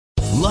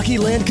Lucky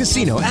Land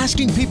Casino,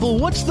 asking people,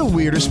 what's the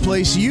weirdest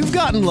place you've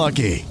gotten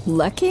lucky?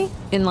 Lucky?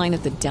 In line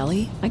at the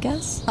deli, I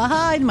guess?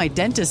 Aha, in my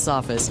dentist's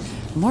office.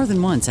 More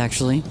than once,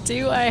 actually.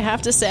 Do I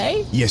have to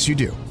say? Yes, you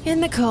do. In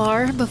the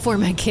car before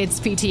my kids'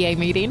 PTA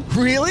meeting.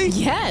 Really?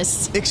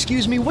 Yes.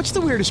 Excuse me, what's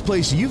the weirdest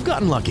place you've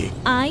gotten lucky?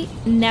 I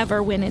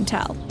never win and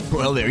tell.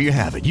 Well, there you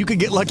have it. You can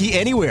get lucky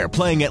anywhere,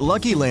 playing at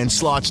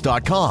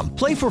LuckyLandSlots.com.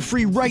 Play for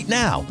free right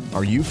now.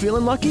 Are you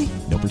feeling lucky?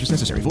 No purchase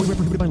necessary. Void where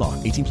prohibited by law.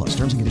 18 plus.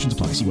 Terms and conditions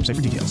apply. See website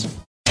for details.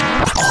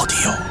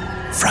 Audio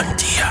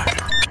Frontier.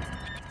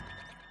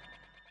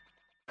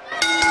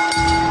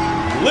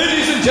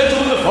 Ladies and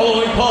gentlemen, the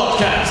following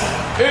podcast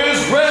is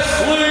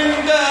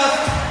Wrestling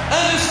Daft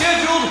and is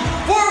scheduled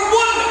for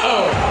 1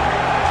 hour.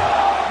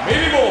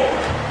 Maybe more.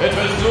 It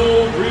has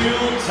no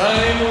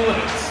real-time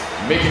limits,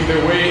 making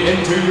their way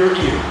into your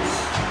ears.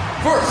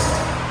 First,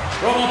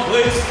 from a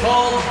place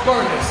called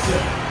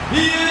Barneston,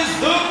 he is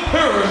the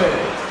Pyramid.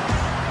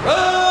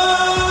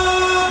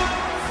 Red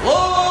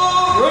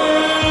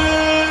Florence!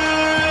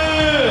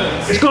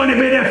 It's going to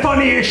be the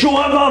funniest show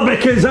ever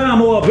because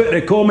I'm all about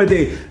the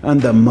comedy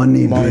and the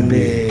money,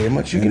 baby. How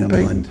much you get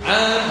paid? And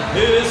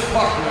his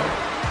partner,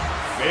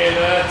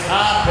 Fela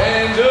Top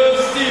End of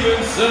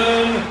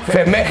Stevenson.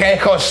 From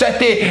Mexico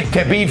City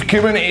to Beef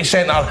Community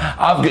Centre,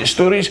 I've got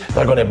stories that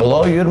are going to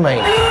blow your mind.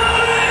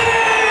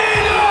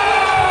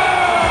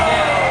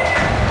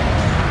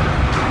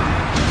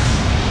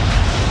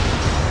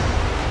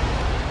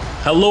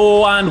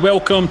 Hello and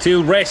welcome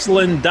to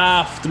Wrestling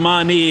Daft.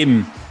 My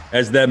name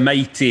is the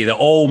mighty, the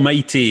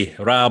almighty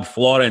Rab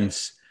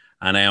Florence,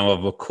 and I am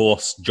of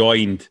course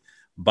joined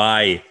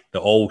by the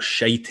all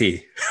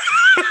shitey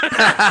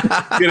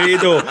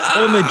Grado.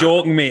 Only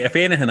joking, mate. If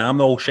anything, I'm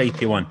the all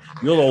shitey one.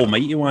 You're the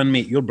almighty one,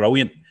 mate. You're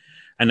brilliant.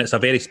 And it's a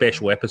very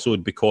special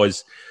episode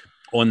because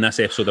on this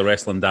episode of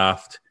Wrestling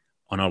Daft,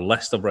 on our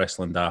list of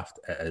Wrestling Daft,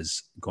 it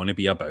is going to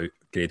be about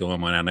Grado.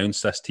 I'm going to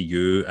announce this to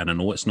you, and I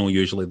know it's not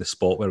usually the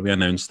spot where we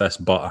announce this,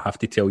 but I have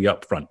to tell you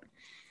up front,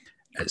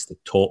 it's the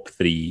top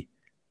 3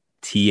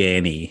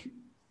 TNA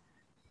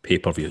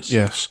pay-per-views.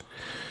 Yes.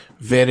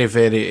 Very,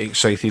 very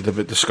excited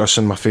about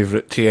discussing my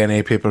favourite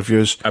TNA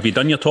pay-per-views. Have you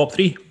done your top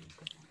 3?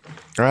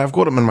 I've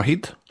got them in my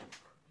head.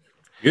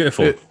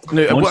 Beautiful.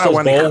 No,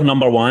 Monsters Ball,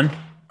 number 1.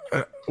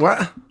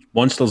 What?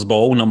 Monsters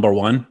Ball, number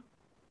 1.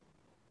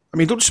 I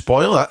mean, don't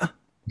spoil it.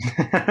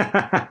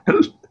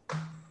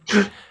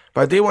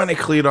 But I do want to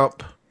clear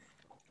up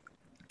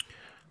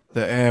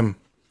that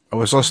I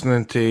was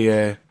listening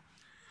to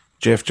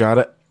Jeff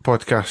Jarrett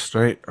podcast,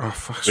 right? Oh,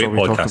 fuck, great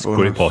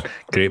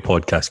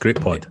podcast, great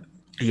pod.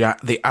 Yeah,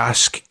 the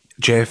Ask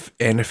Jeff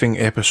Anything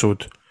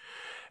episode.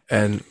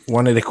 And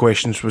one of the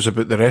questions was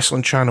about the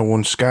Wrestling Channel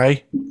on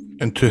Sky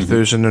in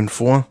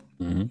 2004.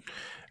 Mm-hmm.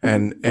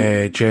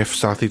 And Jeff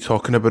started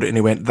talking about it and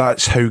he went,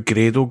 that's how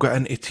Grado got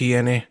into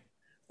TNA,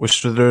 was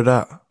through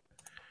that.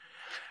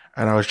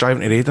 And I was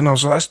driving to Raid and I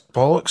was like, that's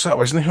bollocks, that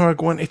wasn't how I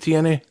go into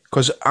TNA.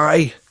 Because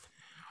I'm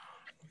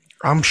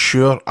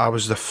sure I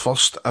was the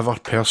first ever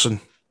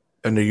person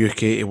in the UK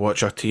to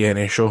watch a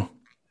TNA show.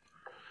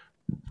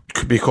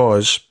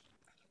 Because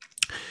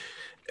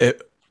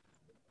it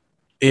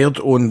aired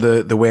on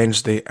the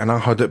Wednesday and I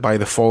had it by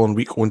the following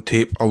week on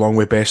tape along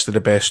with Best of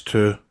the Best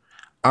 2.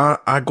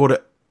 I got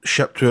it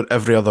shipped to it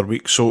every other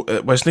week, so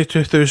it wasn't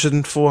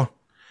 2004.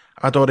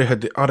 I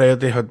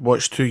already had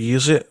watched 2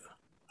 years of it.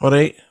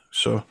 Alright,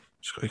 so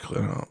just got to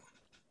clear that up.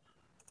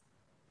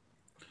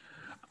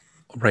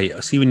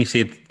 Right, see when you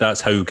said that's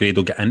how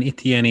Grado got into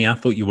TNA, I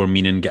thought you were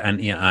meaning get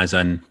into it as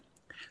in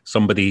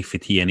somebody for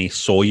TNA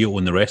saw you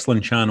on the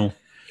Wrestling Channel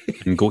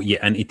and got you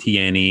into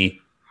TNA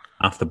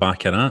off the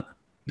back of that.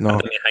 No. I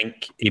didn't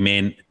think he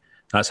meant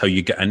that's how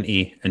you get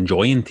into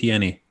enjoying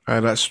TNA.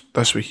 That's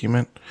what he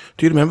meant.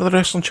 Do you remember the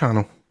Wrestling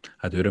Channel?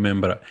 I do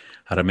remember it.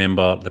 I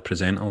remember the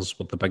presenters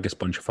were the biggest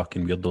bunch of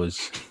fucking weirdos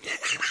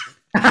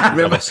I've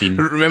ever seen.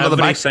 Remember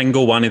every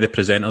single one of the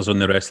presenters on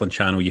the Wrestling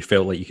Channel, you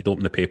felt like you could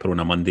open the paper on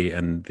a Monday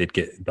and they'd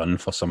get done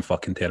for some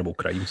fucking terrible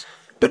crimes.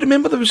 But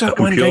remember there was that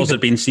one guy... Computers had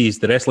been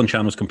seized. The Wrestling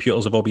Channel's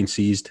computers have all been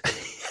seized.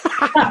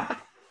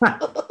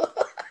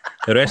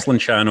 The Wrestling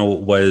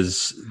Channel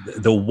was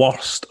the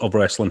worst of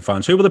wrestling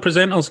fans. Who were the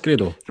presenters,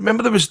 Grado?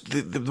 Remember there was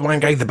the one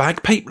guy, the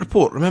Bagpipe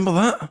Report. Remember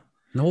that?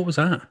 No, what was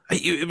that?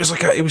 It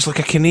was like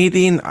a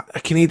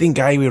Canadian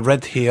guy with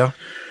red hair,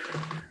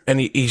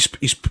 and his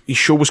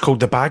show was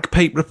called the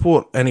Bagpipe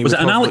Report. And he was it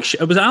an Alex?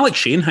 It was Alex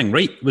Shane thing,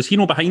 right? Was he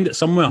not behind it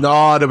somewhere?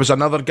 No, there was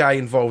another guy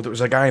involved. It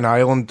was a guy in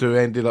Ireland who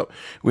ended up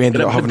having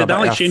a Did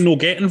Alex Shane not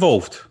get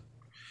involved?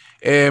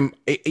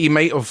 He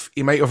might have.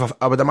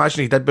 I would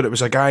imagine he did, but it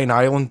was a guy in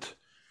Ireland.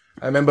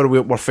 I remember we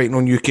were fighting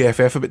on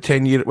UKFF about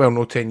 10 years, well,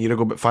 not 10 years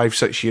ago, but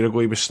 5-6 years ago.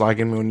 He was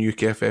slagging me on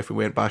UKFF. We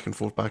went back and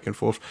forth.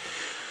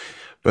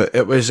 But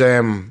it was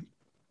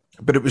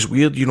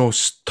weird, you know,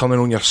 turning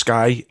on your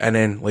Sky and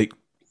then like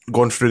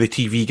going through the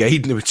TV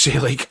guide and they would say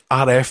like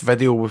RF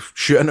video with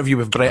shoot interview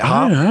with Bret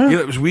Hart. Yeah. You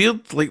know, it was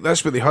weird. Like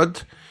that's what they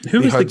had.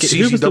 Who was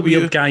the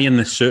weird guy in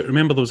the suit?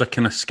 Remember there was a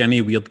kind of skinny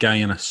weird guy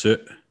in a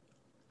suit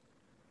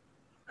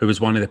who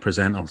was one of the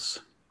presenters.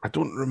 I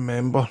don't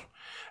remember.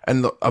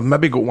 And look, I've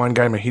maybe got one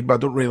guy in my head, but I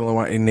don't really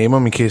want to name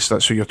him in case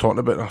that's who you're talking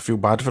about. I feel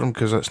bad for him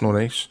because that's no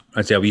nice.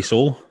 Is he a wee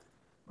soul?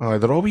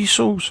 They're all wee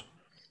souls.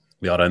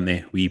 We are, aren't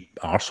they? We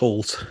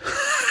arseholes.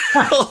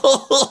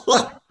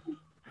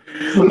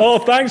 Oh,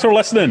 thanks for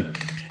listening.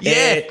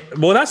 Yeah.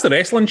 Well, that's the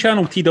wrestling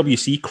channel,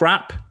 TWC.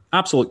 Crap.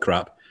 Absolute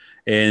crap.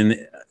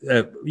 And,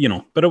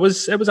 but it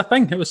was a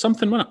thing. It was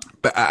something, wasn't it?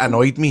 But it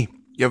annoyed me.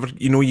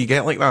 You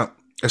get like that.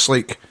 It's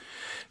like,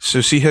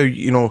 so see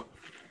how,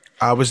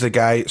 I was the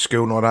guy at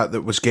school and all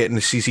that was getting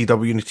the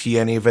CCW and the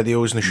TNA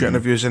videos and the shoot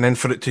interviews, and then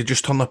for it to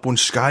just turn up on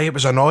Sky, it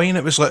was annoying.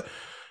 It was like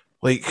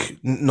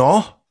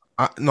no,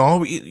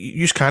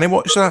 you can't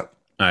watch that.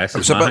 It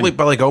was a bit like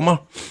Billy Gilmer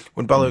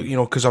when Billy,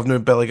 because I've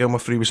known Billy Gilmer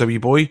for he was a wee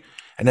boy,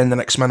 and then the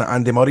next minute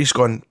Andy Murray's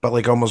gone,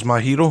 Billy Gilmer's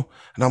my hero,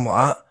 and I'm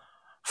like,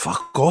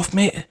 fuck off,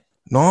 mate.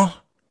 No,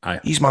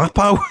 he's my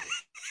pal.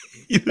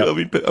 You know what I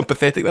mean? I'm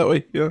pathetic that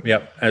way. Yeah.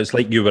 Yep. It was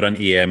like you were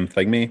into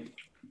thing, mate.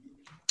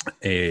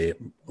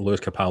 Lewis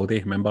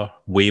Capaldi, remember?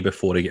 Way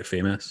before he get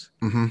famous.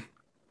 Mm-hmm.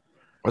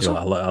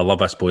 I love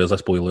this boy.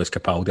 This boy Lewis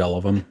Capaldi. I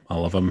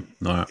love him.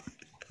 No.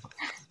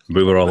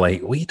 We were all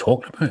like, what are you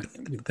talking about?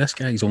 This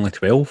guy's only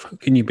 12. How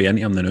can you be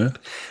into him now?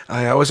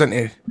 I was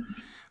into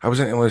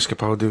Lewis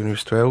Capaldi when he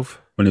was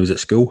 12. When he was at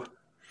school.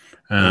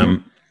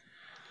 And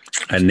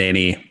then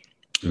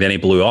he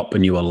blew up,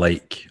 and you were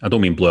like, I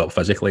don't mean blew up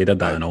physically, he did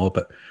that and all,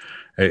 but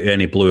then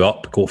he blew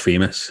up, got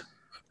famous,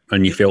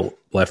 and you felt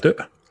left out.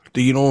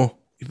 Do you know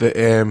that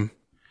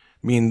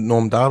me and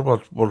Noam Dar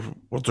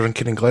were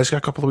drinking in Glasgow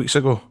a couple of weeks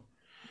ago,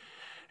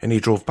 and he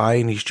drove by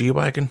in his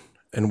G-Wagon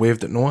and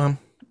waved at Noam?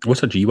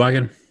 What's a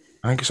G-Wagon?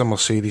 I think it's a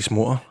Mercedes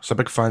motor. It's a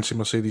big fancy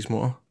Mercedes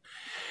motor.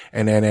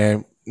 And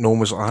then Noam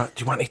was like,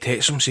 do you want to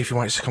text him, see if he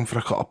wants to come for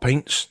a couple of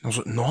pints? And I was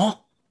like, no.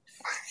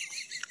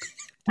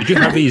 Did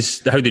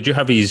you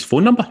have his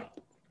phone number?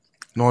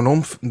 No,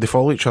 Noam, they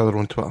follow each other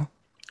on Twitter.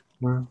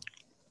 Wow.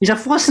 He's a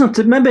listener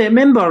to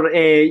remember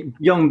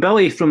young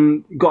Billy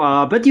from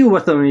got a video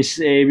with him.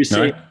 He was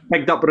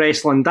bigged up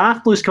wrestling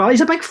daft.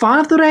 He's a big fan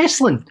of the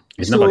wrestling.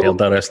 He's never heard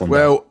that wrestling.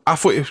 Well, I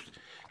thought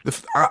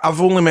I've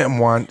only met him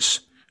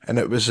once, and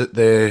it was at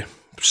the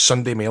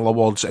Sunday Mail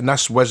Awards, and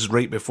this was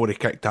right before he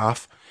kicked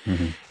off.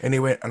 Mm-hmm. And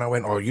I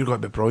went, oh, you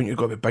got to be brilliant. You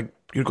got to be big.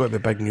 You got to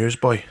be big news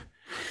boy.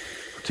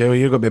 I tell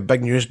you got to be a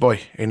big news boy.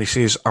 And he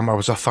says, I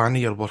was a fan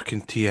of your work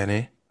in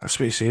TNA. That's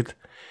what he said.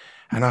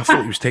 And I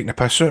thought he was taking a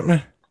piss out of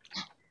me.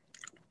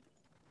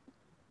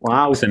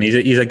 Wow. Listen,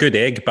 he's a good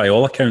egg by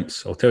all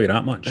accounts. I'll tell you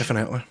that much.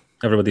 Definitely.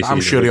 Everybody. I'm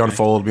sure he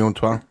unfollowed me on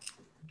Twitter.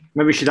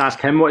 Maybe we should ask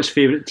him what his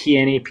favourite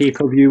TNA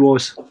pay-per-view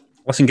was.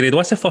 Listen, Grado,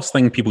 what's the first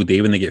thing people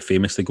do when they get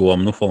famous? They go,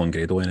 I'm not following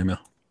Grado anymore.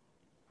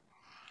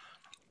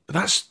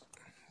 But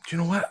do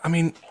you know what? I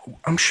mean,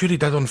 I'm sure he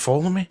did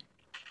unfollow me.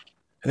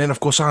 And then, of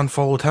course, I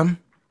unfollowed him.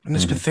 And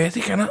it's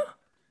pathetic, isn't it?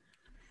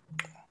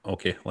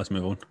 Okay, let's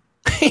move on.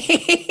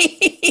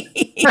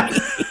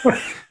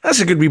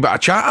 That's a good wee bit of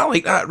chat. I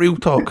like that, real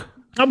talk.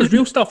 That was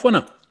real stuff,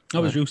 wasn't it?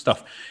 That was real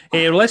stuff.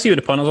 Let's see what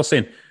the punters are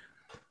saying.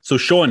 So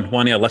Sean,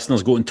 one of our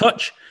listeners, got in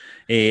touch.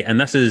 And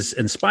this is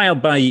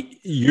inspired by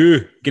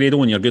you,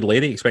 Grado, and your good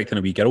lady, expecting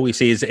a wee girl. He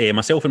says,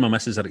 myself and my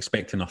missus are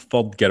expecting a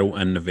third girl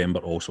in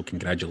November also.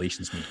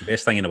 Congratulations, mate.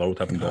 Best thing in the world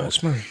having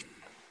daughters. Man.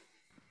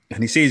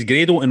 And he says,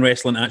 Grado in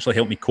wrestling actually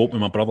helped me cope with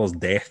my brother's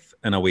death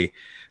in a way.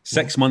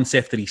 6 months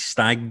after his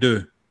stag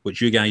do,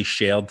 which you guys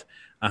shared,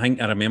 I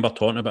think I remember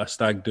talking about a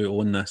stag do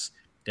on this.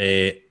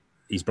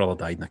 His brother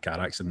died in a car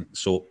accident.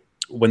 So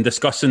when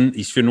discussing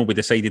his funeral, we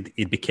decided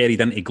he'd be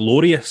carried into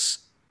Glorious.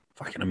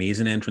 Fucking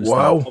amazing entrance.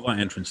 Wow. Theme. I love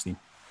that entrance theme.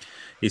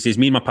 He says,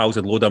 me and my pals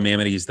had a load of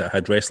memories that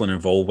had wrestling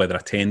involved, whether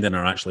attending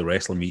or actually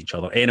wrestling with each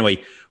other.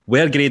 Anyway,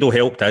 where Grado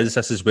helped us,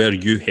 this is where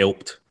you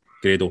helped,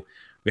 Grado.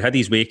 We had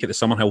his wake at the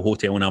Summerhill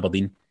Hotel in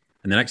Aberdeen,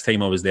 and the next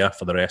time I was there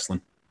for the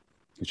wrestling,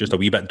 it's just a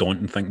wee bit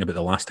daunting thinking about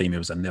the last time he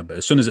was in there. But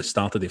as soon as it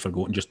started, he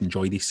forgot and just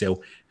enjoyed himself.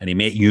 And he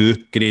met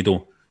you,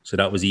 Grado, so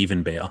that was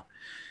even better.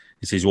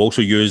 He says, we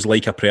also used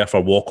Like a Prayer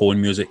for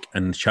walk-on music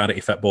and charity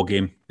football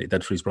game that he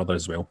did for his brother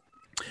as well.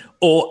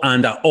 Oh,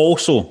 and I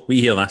also, we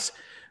hear this,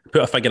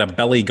 put a figure of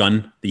Billy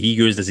Gunn that he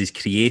used as his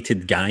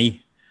created guy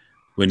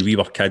when we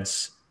were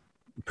kids.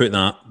 Put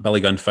that Billy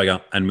Gunn figure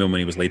in when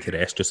he was laid to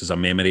rest, just as a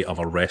memory of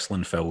a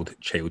wrestling-filled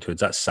childhood.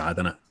 That's sad,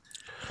 isn't it?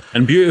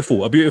 And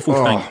beautiful, a beautiful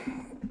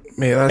thing.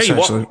 Mate, that's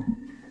actually...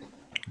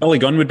 Billy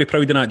Gunn would be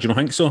proud of that. Do you not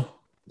think so?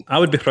 I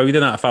would be proud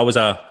of that if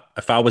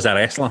I was a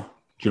wrestler. Do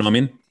you know what I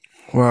mean?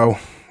 Wow,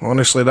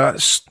 honestly, I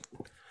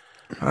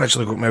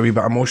actually got me a wee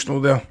bit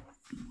emotional there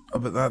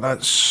about that.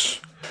 That's...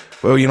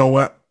 Well, you know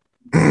what?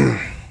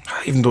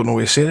 I even don't know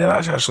what to say there.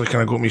 That's actually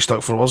kind of got me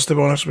stuck for words, to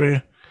be honest with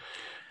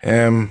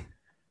you.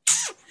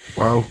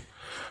 Wow.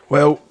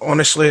 Well,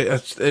 honestly,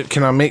 it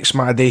kind of makes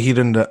my day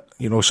hearing that,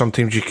 you know,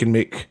 sometimes you can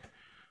make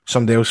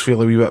somebody else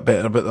feel a wee bit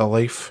better about their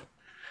life.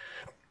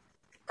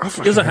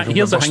 Here's a hang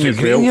as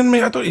well.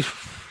 Mate,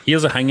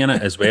 here's a hang in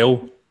it as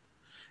well.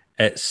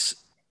 This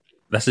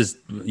is,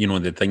 you know,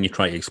 the thing you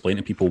try to explain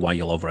to people why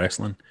you love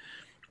wrestling.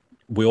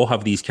 We all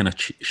have these kind of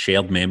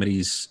shared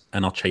memories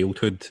in our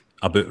childhood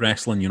about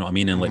wrestling, you know what I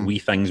mean? And like wee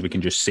things we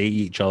can just say to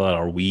each other,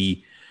 or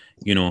wee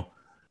you know,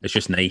 it's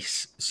just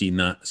nice seeing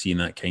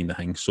that kind of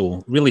thing.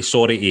 So really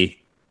sorry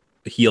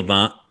to hear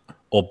that.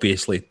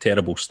 Obviously,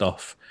 terrible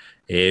stuff.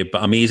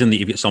 But amazing that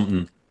you've got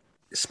something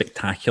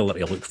spectacular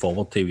to look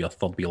forward to with your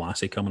third wee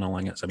lassie coming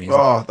along. It's amazing.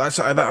 Oh,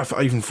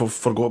 I even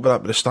forgot about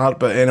that at the start.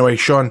 But anyway,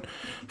 Sean,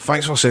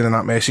 thanks for sending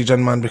that message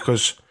in, man,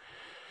 because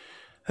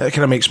it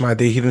kind of makes my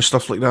day hearing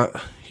stuff like that.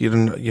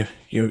 Hearing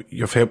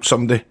you've helped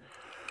somebody.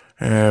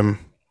 And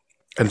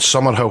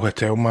Summerhill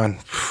Hotel, man.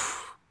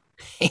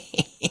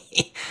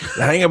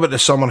 The thing about the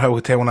Summerhill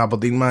Hotel in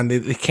Aberdeen, man, they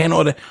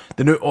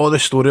they knew all the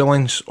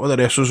storylines, all the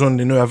wrestle zone,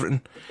 they knew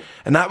everything.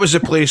 And that was the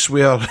place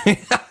where I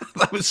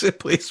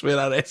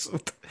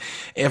wrestled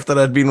after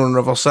I'd been on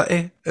River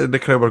City. And the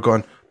crowd were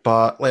going,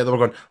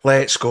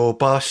 let's go,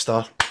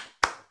 Buster.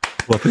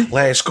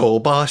 Let's go,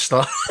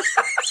 Buster.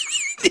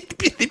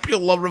 they pure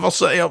love River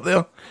City up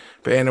there.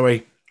 But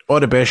anyway, all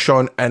the best,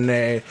 Sean, and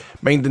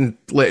mind and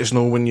let us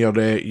know when you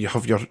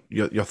have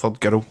your third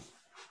girl.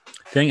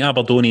 I think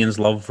Aberdonians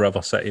love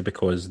River City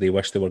because they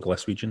wish they were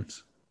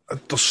Glaswegians.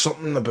 There's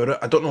something about it.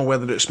 I don't know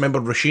whether it's,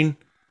 remember Rasheen?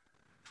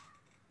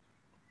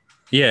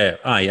 Yeah,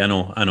 I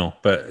know.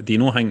 But do you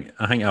know, I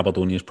think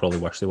Aberdonians probably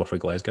wish they were for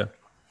Glasgow.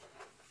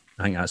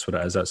 I think that's what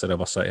it is. That's a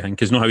River City thing.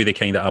 Because you know how they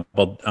kind of,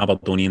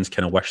 Aberdonians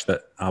kind of wish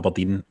that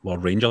Aberdeen were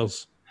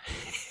Rangers?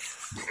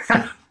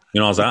 You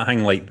know, is that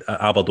thing like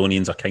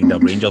Aberdonians are kind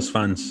of Rangers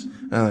fans?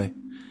 Aye.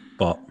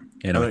 But,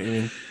 you know. I know what you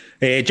mean.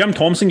 Jim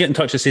Thompson get in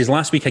touch and says,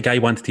 last week a guy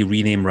wanted to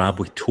rename Rab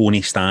with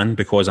Tony Stan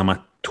because I'm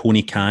a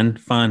Tony Khan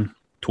fan.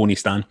 Tony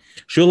Stan.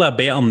 Surely a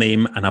better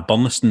name and a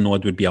Burniston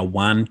nod would be a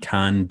Wan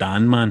Can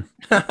Dan Man.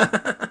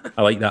 I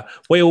like that.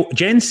 Well,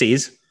 Jen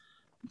says,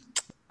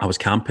 I was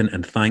camping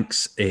and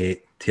thanks to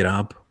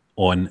Rab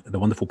on the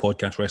wonderful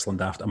podcast Wrestling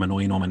Daft, I'm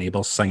annoying all my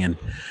neighbours singing,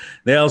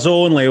 there's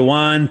only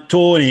one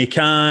Tony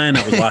Khan.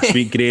 It was last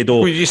week,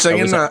 Grado. Were you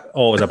singing that? It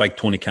was a big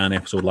Tony Khan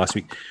episode last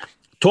week.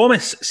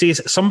 Thomas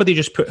says, somebody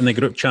just put in the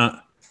group chat,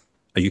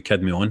 are you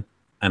kidding me on?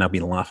 And I've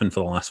been laughing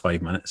for the last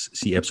 5 minutes.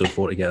 See episode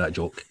 4 to get that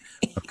joke.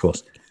 Of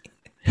course.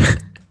 Are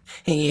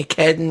you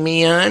kidding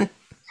me on?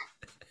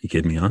 You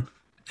kidding me on?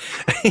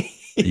 Are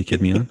you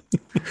kidding me on?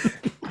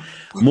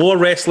 More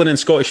wrestling in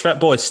Scottish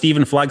football as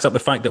Stephen flags up the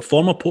fact that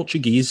former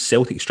Portuguese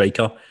Celtic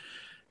striker,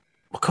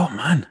 oh God,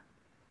 man.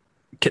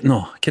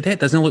 No, Cadet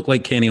doesn't look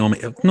like Kenny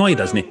Omega. No, he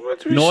doesn't.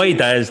 No, he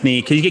doesn't.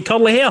 Because you get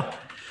curly hair.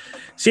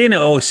 Saying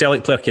that,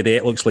 Celtic player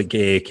Cadet looks like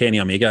Kenny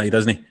Omega, he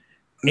doesn't he?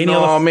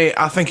 Mate,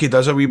 I think he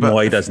does a wee bit. No,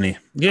 he doesn't.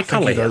 Yeah,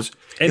 curly hair.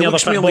 Any other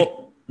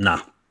football?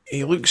 Nah.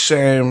 He looks.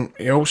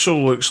 He also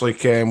looks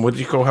like what do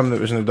you call him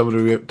that was in the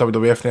WWF in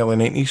the early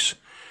 90s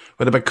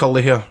with the big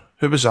curly hair?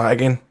 Who was that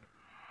again?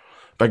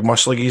 Big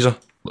muscly geezer.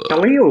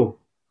 Carlito.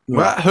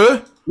 What?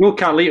 Who? No,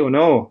 Carlito.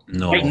 No.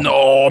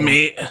 No,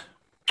 mate.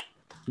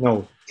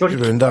 No. You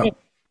ruined that.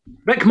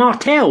 Rick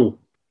Martel.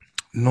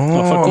 No.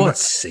 Oh, for God's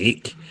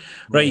sake.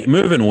 Right,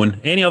 moving on.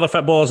 Any other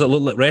footballers that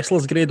look like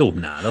wrestlers, Grado?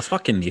 Nah, there's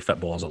fucking no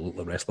footballers that look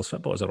like wrestlers.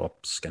 Footballers are all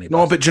skinny.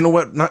 No, but do you know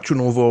what? Nacho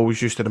Novo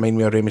always used to remind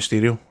me of Rey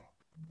Mysterio.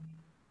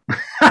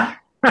 Aye,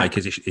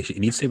 because he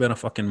needs to wear a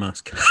fucking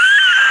mask.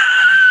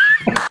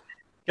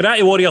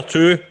 Karate Warrior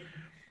 2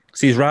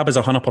 says Rab is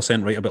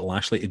 100% right about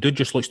Lashley. The dude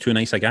just looks too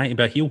nice a guy to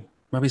be a heel.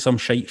 Maybe some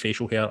shite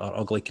facial hair or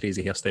ugly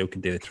crazy hairstyle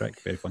could do the trick.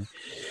 Very funny.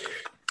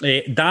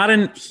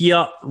 Darren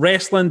here,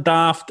 Wrestling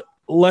Daft,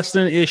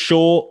 listening to the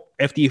show.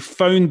 If you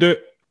found out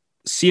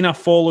Cena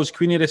follows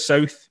Queen of the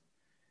South,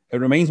 it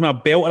reminds me of a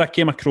belter I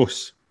came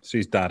across,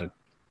 says Darren.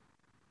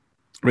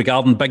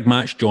 Regarding Big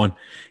Match John,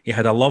 he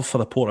had a love for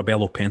the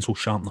Portobello pencil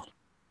sharpener.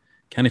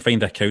 Can't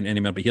find the account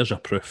anymore, but here's your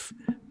proof.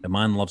 The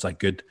man loves a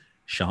good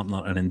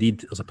sharpener, and indeed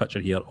there's a picture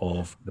here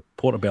of the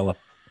Portobello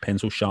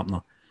pencil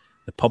sharpener,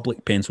 the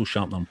public pencil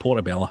sharpener in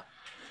Portobello,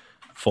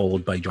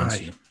 followed by John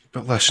Cena.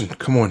 But listen,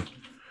 come on.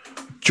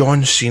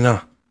 John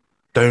Cena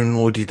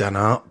downloaded an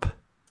app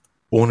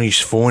on his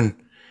phone.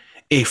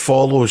 He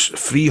follows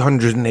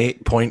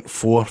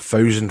 308.4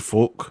 thousand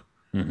folk.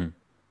 Mm-hmm.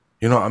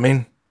 You know what I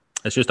mean?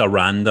 It's just a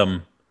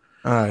random...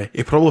 Aye.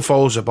 He probably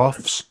follows the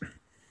Buffs.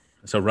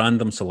 It's a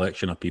random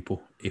selection of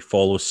people. He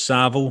follows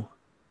Savile.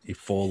 He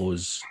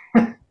follows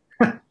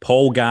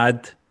Paul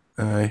Gadd.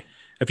 Aye.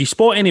 If you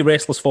spot any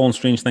wrestlers following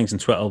strange things on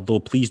Twitter, though,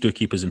 please do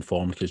keep us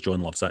informed because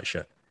John loves that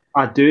shit.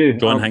 I do.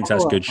 John thinks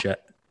that's good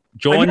shit.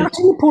 John... Have you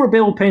seen the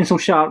Portobello pencil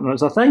sharpener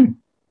as a thing?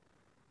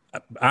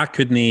 I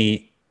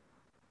couldn't...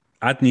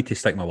 I'd need to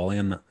stick my willy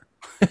in that.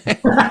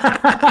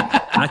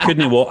 I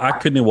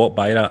couldn't walk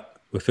by that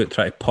without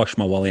trying to push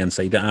my willy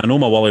inside it. I know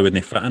my willy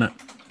wouldn't fit in it,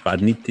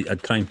 but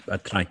I'd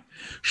try.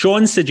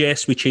 Sean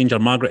suggests we change our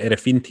Margaret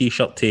Erefine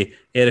t-shirt to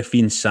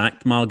Erefine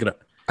sacked Margaret.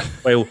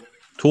 Well,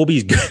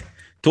 Toby's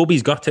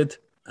gutted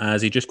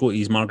as he just got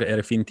his Margaret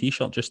Erefine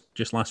t-shirt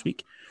just last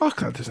week.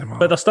 Fuck, that doesn't matter.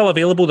 But they're still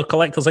available. They're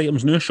collector's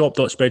items now.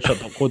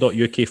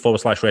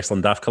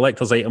 shop.spreadshirt.co.uk/wrestling-daft.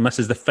 Collector's item. This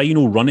is the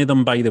final run of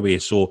them, by the way.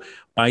 So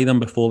buy them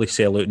before they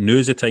sell out.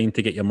 Now's the time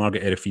to get your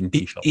Margaret Erefine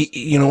t-shirts.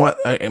 You know what?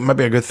 It might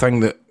be a good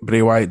thing that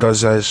Bray Wyatt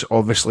does is,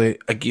 obviously,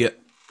 a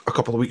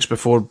couple of weeks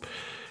before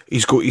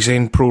he's got his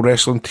own pro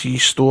wrestling tee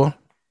store.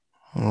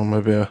 Or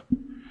maybe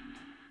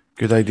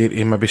Good idea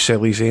to maybe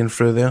sell his in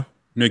through there.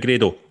 Now,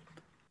 Grado.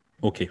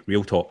 Okay,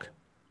 real talk.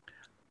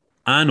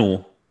 I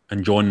know,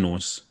 and John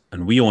knows,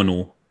 and we all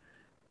know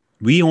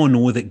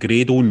that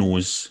Grado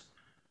knows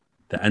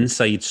the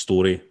inside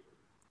story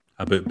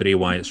about Bray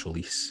Wyatt's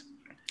release.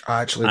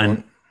 I actually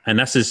don't. And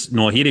this is,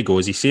 no, here he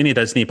goes. He's saying he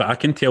doesn't, but I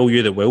can tell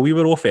you that while we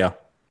were off air,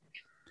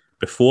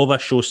 before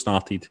this show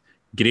started,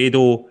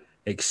 Grado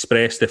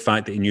expressed the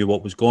fact that he knew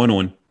what was going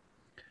on.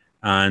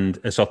 And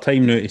it's our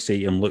time now to say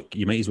to him, look,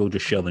 you might as well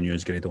just share the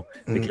news, Grado,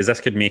 because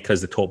this could make us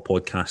the top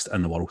podcast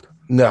in the world.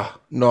 No.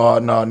 This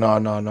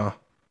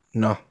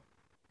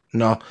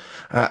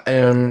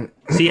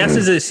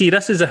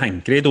is a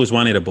thing. Grado's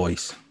one of the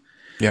boys.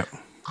 Yeah.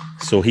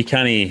 So he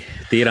can't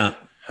do that.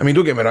 I mean,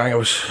 don't get me wrong, I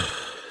was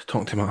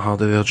talking to Matt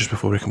Hardy there just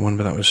before we come on,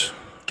 but that was...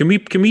 Can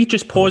we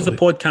just pause the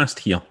podcast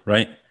here,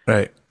 right?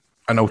 Right.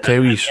 And I'll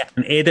tell you...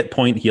 An edit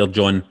point here,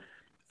 John,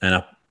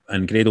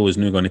 and Grado is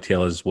now going to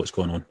tell us what's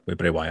going on with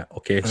Bray Wyatt,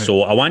 okay? Right.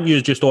 So I want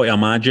you just all to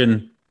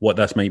imagine what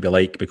this might be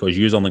like, because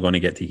you're only going to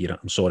get to hear it.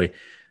 I'm sorry.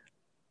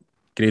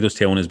 Grado's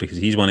telling us because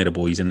he's one of the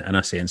boys, and in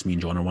a sense, me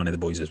and John are one of the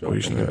boys as well.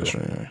 That's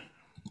right.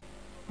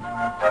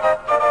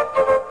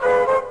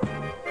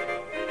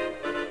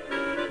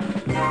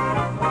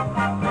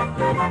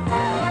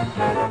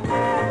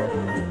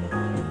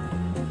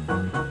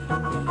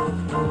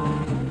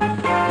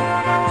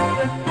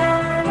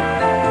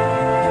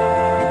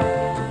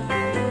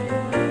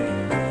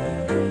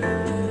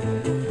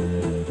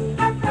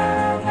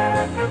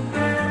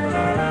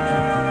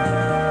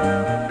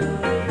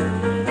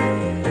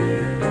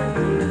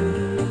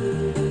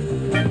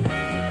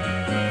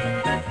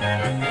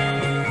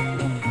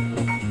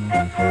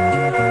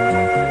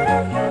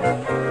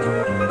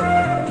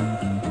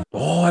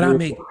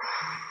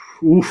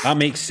 That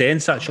makes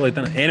sense, actually,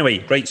 doesn't it?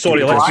 Anyway, right,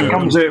 sorry,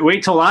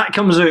 Wait till that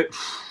comes out.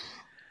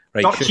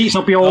 Right, Duck cheats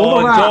will be all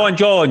over that.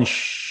 John.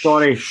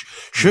 Sorry.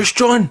 Shush,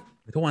 John.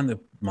 We don't want the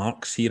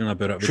marks hearing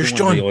about it. We Shush,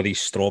 don't want John. all these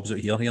strobs out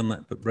here hearing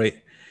that. But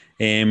right.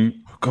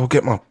 Go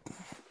get my...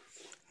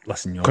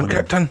 Listen, you're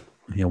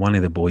one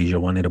of the boys. You're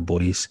one of the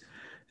boys.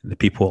 The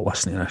people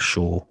listening to this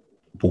show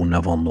will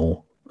never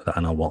know the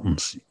inner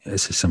workings.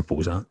 It's as simple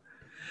as that.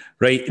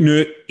 Right,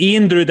 now,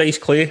 Ian Drew Dice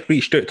Clay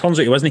reached out. Turns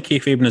out he wasn't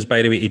kayfabing us,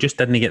 by the way. He just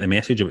didn't get the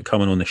message about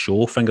coming on the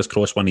show. Fingers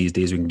crossed one of these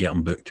days we can get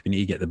him booked. We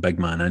need to get the big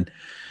man in.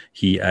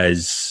 He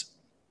is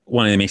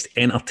one of the most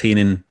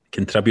entertaining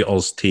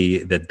contributors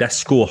to the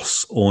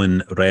discourse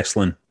on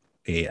wrestling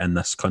in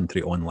this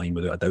country online,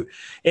 without a doubt.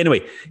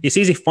 Anyway, he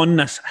says he found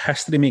this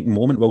history-making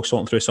moment while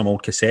sorting through some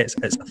old cassettes.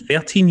 It's a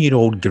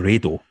 13-year-old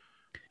Grado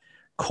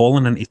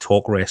calling in to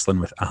talk wrestling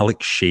with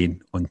Alex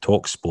Shane on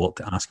Talk Sport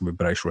to ask him about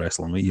British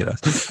wrestling. What year is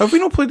it? Have we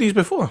not played these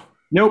before?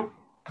 Nope.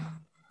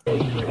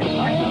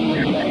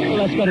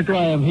 Let's go to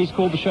Graham. He's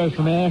called the show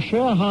from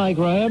Ayrshire. Hi,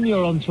 Graham.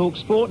 You're on Talk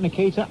Sport.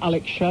 Nikita,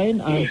 Alex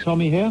Shane, and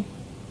Tommy here.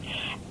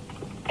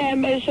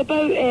 It's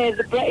about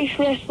the British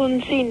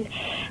wrestling scene.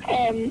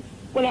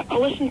 When I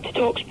listen to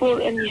Talk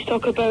Sport and you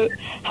talk about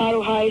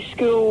Harrow High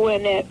School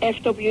and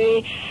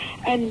FWA,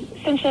 and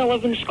since I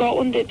live in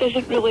Scotland, it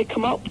doesn't really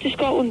come up to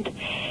Scotland.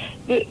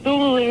 The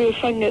only real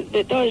thing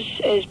that does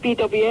is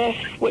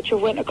BWF, which I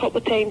went a couple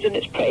of times and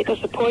it's pretty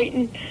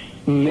disappointing.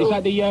 Is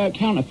that the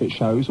counterfeit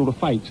shows, all the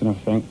fakes and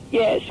everything?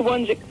 Yeah, it's the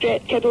ones that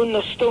get Kid on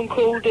the Stone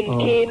Cold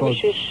and Kane, God.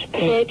 which is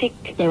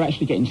pathetic. They're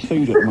actually getting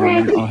sued at the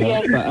moment, I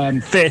heard. Yeah.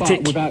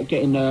 But without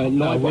getting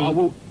live, I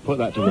will put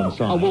that to one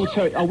side.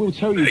 I will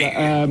tell you that.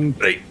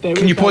 Right.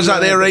 Can you pause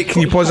that there, right?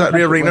 Can you pause that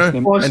there right now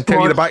and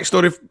tell you the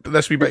backstory of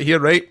this wee bit here,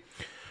 right?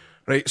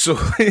 Right, so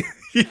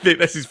you think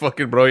this is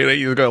fucking brilliant, right?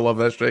 You've got to love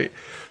this, right?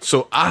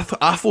 So I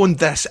phoned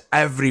this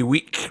every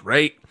week,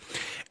 right?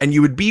 And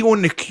you would be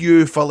on the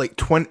queue for like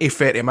 20,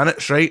 30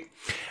 minutes, right?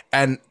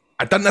 And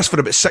I'd done this for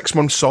about 6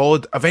 months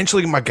solid.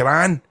 Eventually my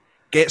gran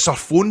gets her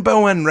phone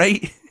bill in,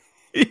 right?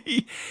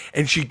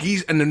 And she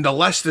gives, and then the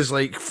list is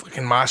like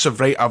fucking massive,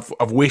 right?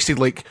 I've wasted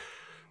like,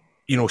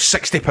 you know,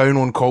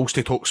 £60 on calls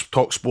to talk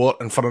sport,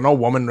 and for an old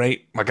woman,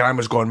 right, my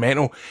grandma's gone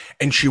mental,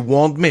 and she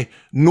warned me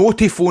no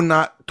to phone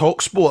that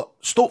Talk Sport.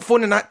 Stop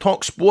phoning that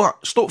Talk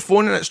Sport. Stop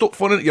phoning it.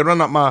 You're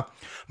running up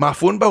my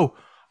phone bill.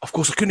 Of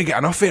course, I couldn't get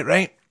enough of it,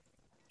 right?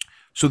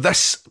 So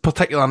this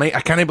particular night,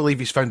 I can't believe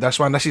he's found this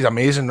one. This is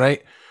amazing,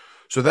 right?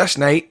 So this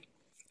night,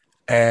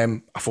 I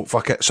thought,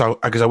 fuck it. So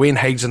I goes away and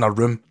hides in her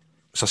room.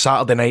 It's a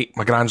Saturday night.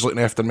 My gran's looking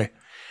after me.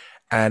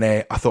 And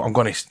I thought, I'm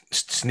going to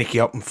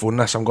sneaky up and phone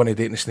this. I'm going to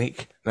date in the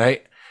sneak,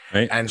 right?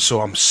 And so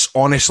I'm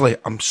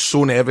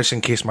so nervous in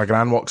case my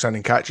gran walks in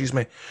and catches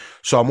me.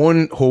 So I'm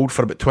on hold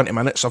for about 20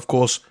 minutes, of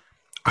course.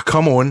 I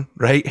come on,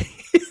 right?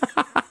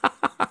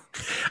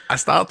 I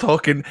start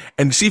talking,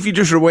 and see if you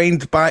just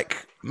rewind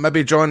back,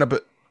 maybe John,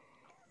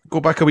 go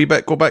back a wee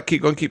bit,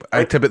 keep going,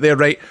 I tip it there,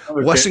 right?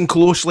 Okay. Listen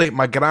closely.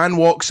 My gran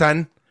walks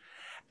in,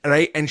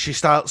 right, and she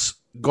starts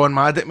going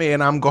mad at me,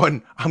 and I'm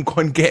going,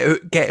 get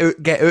out.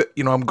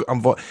 You know, I'm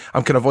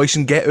kind of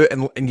voicing get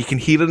out, and you can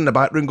hear it in the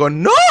background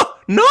going, no.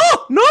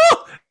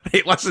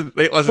 Right, listen.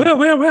 Where?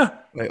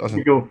 Right, listen.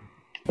 You go.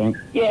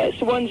 Yeah, it's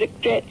the ones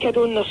that get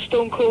on the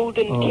Stone Cold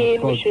and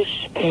Kane, which is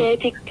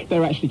pathetic.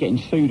 They're actually getting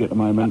sued at the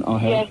moment, I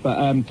heard.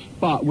 Yeah.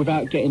 But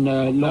without getting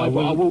live,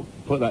 I will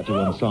put that to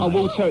one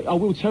side. I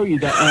will tell you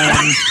that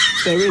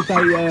there is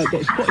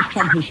the Scottish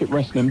Championship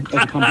Wrestling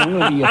as a company. I'm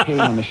going to be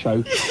appearing on the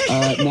show.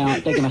 Now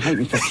they're going to hate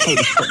me for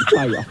totally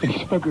forgotten date. I think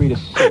it's February the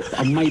 6th.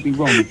 I may be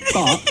wrong,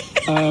 but.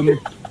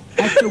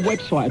 As for the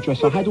website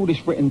address, I had all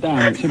this written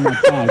down. It's in my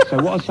bag. So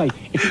what I say,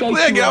 if you go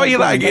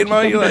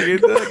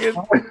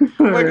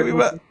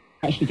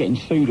actually getting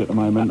sued at the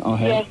moment, I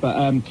heard.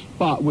 Yeah.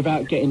 But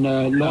without getting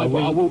live,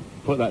 I will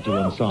put that to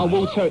one side.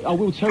 I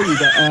will tell you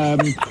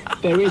that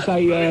there is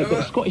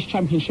the Scottish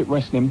Championship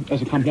Wrestling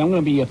as a company. I'm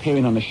going to be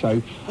appearing on the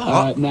show.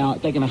 Now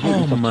they're going to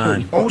hate me for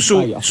man.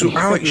 Also, so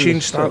Alex Shane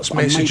starts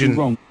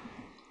messaging.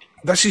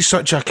 This is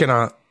such a kind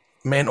of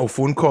mental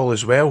phone call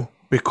as well.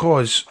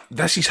 Because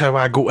this is how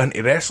I got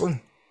into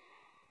wrestling.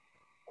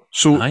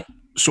 So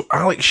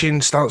Alex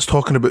Shane starts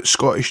talking about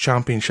Scottish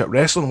Championship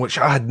Wrestling, which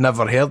I had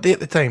never heard of at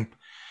the time.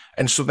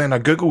 And so then I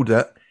Googled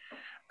it,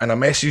 and I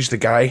messaged the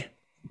guy,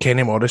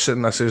 Kenny Morrison,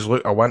 and I says,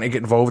 look, I want to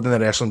get involved in the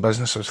wrestling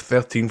business. I was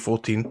 13,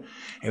 14.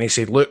 And he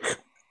said, look,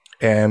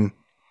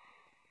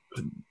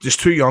 just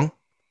too young.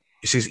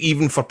 He says,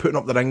 even for putting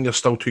up the ring, you're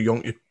still too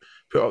young to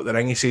put up the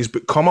ring. He says,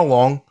 but come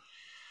along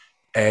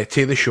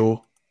to the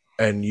show,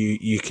 and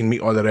you can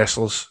meet all the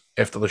wrestlers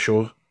after the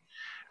show.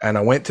 And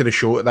I went to the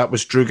show. That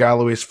was Drew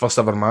Galloway's first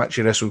ever match.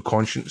 He wrestled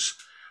Conscience.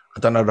 I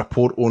done a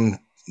report on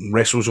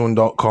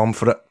WrestleZone.com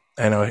for it.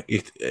 And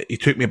he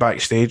took me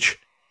backstage,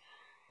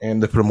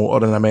 and the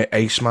promoter, and I met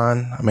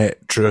Iceman, I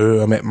met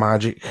Drew, I met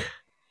Magic, I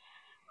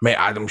met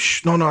Adam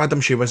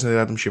Shea wasn't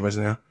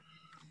there.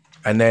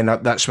 And then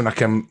that's when I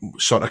kind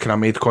of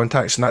made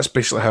contacts, and that's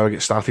basically how I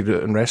get started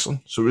in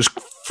wrestling. So it was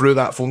through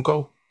that phone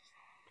call.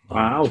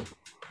 Wow.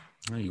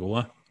 There you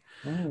go.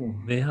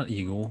 There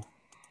you go.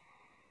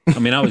 I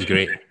mean, that was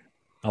great.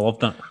 I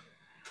loved it.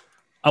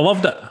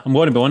 I'm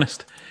going to be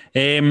honest.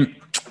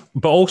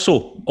 But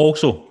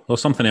also,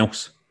 there's something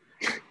else.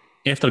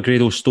 After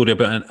Grado's story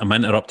about him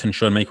interrupting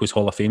Shawn Michaels'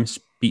 Hall of Fame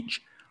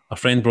speech, our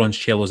friend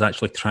Bronzello's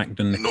actually tracked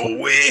down the clip. No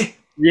way!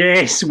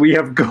 Yes, we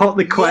have got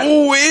the clip.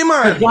 No way,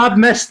 man! Rab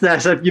missed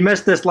this. If you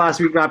missed this last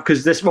week, Rab,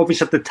 because this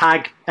obviously had to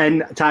tag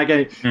in.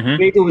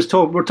 Grado was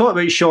talking. We're talking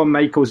about Shawn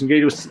Michaels, and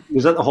Grado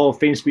was at the Hall of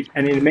Fame speech,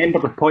 and he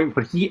remembered the point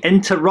where he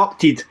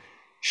interrupted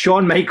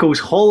Shawn Michaels'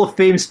 Hall of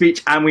Fame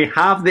speech, and we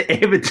have the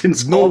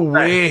evidence. No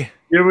way!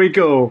 Here we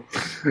go.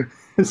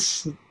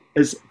 It's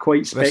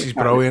quite spectacular. This is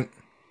brilliant.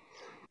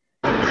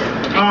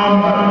 I've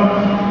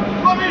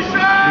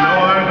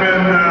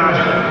been,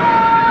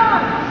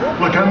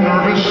 look, I'm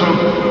nervous, so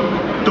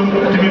don't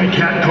give me any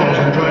cat calls.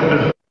 I'm trying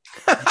to...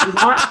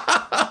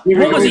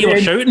 What was he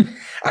shouting?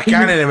 I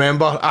can't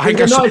remember. I think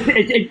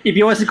if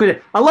you listen to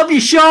it, I love you,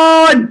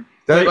 Sean!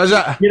 Was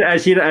it? Here it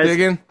is. Say it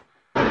again.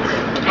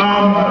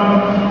 I've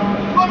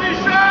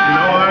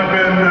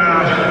been,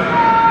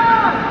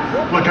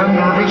 look, I'm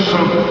nervous, so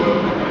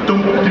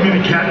don't give me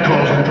any cat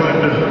calls. I'm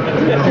trying to...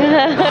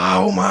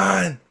 Wow,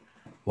 man.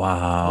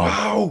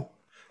 Wow.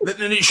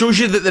 And it shows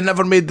you that they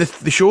never made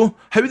the show.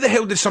 How the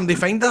hell did somebody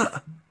find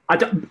that?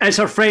 It's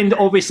our friend,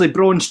 obviously,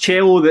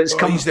 Bronzello, that's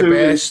come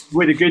through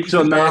with the goods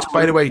on that.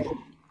 By the way,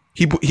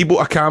 he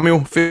bought a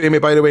cameo for me,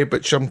 by the way,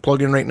 which I'm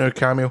plugging right now,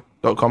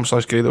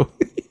 cameo.com/Grado.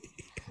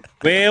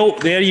 Well,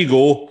 there you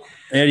go.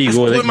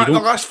 The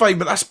last 5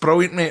 minutes, that's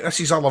brilliant, mate.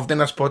 I loved in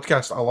this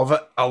podcast. I love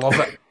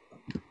it.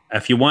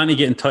 If you want to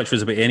get in touch with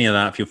us about any of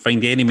that, if you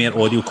find any more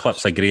audio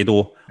clips of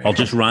Grado or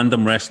just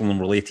random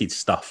wrestling-related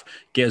stuff,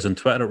 get us on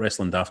Twitter at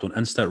Wrestling Daft, on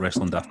Insta at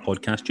Wrestling Daft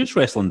Podcast, just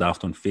Wrestling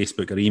Daft on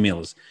Facebook, or email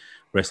us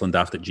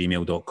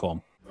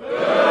wrestlingdaft@gmail.com.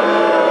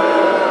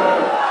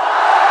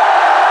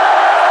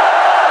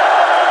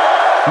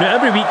 Now,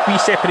 every week we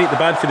separate the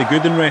bad for the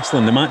good in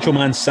wrestling. The Macho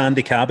Man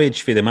Sandy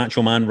Cabbage for the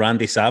Macho Man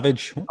Randy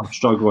Savage. I'm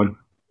struggling.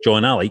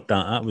 John, I like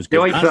that. That was good.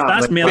 Like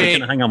that's more the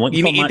kind of thing I'm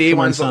looking for, Macho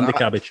Man Sandy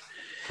Cabbage.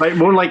 Right,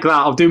 more like that.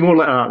 I'll do more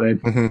like that then.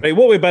 Mm-hmm. Right,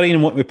 what we're burying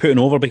and what we're putting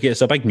over, because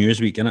it's a big news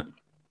week, isn't it?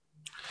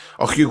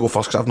 Oh, you go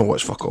first, because I've not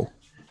watched fuck all.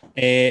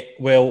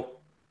 Well,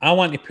 I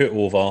want to put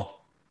over...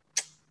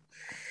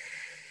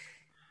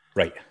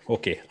 Right,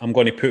 okay. I'm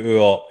going to put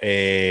over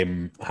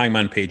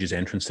Hangman Page's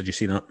entrance. Did you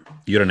see that?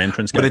 You're an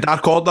entrance guy. With the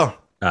Dark Order?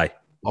 Aye.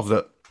 Loved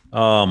it.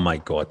 Oh, my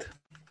God.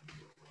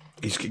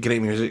 He's got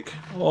great music.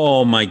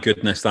 Oh, my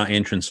goodness. That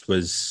entrance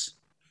was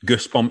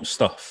goosebump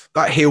stuff.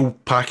 That Hail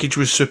package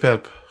was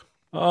superb.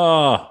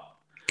 Oh.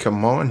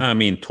 Come on. I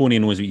mean, Tony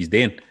knows what he's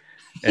doing.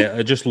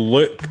 It just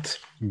looked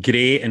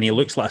great, and he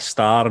looks like a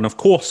star. And, of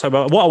course,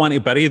 what I want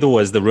to bury, though,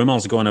 is the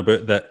rumours going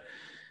about that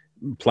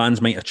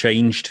plans might have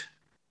changed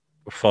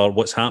for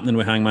what's happening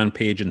with Hangman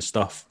Page and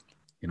stuff.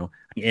 You know,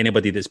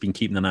 anybody that's been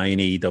keeping an eye on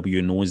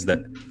AEW knows that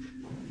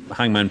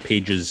Hangman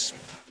Page's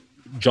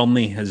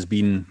journey has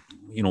been,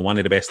 you know, one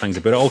of the best things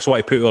about it. Also,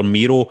 I put on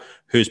Miro,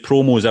 whose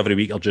promos every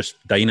week are just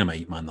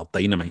dynamite, man. They're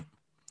dynamite.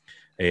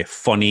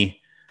 Funny.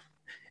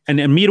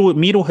 And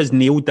Miro has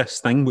nailed this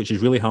thing, which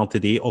is really hard to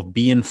do, of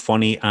being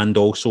funny, and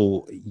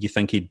also you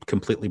think he'd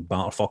completely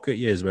batter fuck at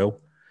you as well.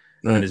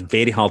 And it's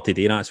very hard to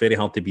do that. It's very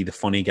hard to be the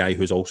funny guy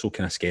who's also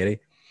kind of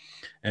scary.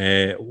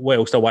 What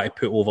else do I want to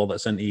put over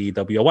that's into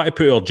AEW? I want to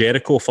put over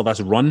Jericho for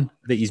this run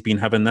that he's been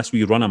having, this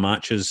wee run of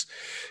matches.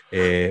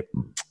 It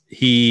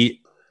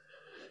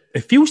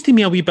feels to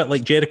me a wee bit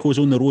like Jericho's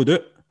on the road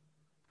out.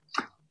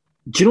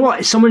 Do you know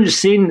what? Someone was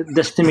saying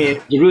this to me.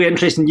 It's really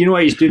interesting. You know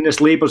why he's doing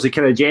this Labour's the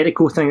kind of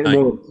Jericho thing at the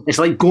moment? It's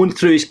like going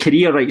through his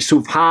career, right? So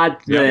we've had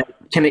the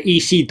kind of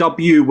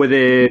ECW with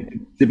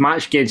the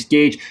match against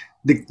Gage.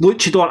 The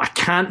luchador, I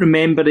can't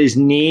remember his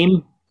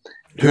name.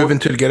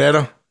 Juventud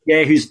Guerrero.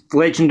 Yeah, who's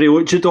legendary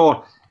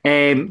luchador.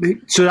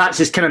 So that's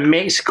his kind of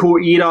Mexico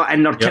era,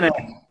 and they're kind of,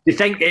 they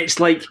think it's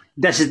like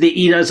this is the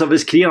eras of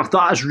his career. I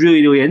thought that's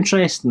really, really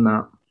interesting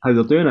that how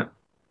they're doing it.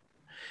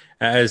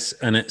 It is,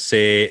 and it's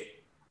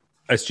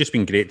just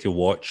been great to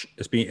watch.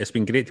 It's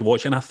been great to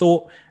watch, and I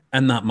thought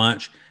in that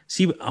match,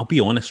 I'll be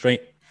honest,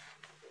 right?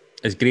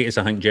 As great as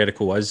I think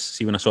Jericho is,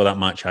 see when I saw that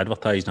match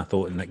advertised, and I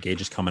thought Nick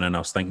Gage is coming in, I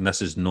was thinking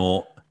this is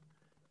not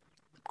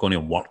going to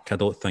work. I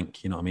don't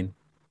think, you know what I mean?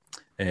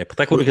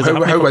 Particularly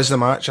because how was the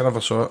match? I never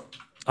saw it.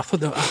 I thought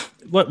that.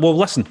 Well,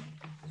 listen,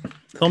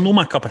 they're not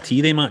my cup of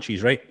tea. They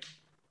matches, right?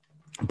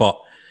 But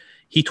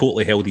he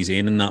totally held his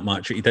own in that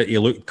match. He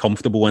looked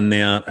comfortable in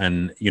there,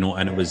 and you know,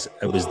 and it was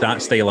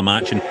that style of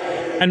match,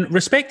 and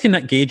respecting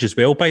Nick Gage as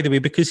well, by the way,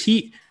 because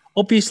he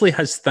obviously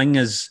his thing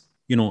is,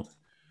 you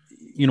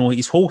know,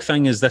 his whole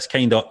thing is this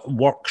kind of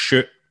work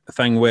shoot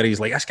thing where he's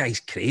like, this guy's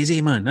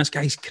crazy, man. This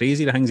guy's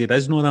crazy. The things he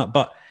does know that,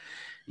 but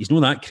he's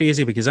not that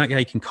crazy because that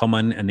guy can come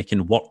in and they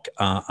can work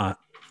a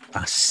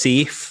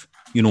safe,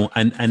 you know,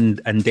 in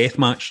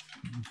deathmatch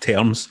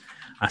terms,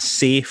 a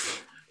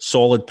safe,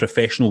 solid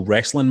professional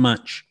wrestling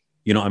match.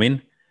 You know what I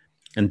mean?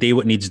 And do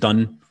what needs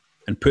done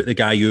and put the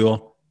guy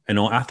over. You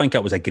know, I think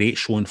it was a great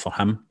showing for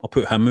him. I'll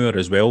put him over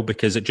as well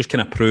because it just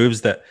kind of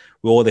proves that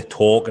with all the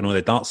talk and all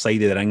the dark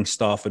side of the ring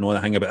stuff and all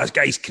the thing about this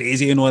guy's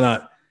crazy and all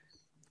that,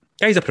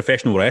 guy's a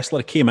professional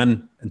wrestler, came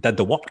in and did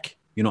the work.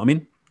 You know what I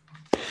mean?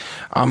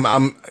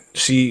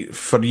 See,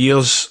 for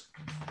years,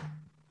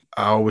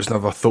 I always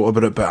never thought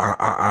about it, but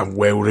I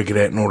well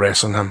regret not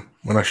wrestling him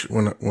when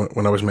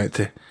I was meant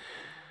to.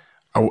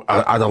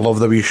 I'd have loved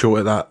the wee show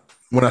at that.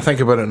 When I think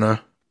about it now,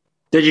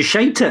 did you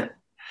shite it?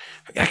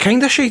 I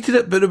kind of shited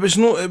it, but it was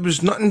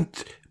nothing.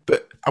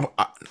 But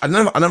I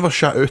never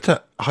shut out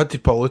it. I had to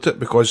pull out it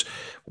because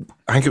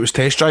I think it was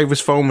Test Drive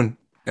was filming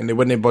and they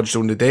wouldn't budge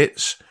on the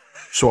dates,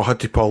 so I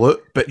had to pull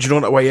out. But do you know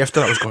that way after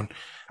that I was going?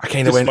 I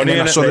kind of went funny, and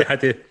then I saw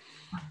it.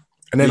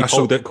 And then I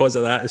pulled it because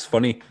of that. It's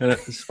funny.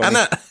 It's funny.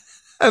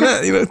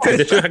 And you know,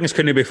 the two things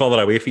couldn't be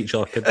further away from each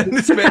other. And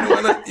it's mental,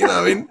 innit? You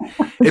know what I mean?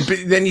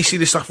 But then you see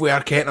the stuff with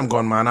Arquette and I'm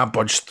going, man, I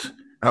budged.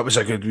 That was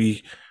a good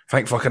wee.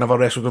 Thank fuck I never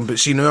wrestled him. But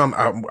see now,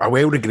 I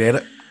well regret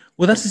it.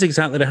 Well, this is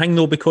exactly the thing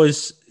though,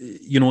 because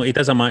you know he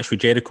does a match with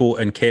Jericho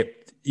and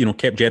kept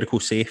Jericho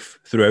safe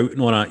throughout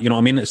and all that. You know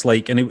what I mean? It's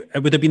like, and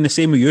it would have been the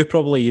same with you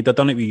probably. You'd have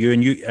done it with you,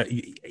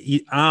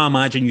 and I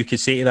imagine you could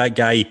say to that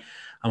guy,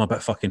 I'm a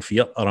bit fucking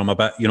feared, or I'm a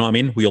bit, you know what I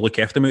mean? Will you look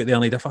after him out there?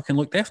 And he'd have fucking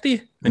looked after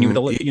you. And he would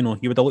have looked, you know,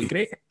 he would have looked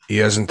great. He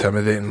is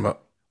intimidating,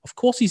 but... Of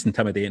course he's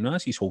intimidating,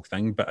 that's his whole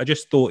thing. But I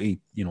just thought he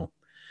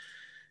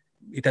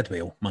did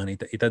well, man. He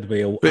did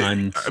well. But,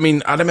 and I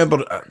mean, I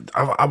remember,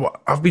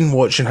 I've been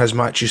watching his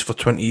matches for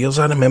 20 years.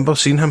 I remember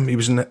seeing him. He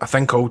was in a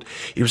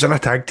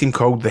tag team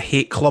called The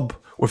Hate Club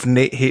with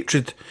Nate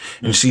Hatred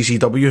and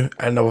CCW.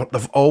 And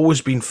they've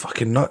always been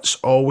fucking nuts.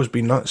 Always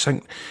been nuts. I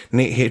think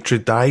Nate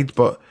Hatred died,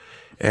 but...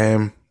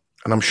 and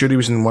I'm sure he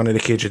was in one of the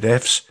Cage of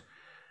Deaths.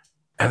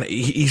 And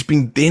he's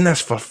been doing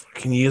this for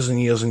fucking years and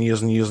years and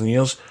years and years and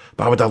years.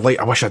 But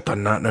I wish I'd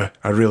done that now.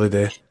 I really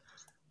do.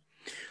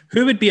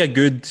 Who would be a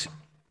good,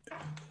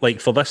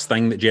 like for this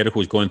thing that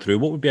Jericho's going through,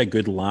 what would be a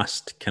good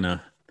last kind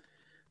of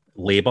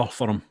labour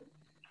for him?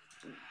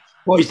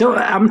 Well,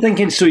 I'm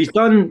thinking, so he's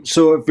done,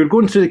 so if we're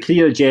going through the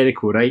career of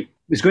Jericho, right,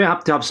 he's going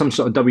to have some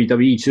sort of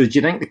WWE. So do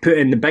you think they put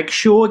in the Big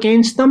Show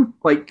against them?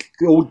 Like,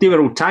 they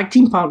were old tag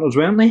team partners,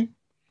 weren't they?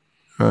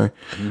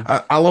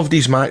 I love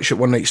these match at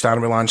One Night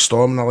Stand with Lance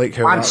Storm, and I like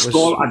how Lance that was...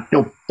 Storm,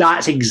 no,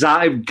 that's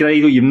exactly,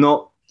 Grado, you've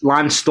not...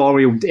 Lance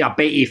Storm, I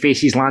bet he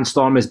faces Lance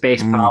Storm as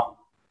best pal.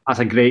 That's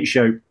a great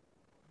shout.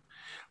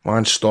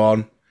 Lance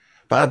Storm.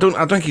 But I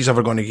don't think he's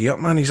ever going to get up,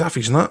 man. He's off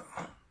his nut.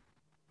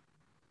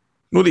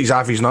 No, that he's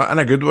off his nut, in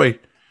a good way.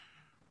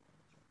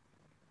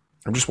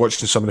 I'm just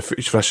watching some of the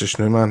footage for this just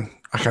now, man.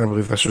 I can't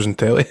believe this was in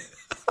telly.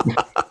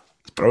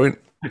 It's brilliant.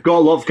 I've got to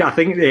love, I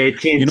think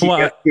TNT you know what?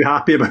 Get too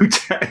happy about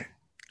it.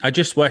 I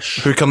just wish...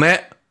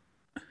 Hookernet?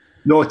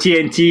 No,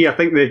 TNT. I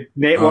think the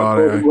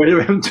network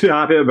weren't too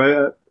happy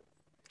about it.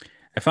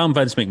 If I'm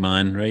Vince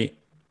McMahon, right,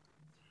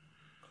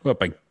 I've got a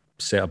big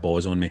set of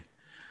balls on me.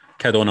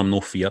 Kid on, I'm no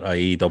fear of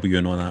AEW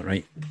and all that,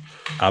 right?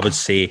 I would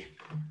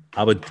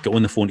get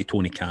on the phone to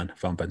Tony Khan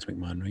if I'm Vince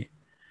McMahon, right?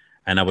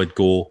 And I would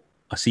go,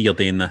 I see you're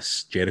doing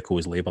this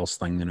Jericho's Labours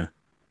thing, you know.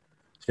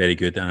 It's very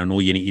good. And I know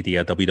you need to do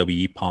a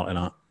WWE part of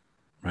that,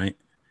 right?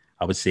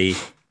 I would say, do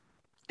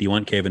you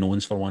want Kevin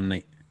Owens for one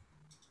night?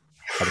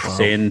 I would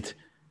send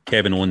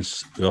Kevin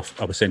Owens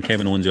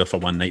over for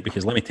one night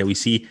because let me tell you,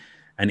 see,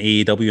 an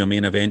AEW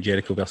main event,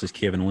 Jericho versus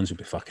Kevin Owens, would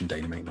be fucking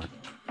dynamite, man.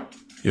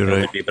 You're It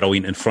right. would be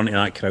brilliant in front of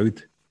that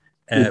crowd.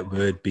 It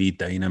would be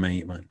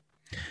dynamite, man.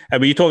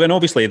 And you're talking,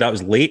 obviously, that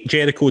was late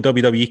Jericho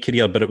WWE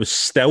career, but it was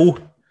still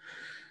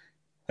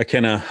a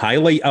kind of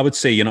highlight, I would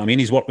say. You know what I mean?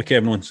 He's worked with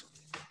Kevin Owens.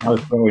 That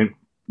was brilliant. It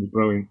was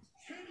brilliant.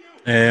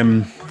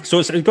 So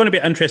it's going to be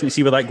interesting to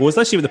see where that goes.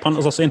 Let's see what the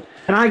punters are saying.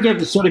 Can I give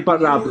the sorry,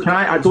 but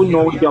I don't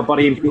know what you're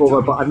burying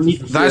over, but I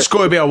need. That's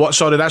got to be a what?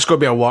 Sorry, that's got to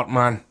be a what,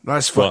 man.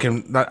 That's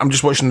fucking. I'm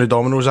just watching the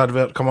Domino's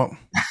advert come up.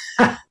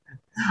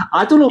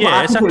 I don't know.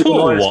 Yeah, but it's a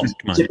total walk,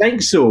 man. Do you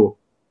think so?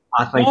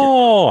 I think.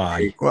 Oh,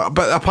 aye. Well,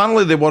 but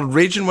apparently they were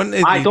raging, weren't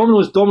they?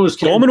 Domino's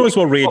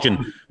were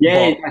raging.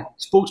 Yeah,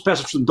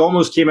 spokesperson from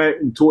Domino's came out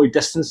and totally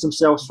distanced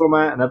themselves from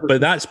it and everything.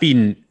 But that's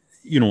been,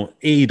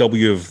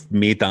 AEW have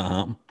made that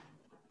happen.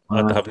 I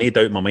have no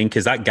doubt in my mind,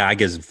 because that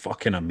gag is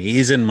fucking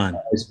amazing, man.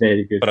 It's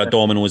very good. For a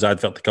Domino's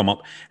advert to come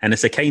up. And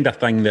it's the kind of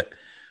thing that,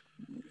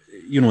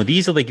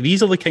 these are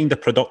the kind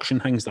of production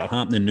things that are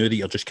happening now that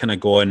you're just kind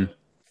of going.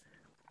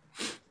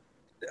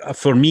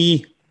 For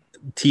me,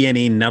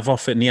 TNA never,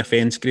 no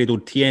offence, Grado,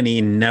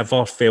 TNA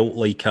never felt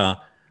like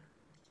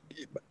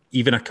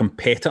even a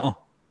competitor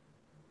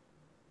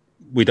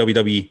with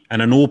WWE.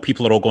 And I know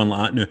people are all going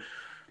like that now.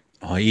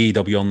 Oh,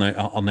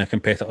 AEW on their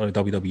competitor,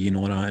 WWE and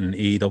all that, and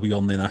AEW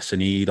on this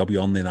and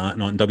AEW on that,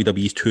 and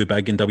WWE's too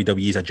big and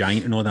WWE's a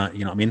giant and all that,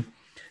 you know what I mean?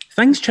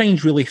 Things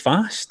change really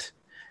fast.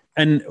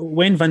 And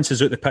when Vince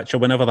is out the picture,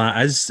 whenever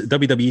that is,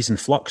 WWE's in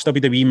flux,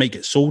 WWE might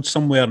get sold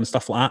somewhere and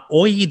stuff like that.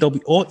 All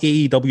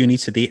AEW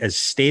needs to do is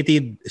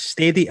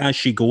steady as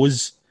she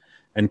goes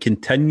and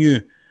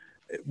continue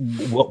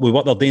with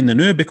what they're doing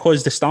now,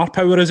 because the star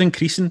power is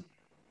increasing.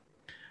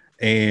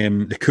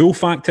 The cool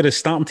factor is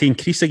starting to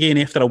increase again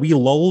after a wee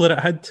lull that it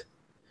had.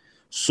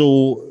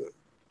 So,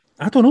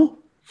 I don't know.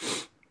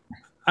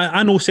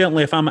 I know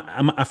certainly if I'm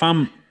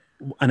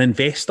an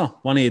investor,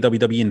 one of the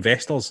WWE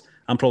investors,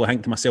 I'm probably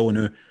thinking to myself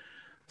now,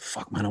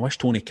 fuck man, I wish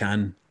Tony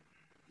Khan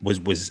was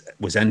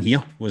in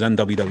here, was in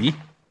WWE.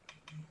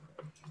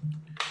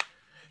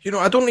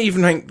 I don't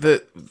even think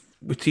that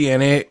with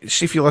TNA,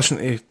 see if you listen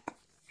to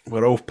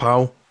We're All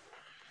Pal,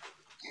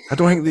 I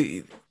don't think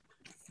that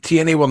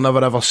TNA will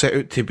never ever set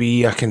out to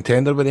be a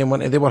contender with them.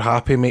 They were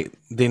happy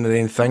doing their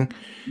own thing.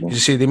 As you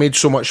say, they made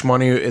so much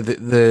money out of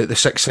the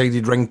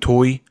six-sided ring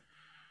toy,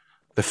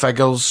 the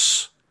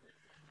figures,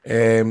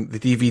 the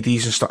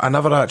DVDs and stuff. I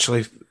never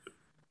actually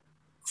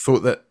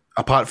thought that,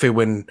 apart from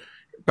when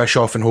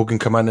Bischoff and Hogan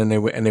come in and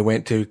they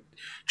went to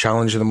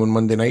challenge them on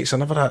Monday nights, I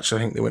never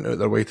actually think they went out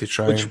their way to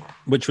try.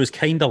 Which was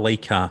kind of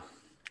like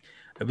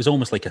it was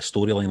almost like a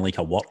storyline, like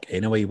a work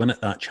anyway, wasn't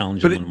it? That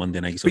challenge on Monday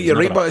nights. But you're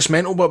right, but it's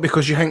mental, but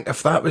because you think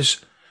if that was,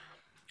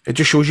 it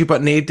just shows you,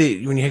 but when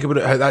you think about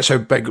it, that's how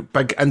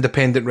big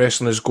independent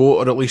wrestling has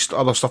got, or at least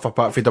other stuff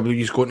apart from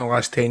WWE's got in the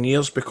last 10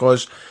 years,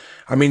 because,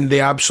 I mean,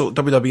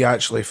 WWE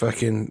actually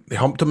they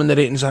humped them in the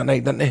ratings that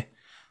night, didn't they?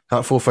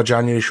 That 4th of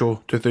January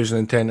show,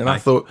 2010. And I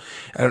thought,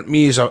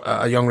 me as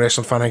a young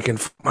wrestling fan, thinking,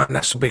 man,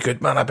 this will be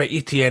good, man. I bet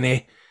you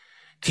TNA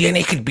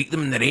could beat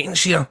them in the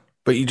ratings here.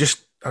 But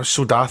I was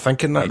so daft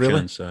thinking that,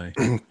 really.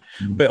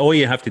 But all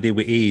you have to do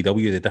with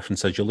AEW, the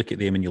difference is you look at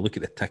them and you look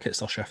at the tickets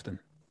they're shifting.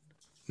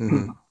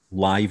 Mm-hmm.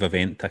 Live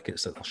event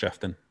tickets that they're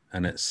shifting.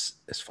 And it's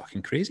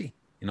fucking crazy.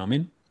 You know what I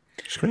mean?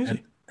 It's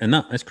crazy. And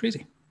that is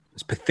crazy.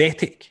 It's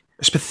pathetic.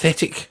 It's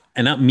pathetic.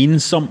 And that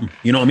means something.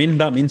 You know what I mean?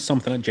 That means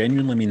something. It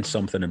genuinely means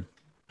something.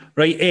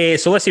 Right,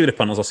 so let's see what the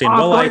punters are saying.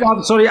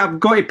 I'm sorry, I've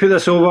got to put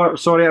this over.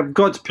 Sorry, I've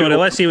got to put Sorry,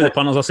 let's see what the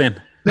punters are saying.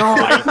 No,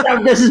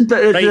 this is...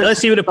 Right, let's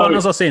see what the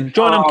punters are saying.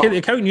 John,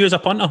 I'm counting you as a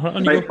punter.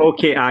 Right,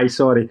 okay,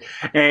 sorry.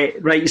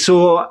 Right,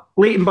 so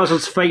Leighton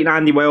Buzzard's fighting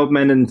Andy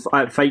Wildman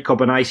at Fight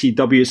Club and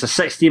ICW. It's a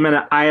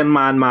 60-minute Iron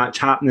Man match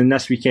happening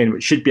this weekend,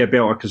 which should be a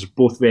belter because they're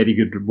both very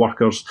good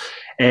workers.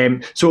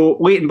 So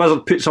Leighton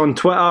Buzzard puts on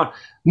Twitter,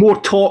 more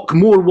talk,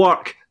 more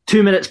work,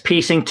 2 minutes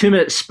pacing, 2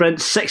 minutes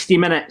sprint, 60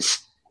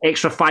 minutes,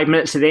 extra 5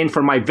 minutes at the end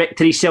for my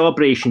victory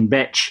celebration,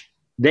 bitch.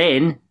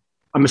 Then,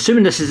 I'm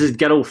assuming this is his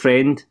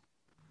girlfriend,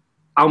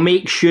 I'll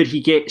make sure he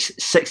gets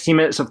 60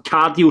 minutes of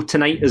cardio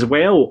tonight as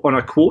well, on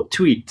a quote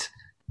tweet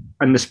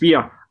in the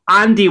Spear.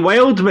 Andy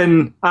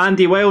Wildman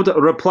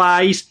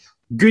replies,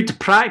 good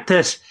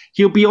practice.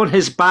 He'll be on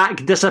his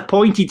back,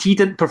 disappointed he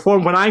didn't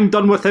perform when I'm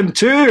done with him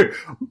too.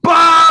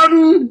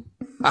 Burn!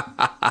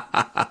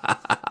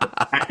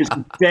 It's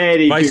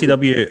very good.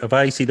 Have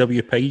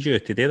ICW paid you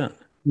to do that?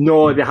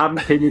 No, they haven't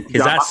paid me.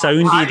 Because that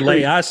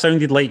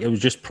sounded like it was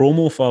just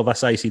promo for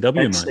this ICW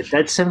match. It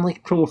did sound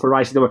like promo for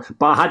ICW,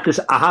 but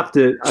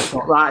I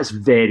thought that is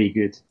very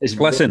good.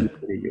 Listen,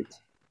 very good.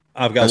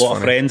 I've got a lot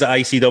of friends at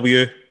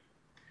ICW.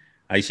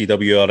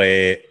 ICW are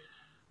a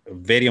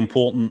very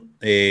important,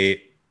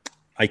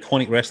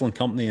 iconic wrestling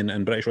company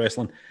in British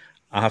wrestling.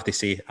 I have to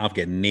say, I've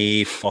got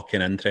no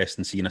fucking interest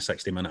in seeing a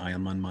 60-minute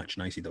Iron Man match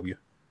in ICW.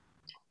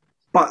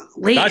 But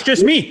that's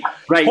just me.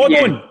 Right?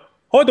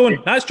 Hold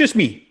on. That's just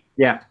me.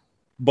 Yeah.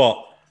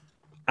 But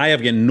I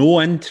have got no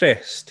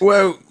interest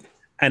in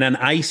an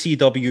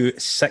ICW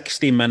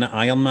 60-minute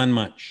Iron Man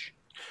match.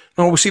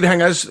 No, well, see, the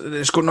thing is,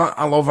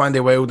 I love Andy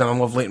Wilde and I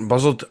love Leighton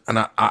Buzzard,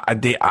 and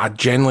I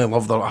genuinely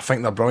love them. I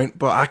think they're brilliant.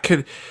 But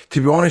to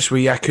be honest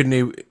with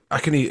you,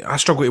 I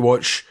struggle to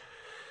watch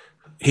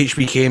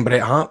HBK and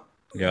Bret Hart.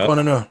 Yeah. I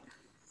don't know.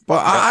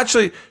 But I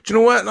actually, do you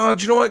know what? No,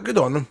 do you know what? Good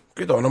on them.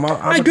 Good on them.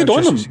 I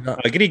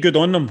agree, good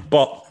on them.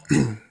 But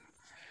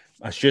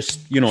it's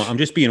just, I'm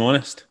just being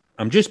honest.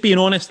 And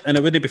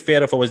it wouldn't be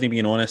fair if I wasn't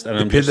being honest.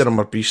 And them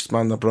are beasts,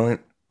 man. They're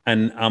brilliant.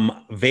 And I'm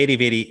very,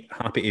 very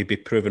happy to be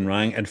proven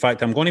wrong. In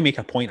fact, I'm going to make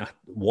a point of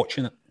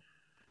watching it.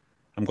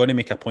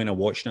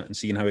 And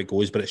seeing how it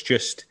goes. But it's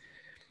just,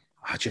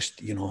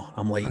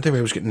 I'm like... I think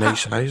I was getting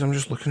nice eyes. I'm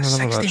just looking at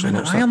them.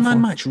 60-minute Iron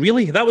Man match?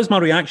 Really? That was my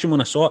reaction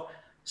when I saw it.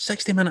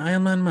 60-minute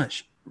Iron Man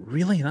match?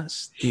 Really?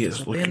 He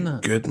is looking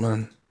good,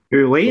 man.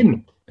 Who,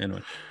 Leighton?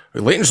 Anyway.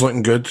 Leighton's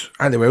looking good.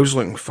 Andy Wilde's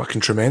looking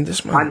fucking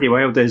tremendous, man. Andy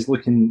Wilde is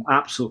looking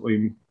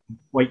absolutely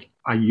like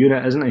a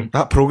unit, isn't he?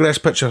 That progress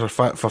picture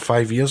for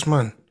 5 years,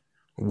 man.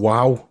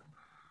 Wow.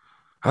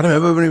 I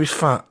remember when he was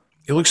fat.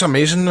 He looks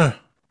amazing now.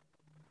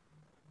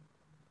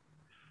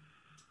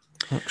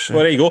 Well,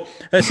 there you go.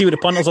 Let's see what the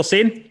punters are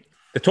saying.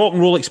 The Talk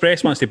and Roll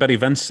Express wants to bury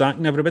Vince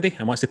sacking everybody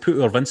and wants to put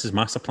over Vince's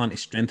master plan to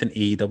strengthen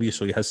AEW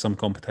so he has some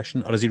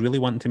competition. Or is he really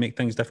wanting to make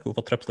things difficult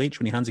for Triple H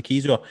when he hands the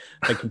keys over?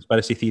 Big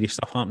conspiracy theory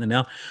stuff happening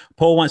there.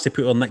 Paul wants to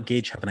put over Nick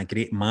Gage having a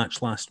great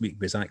match last week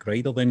with Zack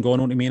Ryder, then going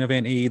on to main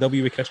event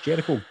AEW with Chris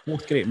Jericho.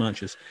 Both great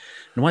matches.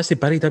 And wants to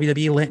bury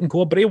WWE letting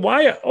go of Bray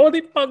Wyatt. Oh,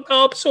 they fucked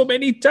up so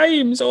many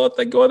times. Oh,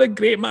 thank God, the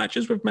great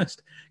matches we've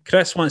missed.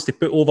 Chris wants to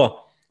put over...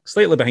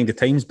 slightly behind the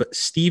times, but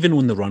Stephen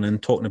on the run-in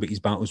talking about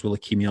his battles with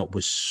leukemia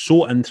was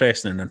so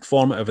interesting and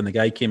informative, and the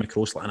guy came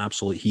across like an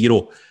absolute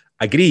hero.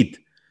 Agreed.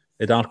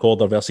 The Dark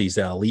Order versus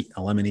the Elite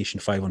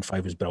Elimination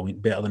 5-on-5 was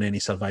brilliant, better than any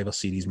Survivor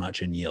Series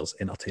match in years,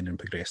 entertaining and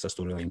progressed the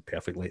storyline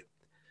perfectly.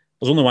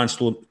 There's only one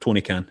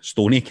Stoney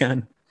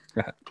can.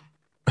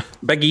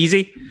 Big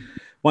Easy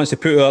wants to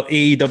put our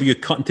AEW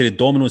cutting to the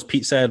Domino's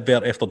pizza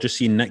advert after just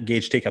seeing Nick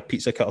Gage take a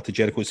pizza cutter to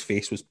Jericho's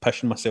face. Was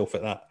pissing myself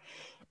at that.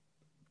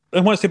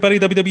 And wants to bury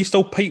WWE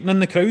still piping in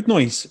the crowd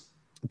noise.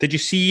 Did you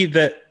see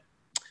that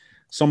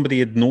somebody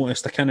had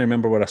noticed, I can't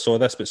remember where I saw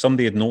this, but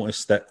somebody had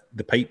noticed that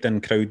the piped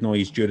in crowd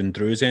noise during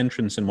Drew's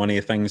entrance, and one of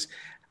the things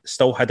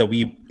still had a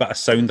wee bit of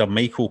sound of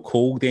Michael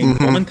Cole doing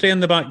commentary in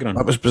the background.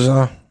 That was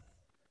bizarre.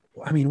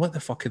 I mean, what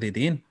the fuck are they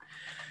doing?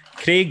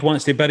 Craig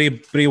wants to bury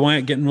Bray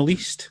Wyatt getting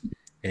released.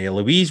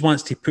 Louise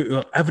wants to put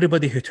out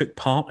everybody who took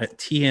part at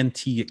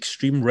TNT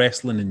Extreme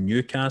Wrestling in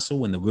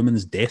Newcastle in the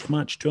Women's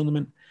Deathmatch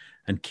Tournament,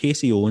 and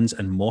Casey Owens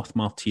and Moth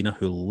Martina,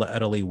 who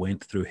literally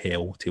went through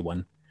hell to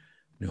win.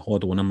 Now,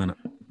 hold on a minute.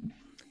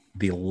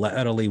 They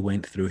literally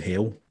went through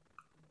hell.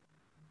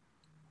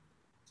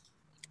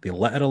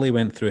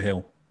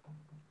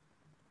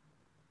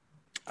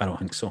 I don't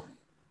think so.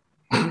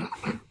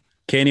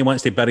 Kenny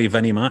wants to bury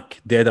Vinnie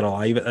Mac, dead or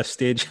alive at this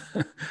stage.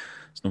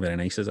 It's not very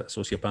nice, is it,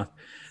 sociopath?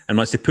 And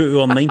wants to put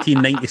on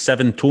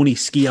 1997 Tony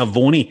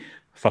Schiavone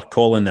for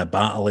calling the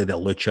Battle of the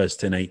Luchas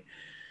tonight.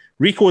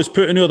 Rico is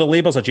putting over the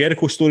Labours of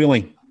Jericho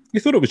storyline. You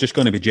thought it was just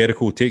going to be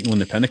Jericho taking on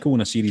the Pinnacle in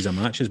a series of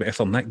matches, but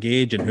after Nick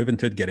Gage and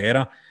Juventud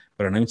Guerrera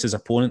were announced as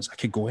opponents, I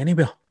could go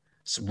anywhere.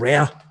 It's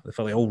rare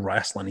for the old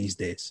wrestling these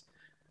days.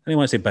 And he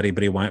wants to bury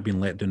Bray Wyatt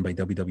being let down by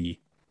WWE.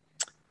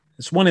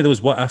 It's one of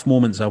those what-if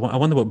moments. I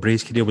wonder what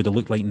Bray's career would have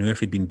looked like now if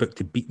he'd been booked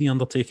to beat The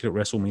Undertaker at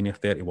WrestleMania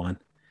 31.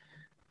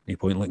 No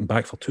point looking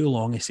back for too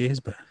long, he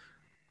says, but,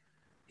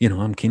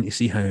 I'm keen to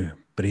see how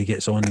Bray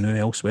gets on now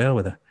elsewhere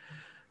with the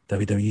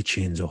WWE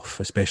chains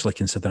off, especially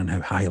considering how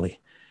highly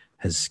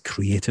his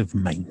creative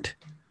mind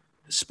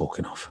is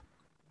spoken of.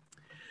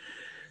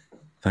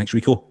 Thanks,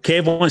 Rico.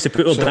 Kev wants to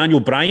put up Daniel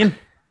Bryan.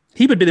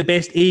 He would be the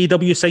best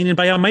AEW signing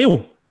by a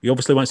mile. He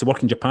obviously wants to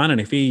work in Japan, and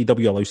if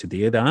AEW allows to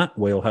do that,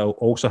 while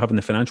also having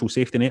the financial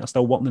safety net,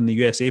 still working in the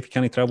USA if he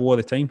can't travel all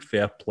the time,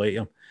 fair play to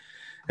him.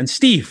 And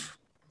Steve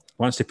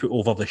wants to put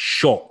over the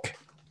shock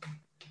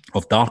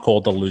of Dark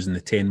Order losing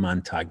the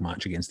 10-man tag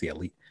match against the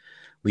Elite,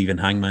 leaving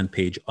Hangman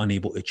Page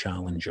unable to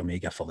challenge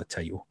Omega for the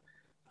title.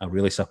 A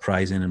really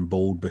surprising and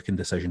bold booking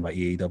decision by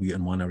AEW,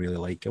 and one I really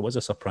like. It was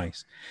a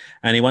surprise.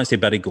 And he wants to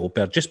bury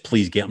Goldberg. Just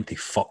please get him to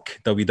fuck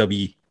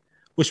WWE.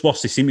 What's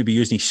worse, they seem to be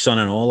using his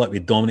son-in-law like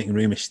with Dominic and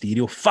Rey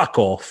Mysterio. Fuck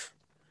off.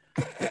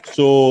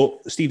 So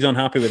Steve's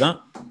unhappy with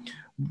that.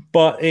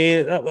 But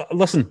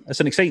listen, it's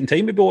an exciting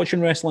time to be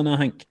watching wrestling, I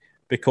think,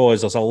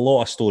 because there's a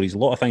lot of stories, a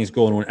lot of things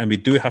going on. And we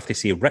do have to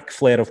say, Ric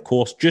Flair, of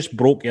course, just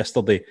broke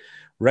yesterday.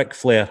 Ric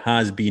Flair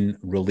has been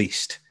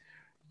released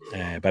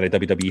by the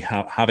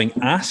WWE, having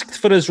asked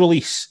for his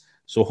release.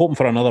 So hoping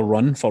for another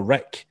run for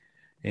Rick.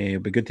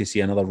 It'd be good to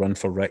see another run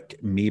for Rick,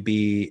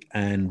 maybe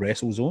in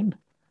WrestleZone.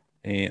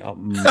 Up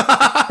in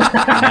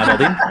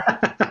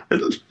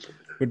Aberdeen.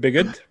 Would be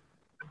good.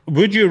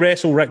 Would you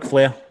wrestle Ric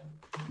Flair?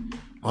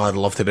 Oh, I'd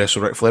love to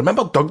wrestle Ric Flair.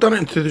 Remember Doug done it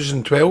in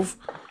 2012?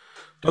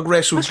 Doug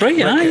wrestled. That's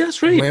right, aye,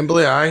 that's right.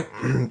 Wembley, aye.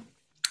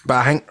 But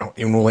I think,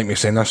 he'll not like me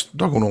saying this,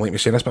 Doug will not like me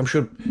saying this, but I'm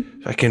sure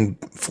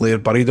Flair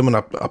buried him in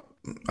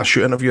a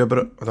shoot interview about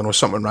it. I don't know,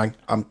 something wrong.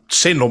 I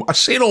say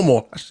no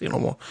more.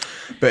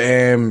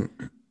 But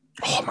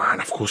Oh man,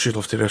 of course you'd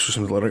love to wrestle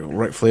somebody like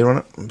Ric Flair on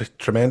it. It'd be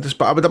tremendous.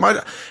 But I would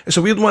imagine it's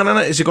a weird one,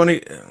 isn't it? Is he going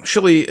to?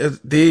 Surely,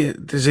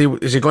 is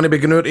he going to be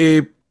going out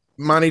to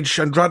manage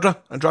Andrade?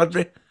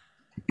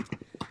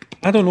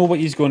 I don't know what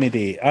he's going to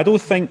do. I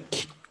don't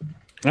think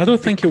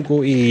he'll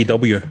go to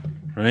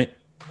AEW, right?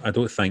 I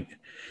don't think.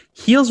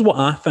 Here's what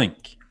I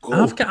think.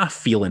 I've got a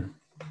feeling,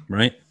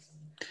 right,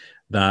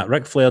 that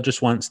Ric Flair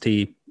just wants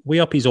to weigh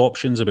up his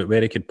options about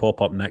where he could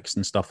pop up next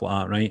and stuff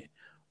like that, right?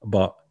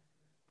 But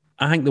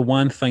I think the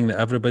one thing that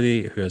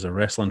everybody who is a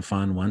wrestling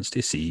fan wants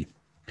to see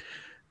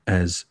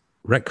is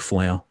Ric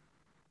Flair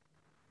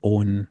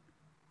on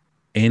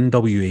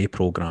NWA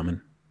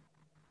programming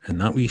in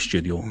that wee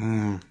studio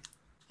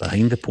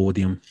behind the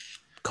podium,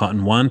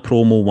 cutting one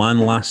promo one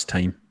last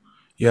time.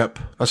 Yep,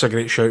 that's a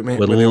great shout, mate.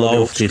 Would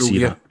love to see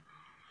that.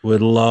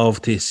 Would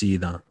love to see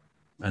that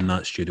in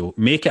that studio.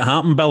 Make it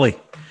happen, Billy.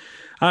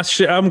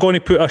 I'm going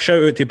to put a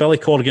shout out to Billy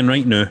Corgan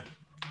right now.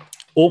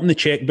 Open the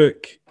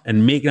checkbook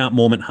and make that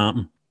moment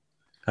happen.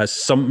 That's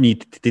something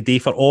to do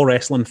for all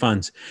wrestling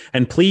fans.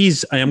 And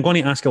please, I am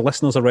going to ask the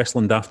listeners of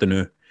Wrestling Daft to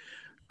know,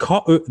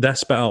 cut out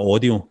this bit of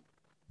audio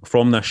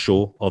from this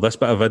show or this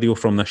bit of video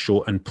from this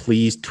show and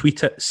please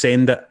tweet it,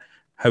 send it,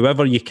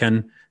 however you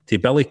can, to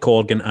Billy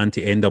Corgan and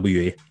to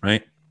NWA,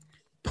 right?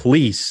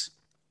 Please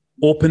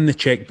open the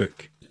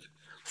checkbook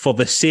for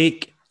the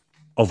sake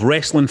of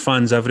wrestling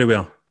fans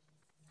everywhere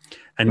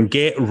and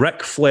get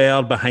Ric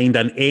Flair behind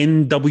an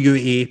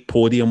NWA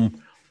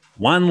podium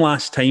one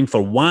last time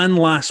for one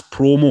last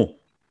promo.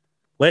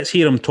 Let's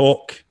hear him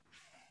talk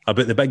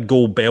about the big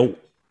gold belt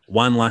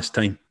one last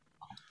time.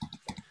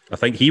 I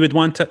think he would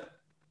want it.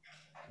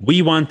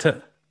 We want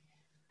it.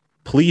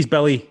 Please,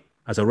 Billy,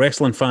 as a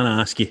wrestling fan,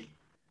 I ask you,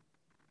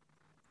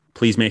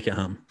 please make it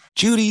happen.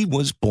 Judy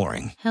was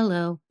boring.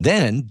 Hello.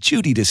 Then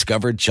Judy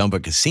discovered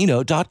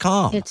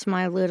ChumbaCasino.com. It's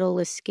my little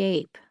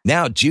escape.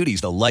 Now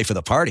Judy's the life of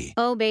the party.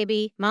 Oh,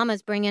 baby,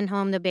 mama's bringing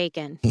home the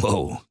bacon.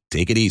 Whoa,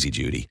 take it easy,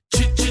 Judy.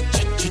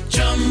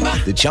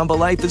 The Chumba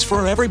life is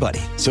for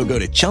everybody. So go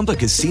to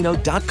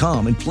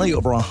ChumbaCasino.com and play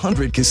over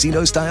 100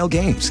 casino-style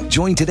games.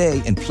 Join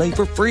today and play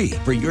for free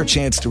for your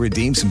chance to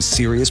redeem some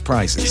serious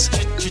prizes.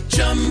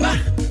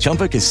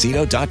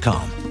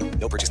 ChumbaCasino.com.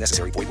 No purchase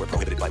necessary. Void where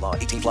prohibited by law.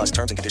 18 plus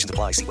terms and conditions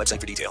apply. See website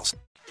for details.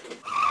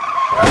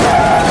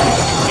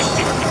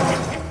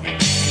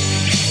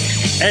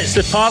 It's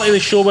the part of the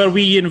show where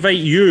we invite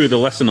you, the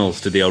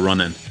listeners, to do a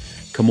run-in.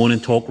 Come on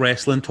and talk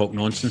wrestling, talk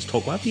nonsense,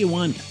 talk whatever you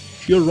want.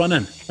 If you're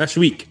running this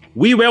week,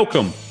 we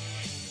welcome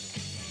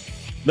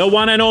the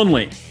one and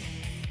only,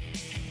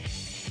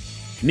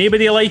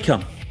 nobody like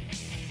him,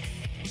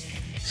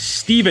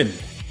 Stephen.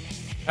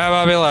 How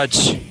are we,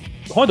 lads?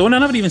 Hold on, I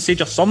never even said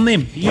your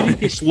surname. You need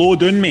to slow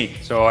down, mate.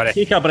 Sorry.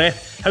 Take a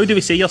breath. How do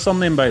we say your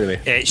surname, by the way?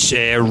 It's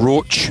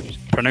Roach,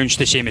 pronounced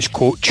the same as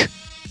Coach.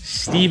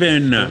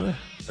 Stephen,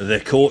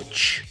 the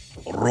Coach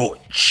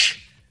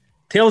Roach.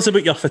 Tell us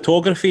about your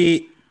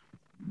photography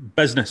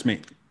business,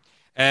 mate.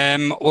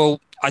 Well,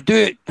 I do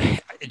it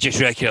just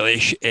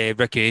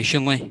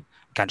recreationally.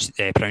 Can't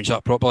pronounce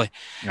that properly.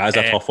 That's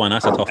a tough one.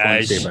 That's a tough one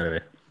to say, by the way.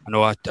 I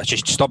know. I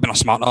just stopped being a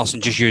smart ass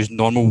and just use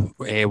normal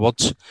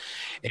words.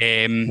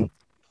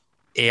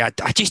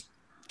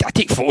 I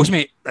take photos,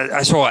 mate.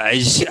 That's all it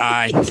is.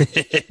 Right,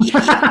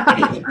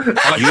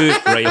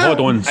 hold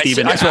on,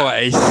 Stephen. That's all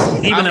it is.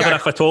 Whenever a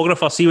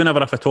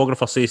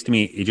photographer says to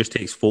me, he just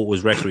takes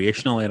photos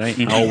recreationally, right?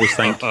 I always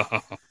think.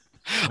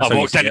 I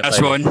walked into this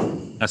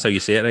one. That's how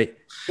you say it, right?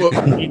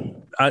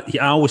 I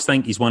always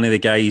think he's one of the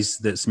guys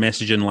that's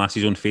messaging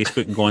lassies on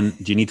Facebook and going,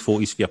 "Do you need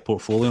photos for your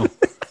portfolio?"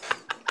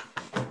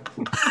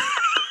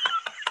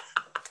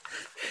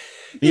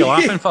 You're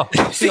laughing for?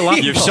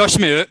 You've sussed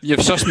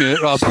me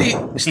out, Rob.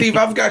 Steve,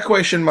 I've got a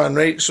question, man,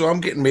 right? So I'm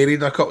getting married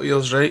in a couple of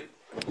years, right?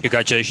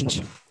 Congratulations.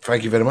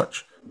 Thank you very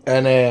much.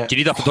 And do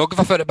you need a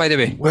photographer for it, by the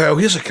way? Well,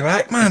 here's a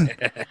crack, man.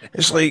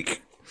 It's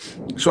like,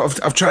 so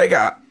I've tried to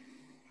get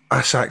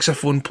a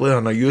saxophone player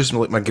and I used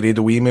like my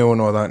Grado email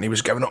and all that, and he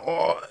was giving it,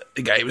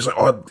 the guy was like,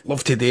 I'd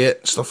love to do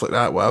it, stuff like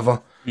that,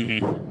 whatever.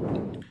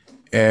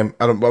 I've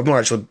not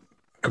actually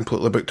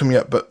completely booked him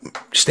yet, but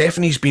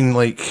Stephanie's been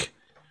like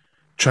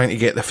trying to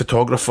get the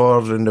photographer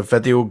and the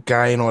video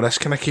guy and all this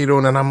kind of carry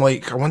on, and I'm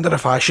like, I wonder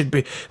if I should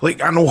be like,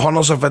 I know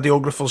hundreds of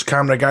videographers,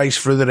 camera guys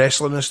through the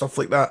wrestling and stuff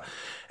like that,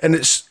 and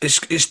it's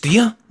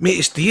dear, mate.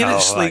 It's dear.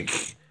 It's like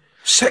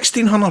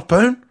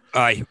 £1,600.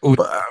 Aye, but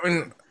I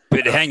mean,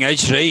 but the thing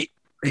is, right?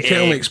 You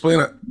tell me, explain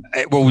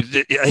it. Well,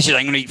 this is the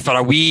thing, right? For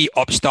a wee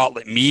upstart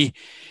like me,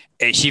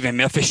 it's even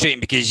more frustrating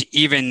because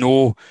even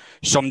though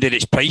somebody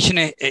that's pricing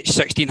it at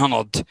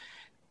 $1,600.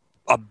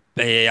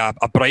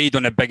 A bride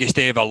on the biggest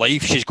day of her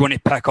life, she's going to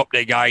pick up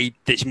the guy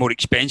that's more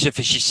expensive.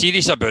 If she's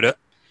serious about it,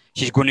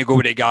 she's going to go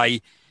with the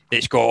guy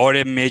that's got all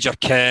the major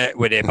kit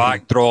with the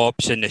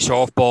backdrops and the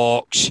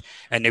softbox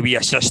and the wee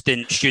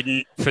assistant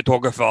student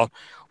photographer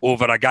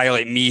over a guy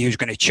like me who's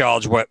going to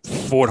charge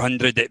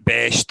 $400 at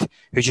best,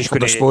 who's just going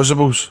to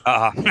disposables.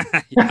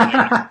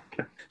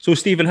 So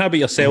Stephen, how about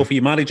yourself? Are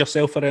you married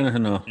yourself or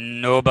anything? Or?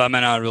 No, but I'm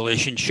in a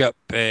relationship.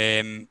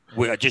 I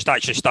just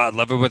actually started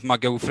living with my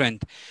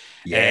girlfriend.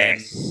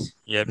 Yes.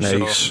 Yep.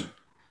 Nice.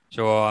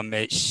 So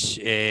it's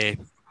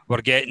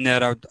we're getting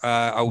there.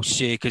 I'll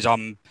say, because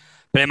I'm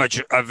pretty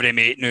much every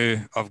mate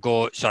now. I've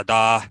got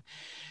Sada.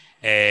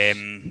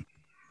 And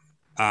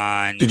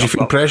did you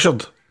feel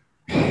pressured?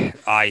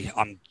 Aye,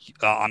 I'm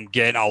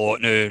getting a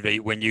lot now.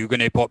 Right, when you're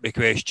going to pop the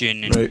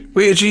question. Right.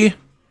 What age are you?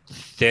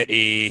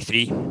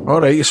 33.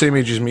 All right, you're same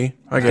age as me.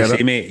 I get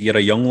it. Mate, you're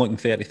a young looking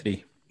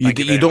 33.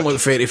 You don't look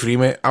 33,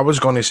 mate. I was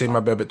going to say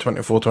maybe about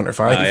 24,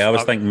 25. Aye, I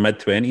was thinking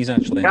mid-20s,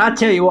 actually. Can I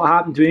tell you what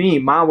happened to me?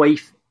 My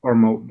wife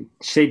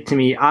said to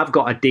me, I've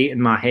got a date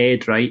in my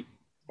head, right?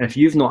 If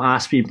you've not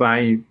asked me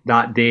by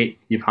that date,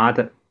 you've had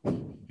it.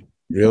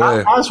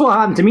 Really? That's what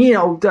happened to me.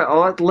 I'll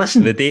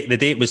listen. The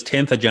date was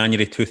 10th of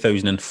January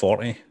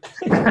 2040.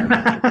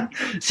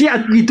 See,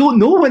 you don't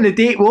know when the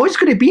date was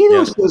going to be,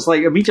 though. So it's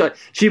like immediately.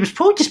 She was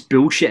probably just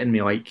bullshitting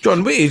me, like.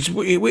 John, wait.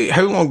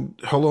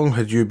 How long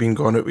had you been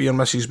going out with your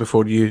missus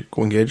before you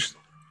got engaged?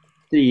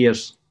 3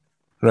 years.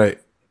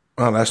 Right.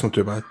 Oh, that's not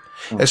too bad.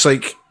 It's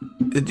like,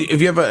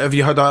 have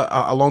you had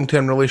a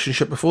long-term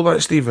relationship before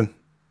that, Stephen?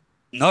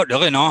 Not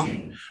really, no.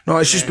 No,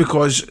 it's just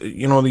because,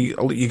 you know,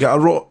 you get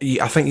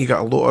I think you get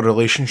a lot of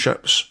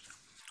relationships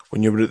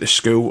when you were at the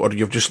school or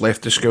you've just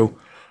left the school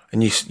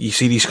and you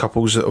see these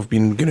couples that have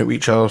been going out with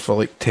each other for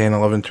like 10,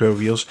 11,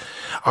 12 years.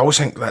 I always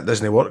think that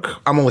doesn't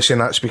work. I'm only saying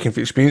that speaking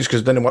from experience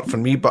because it didn't work for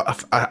me,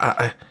 but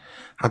I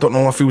don't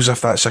know, I feel as if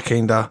that's a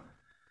kind of,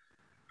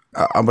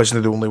 I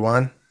wasn't the only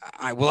one.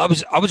 Well, I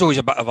was always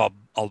a bit of a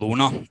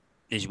loner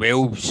as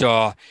well,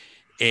 so...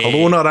 a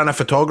loner and a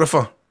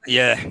photographer.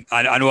 Yeah,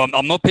 I know.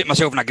 I'm not putting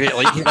myself in a great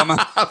light here, am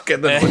I? I'm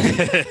kidding.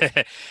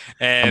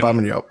 I'm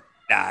bamming you up.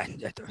 Nah,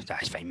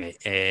 that's fine, mate.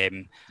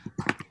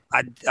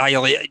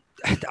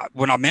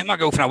 When I met my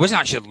girlfriend, I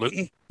wasn't actually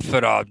looking for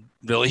a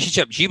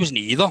relationship. She wasn't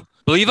either.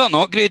 Believe it or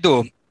not,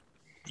 Grado,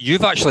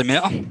 you've actually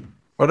met her.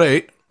 All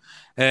right.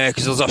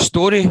 Because there's a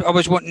story I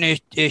was wanting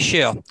to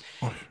share.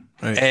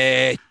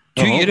 Right.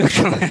 2 years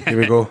ago. Here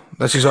we go.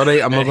 This is all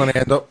right. I'm not going to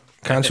end up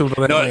cancelled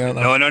or anything.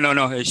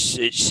 No.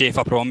 It's safe,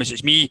 I promise.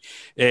 It's me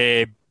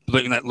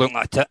looking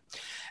like it.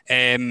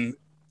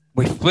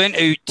 We went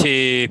out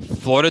to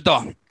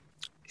Florida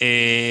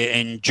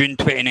in June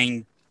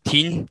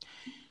 2019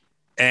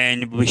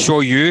 and we saw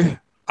you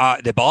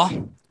at the bar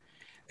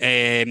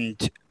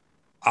and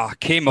I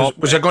came up...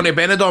 Was it going to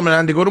Benidorm and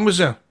Andy Gorham was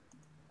there?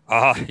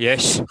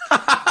 Yes.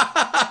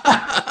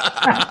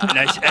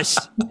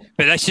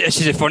 But this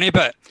is the funny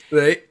bit.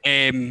 Right.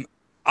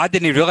 I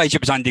didn't realise it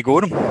was Andy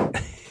Gorham.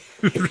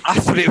 I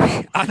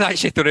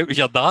actually thought it was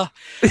your dad.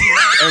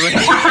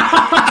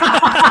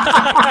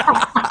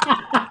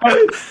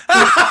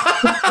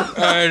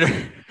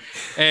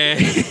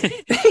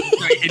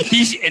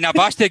 And I've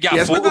asked to get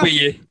a photo with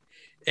you.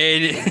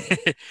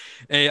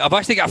 I've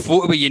asked to get a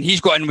photo with you, and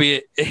he's got in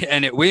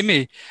it with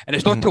me. And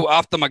it's not till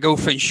after my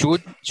girlfriend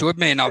showed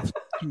me, and I've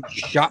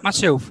shat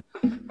myself.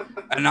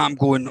 And I'm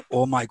going,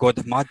 oh my God,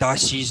 if my dad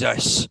sees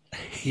this,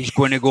 he's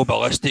going to go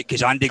ballistic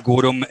because Andy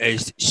Gorham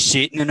is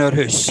Satan in our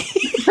house.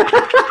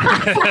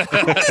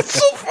 It's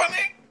so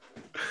funny.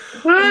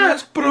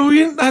 That's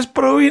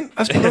brilliant.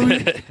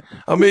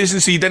 Amazing.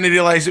 So you didn't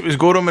realise it was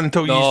Gorham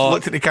until you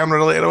looked at the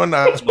camera later on?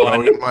 That's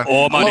brilliant, man.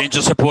 All my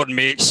Rangers supporting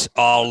mates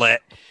are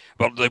like,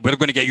 we're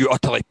going to get you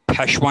utterly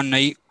pish one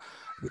night.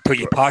 Till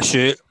you pass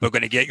out, we're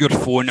going to get your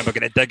phone and we're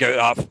going to dig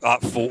out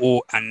that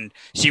photo and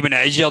see when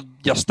it is your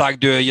stag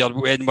do, your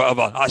wedding,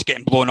 whatever. That's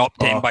getting blown up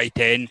 10 by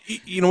 10.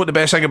 You know what the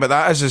best thing about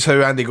that is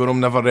how Andy Gorham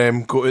never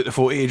got out the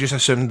photo. He just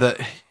assumed that,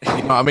 you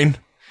know what I mean?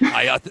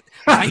 I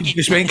think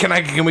just went,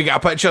 can we get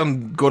a picture?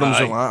 And Gorham's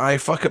like, aye,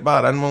 fuck it,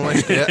 bar in, well,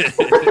 let's do it.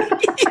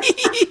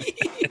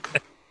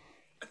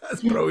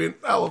 That's brilliant.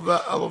 I love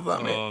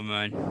that, mate. Oh,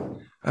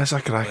 man. That's a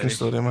cracking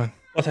story, man.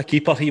 What a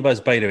keeper he was,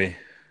 by the way.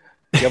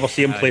 You ever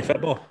see him play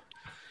football?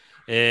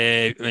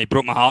 He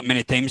broke my heart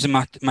many times in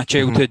my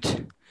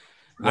childhood.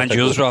 And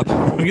yours, Rob.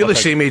 You're the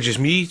same age as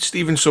me,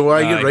 Stephen, so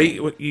you're right.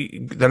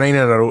 The 9 in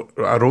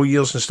a row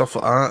years and stuff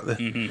like that.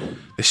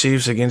 The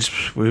saves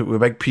against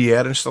with big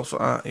Pierre and stuff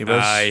like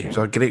that. He's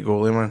a great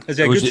goalie, man. Is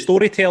he a good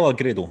storyteller,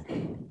 Grado?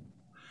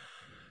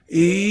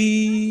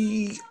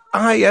 He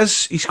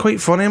is. He's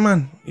quite funny,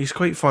 man. He's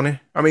quite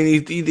funny. I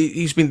mean,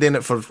 he's been doing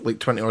it for like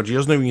 20 odd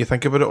years now when you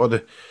think about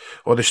it,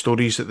 all the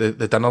stories at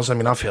the dinners. I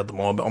mean, I've heard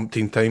them all about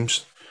umpteen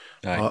times.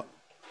 But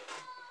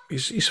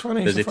he's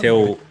funny. Does he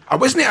tell? I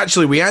wasn't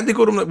actually with Andy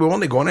Gorham. We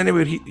weren't going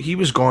anywhere. He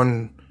was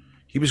gone.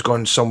 He was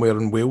gone somewhere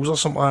in Wales or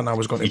something like that, and I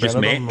was going to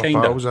Benidorm. My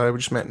pals, we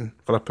just met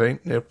for a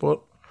pint in the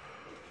airport.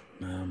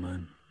 Oh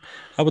man,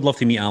 I would love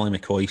to meet Ali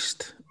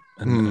McCoist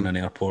in an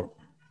airport.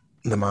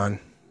 The man.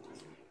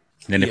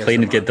 And then the plane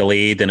would get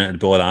delayed, and it'd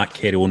be all that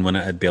carry on when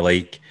it'd be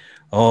like,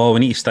 oh, we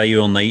need to stay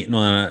all night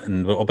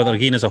and but they're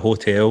again as a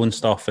hotel and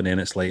stuff, and then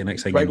it's like the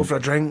next thing. Might go for a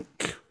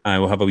drink.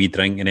 We'll have a wee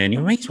drink, and then you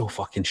might as well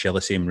fucking share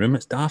the same room.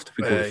 It's daft if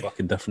we go to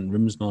fucking different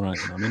rooms and all that,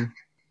 you know what I mean?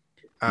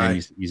 And then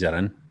he's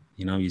in,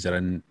 he's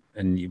in,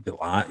 and you'd be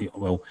like,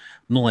 well,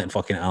 I'm not letting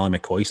fucking Ali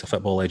McCoist, a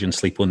football legend,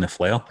 sleep on the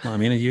flare. You know what I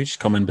mean? You just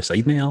come in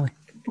beside me, Ali.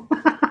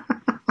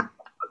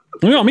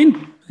 You know what I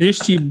mean?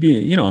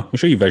 I'm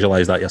sure you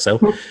visualise that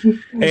yourself.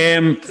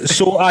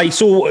 So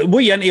what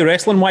are you into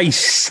wrestling wise,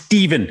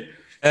 Stephen?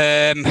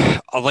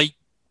 I'm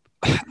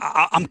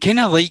kind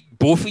of like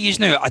both of you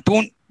now. I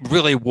don't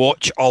really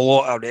watch a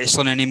lot of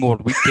wrestling anymore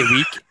week to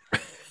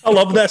week. I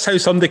love this, how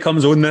somebody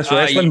comes on this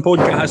wrestling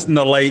podcast and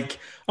they're like,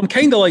 I'm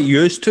kind of like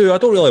used to. I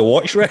don't really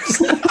watch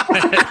wrestling.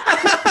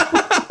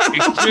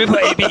 It's true,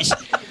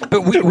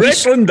 but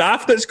Wrestling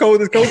Daft, it's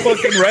called. It's called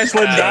fucking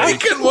Wrestling Daft. I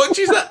can watch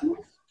that.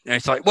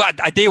 It's like, well,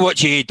 I do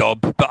watch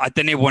AEW, but I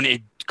didn't want to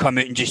come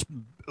out and just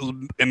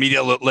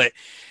immediately look like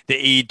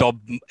the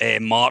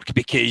AEW mark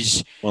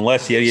because... Well,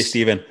 let's hear you,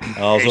 Stephen.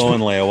 There's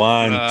only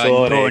one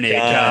Tony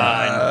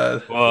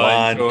Khan.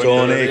 One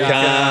Tony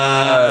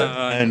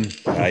Khan.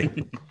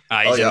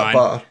 He's a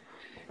man.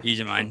 He's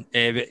a man.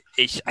 But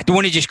I don't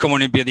want to just come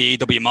on and be the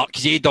AEW mark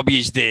because AEW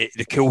is the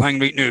cool thing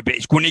right now, but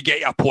it's going to get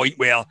to a point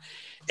where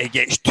it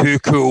gets too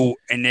cool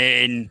and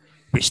then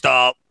we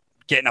start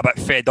getting a bit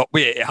fed up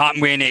with it. It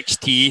happened with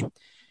NXT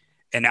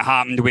and it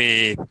happened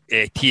with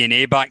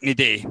TNA back in the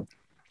day,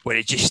 where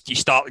you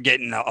start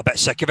getting a bit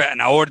sick of it.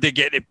 And I've already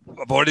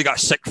got a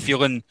sick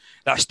feeling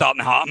that's starting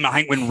to happen. I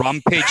think when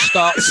Rampage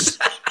starts,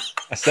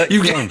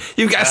 you get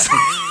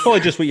probably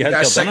just what you had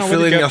a sick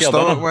feeling in your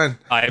stomach, man.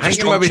 I think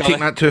you're maybe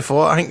taking that too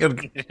far. I think you're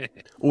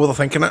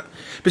overthinking it.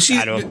 But see,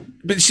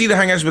 the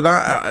thing is with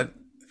that,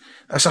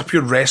 that's a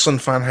pure wrestling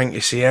fan thing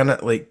to say,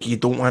 innit? Like, you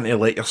don't want to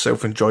let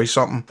yourself enjoy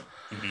something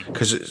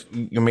because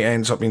you might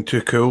end up being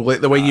too cool.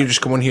 Like the way you just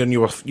come on here and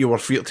you were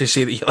free to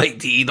say that you like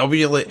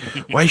DEW. Like,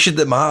 why should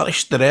it matter?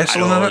 It's the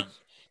wrestling in it.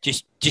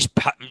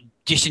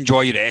 Just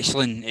enjoy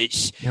wrestling.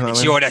 It's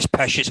all this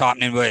pish that's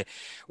happening where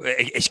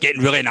it's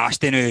getting really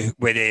nasty now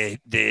with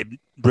the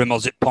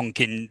rumours that Punk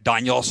and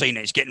Daniel are signing.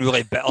 It's getting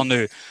really bitter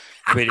now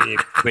with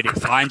the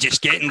fans. It's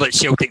getting like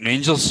Celtic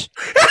Rangers.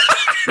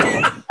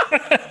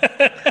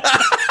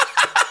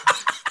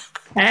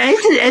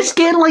 It's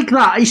getting like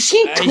that. I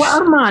see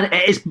Twitter, man.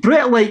 It's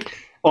brutal. Like,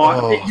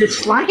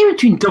 it's slagging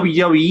between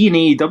WWE and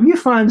AEW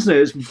fans now.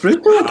 It's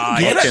brutal.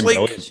 I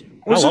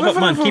love it,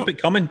 man. Keep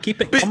it coming.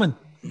 Keep it coming.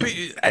 But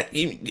I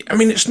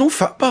mean, it's no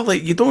football.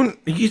 Like,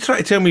 you try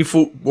to tell me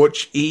folk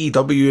watch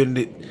AEW and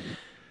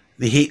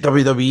they hate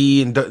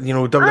WWE and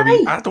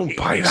WWE. I don't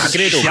buy that.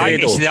 It's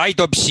the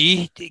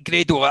IWC,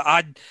 Grado.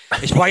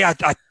 It's why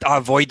I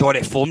avoid all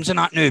the forms and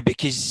that now,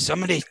 because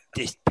some of the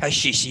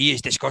piss you see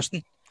is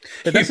disgusting.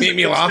 But you made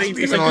me laugh.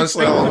 It's a good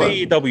sign for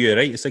AEW,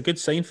 right? It's a good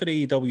sign for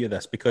AEW,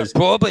 this, because they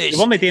weren't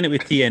doing it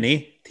with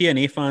TNA.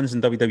 TNA fans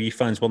and WWE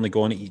fans weren't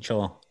going at each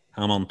other,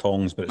 hammer and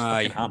tongs, but it's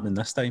fucking happening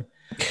this time.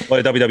 A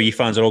lot of WWE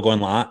fans are all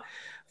going like that.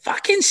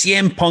 Fucking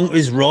CM Punk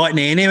was rotten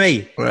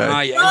anyway.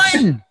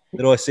 Rotten!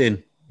 They're all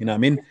saying, you know what I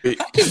mean?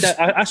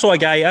 I saw a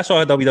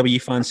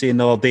WWE fan saying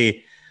the other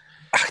day,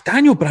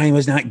 Daniel Bryan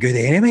wasn't that good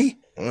anyway.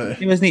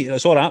 He wasn't. I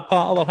saw that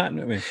part of it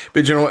happening to me.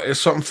 But you know what? It's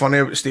something funny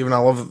about Stephen. I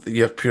love that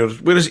you're pure.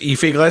 Where is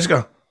Aoife,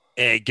 Glasgow?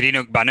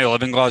 Greenock, but I now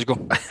live in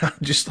Glasgow.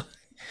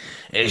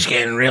 It's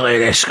getting really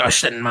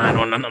disgusting, man,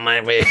 on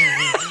my way.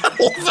 I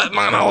love it,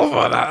 man. I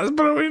love that. It's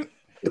brilliant.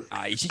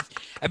 I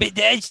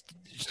mean,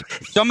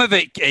 some of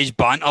it is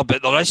banter,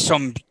 but there is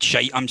some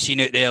shite I'm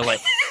seeing out there, like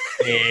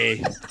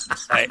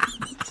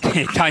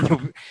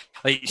Daniel,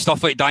 like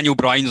stuff like Daniel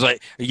Bryan's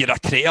like, you're a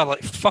traitor.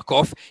 Like, fuck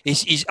off.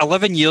 He's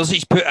 11 years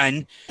he's put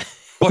in,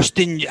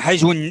 busting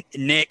his own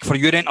neck for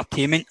your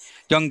entertainment.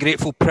 You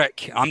ungrateful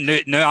prick. I'm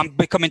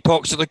becoming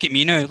toxic. Look at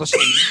me now. Listen.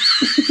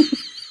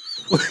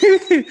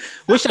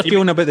 What's your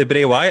feeling about the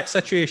Bray Wyatt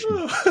situation?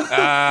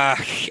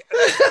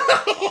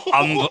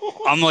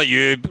 I'm like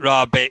you,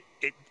 but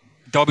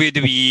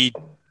WWE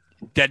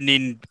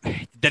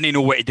didn't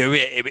know what to do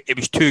with it. It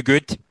was too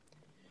good.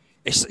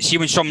 See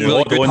when something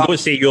really good happens. Don't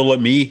say you're like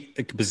me,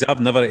 because I've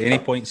never at any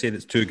point said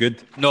it's too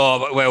good.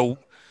 No, well,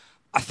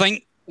 I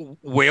think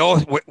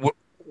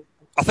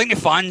I think the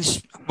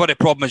fans were the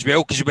problem as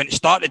well, because when it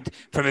started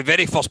from the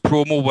very first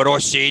promo, we're all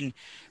saying,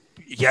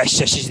 yes,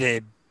 this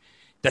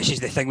is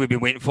the thing we've been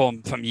waiting for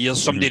from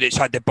years. Somebody that's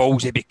had the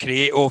balls to be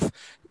creative,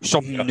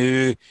 something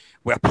new,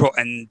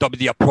 and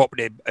WWE are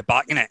properly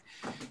backing it.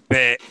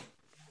 But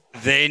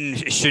then,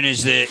 as soon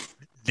as the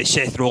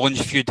Seth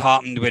Rollins feud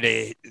happened with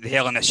the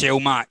Hell in a Cell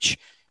match,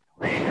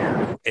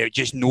 it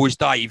just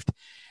nosedived.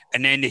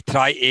 And then they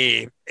tried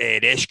to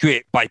rescue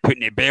it by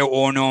putting the belt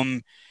on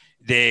him,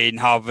 then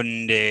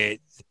having the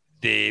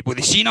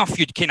Cena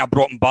feud kind of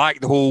brought him back.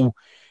 The whole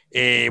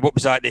what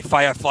was that? The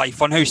Firefly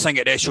Funhouse thing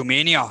at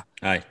WrestleMania.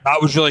 Aye,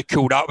 that was really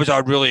cool. That was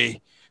a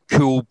really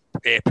cool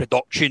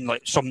production,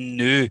 like something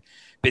new.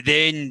 But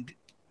then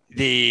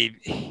they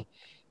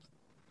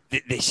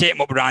set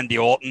him up with Randy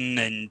Orton,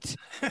 and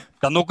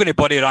they're not going to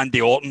bury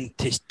Randy Orton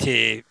to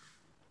save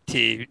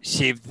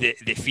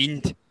the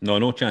Fiend.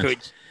 No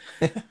chance.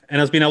 And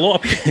there's been a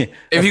lot of.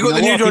 Have you got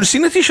the new John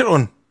Cena t-shirt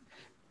on?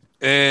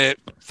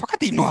 Fuck, I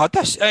didn't know I had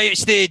this.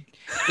 It's the.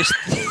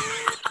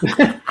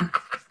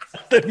 I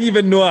didn't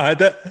even know I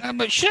had it.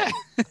 But shit.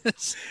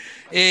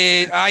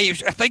 I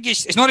think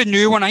it's not a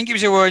new one. I think it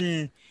was the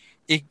one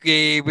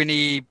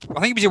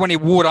when he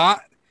wore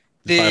at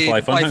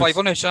the Firefly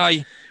Funhouse.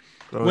 Aye.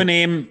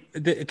 When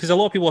because a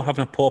lot of people are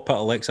having a pop at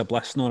Alexa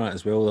Bliss and all that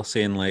as well. They're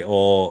saying like,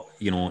 oh,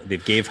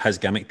 they've gave his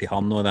gimmick to her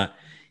and all that.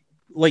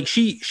 Like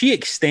she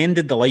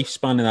extended the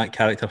lifespan of that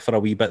character for a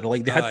wee bit.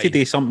 Like they had to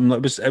do something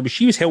that was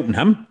she was helping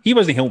him. He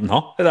wasn't helping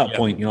her at that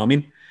point. You know what I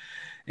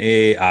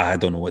mean? I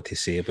don't know what to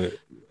say, but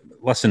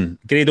listen,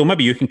 Grado,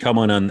 maybe you can come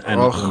on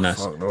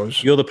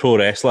this. You're the pro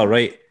wrestler,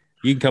 right?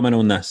 You can come in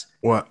on this.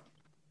 What?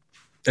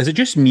 Is it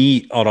just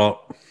me or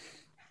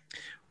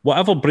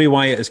whatever Bray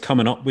Wyatt is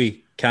coming up with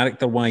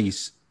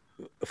character-wise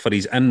for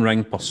his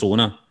in-ring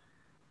persona,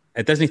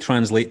 it doesn't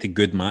translate to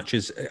good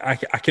matches. I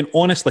can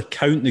honestly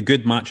count the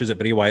good matches that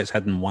Bray Wyatt's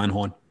had in one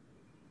horn.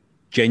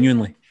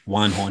 Genuinely,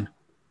 one horn.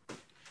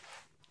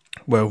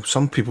 Well,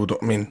 some people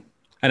don't. I mean,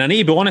 and I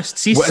need to be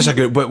honest. What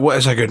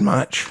is a good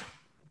match?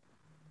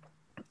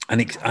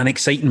 An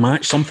exciting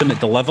match, something that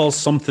delivers,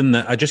 something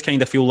that I just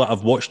kind of feel that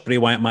I've watched Bray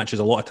Wyatt matches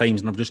a lot of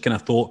times, and I've just kind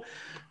of thought,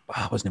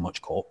 wasn't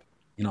much cop.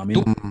 You know what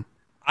I mean?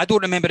 I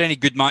don't remember any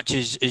good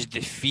matches as The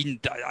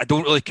Fiend. I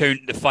don't really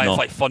count the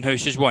Firefly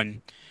Funhouse as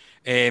one.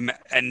 And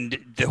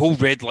the whole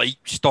red light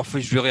stuff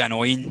was really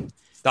annoying.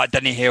 That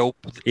didn't help.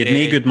 He had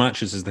no good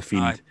matches as The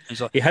Fiend.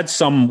 He had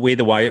some way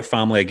the Wyatt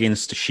family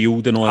against the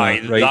Shield and all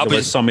that, right? There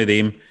was some of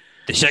them.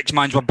 The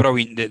six-mans were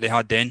brilliant that they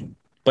had then.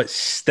 But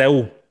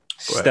still,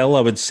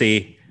 I would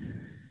say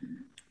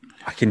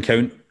I can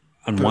count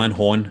on one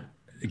horn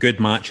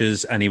good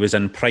matches, and he was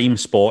in prime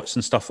spots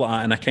and stuff like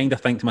that. And I kind of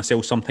think to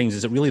myself sometimes,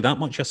 is it really that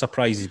much a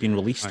surprise he's been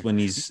released when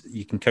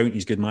you can count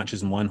his good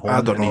matches in one horn?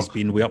 I don't know. He's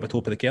been way up the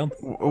top of the cairn.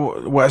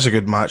 What is a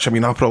good match? I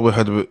mean, I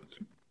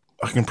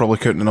can probably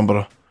count the number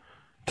of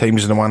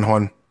times in the one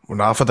horn when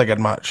I've had a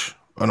good match,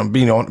 and I'm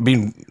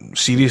being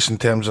serious in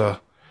terms of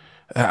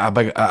at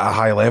a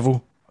high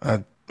level.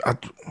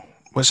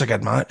 What's a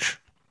good match?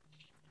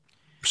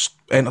 Just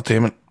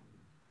entertainment.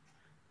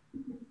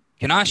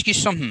 Can I ask you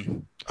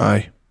something?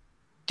 Aye.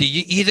 Do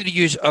you either of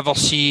you ever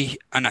see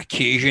an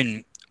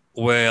occasion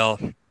where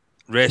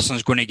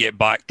wrestling's going to get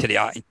back to the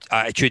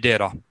Attitude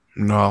Era?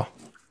 No.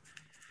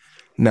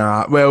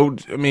 Nah. Well,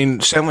 I mean,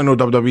 certainly no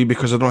WWE,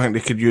 because I don't think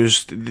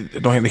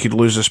they could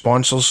lose the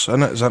sponsors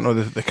in it. Is that not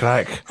the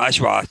crack? That's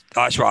what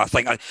I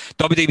think.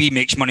 WWE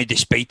makes money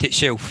despite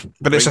itself.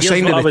 But it's a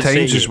sign of the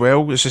times as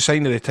well. It's a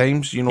sign of the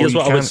times. Here's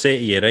what I would say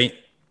to you, right?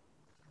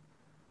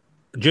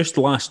 Just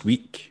last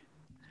week,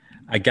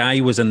 a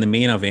guy was in the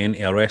main event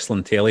of a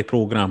wrestling telly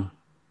program,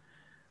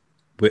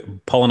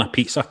 pulling a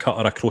pizza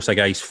cutter across a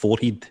guy's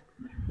forehead,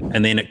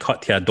 and then it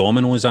cut to a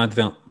Domino's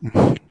advert,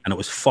 and it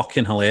was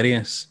fucking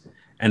hilarious.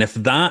 And if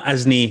that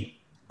isn't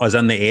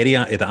in the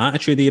area of the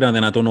Attitude Era,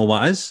 then I don't know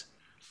what is.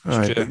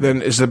 Right.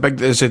 Then is it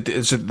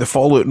the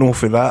fallout no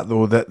for that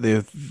though, that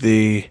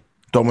the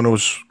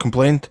Domino's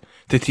complained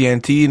to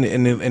TNT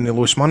and they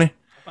lost money?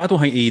 I don't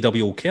think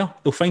AEW will care.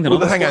 They'll find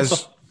another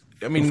sponsor.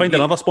 They'll find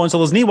another sponsor.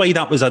 There's no way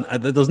that was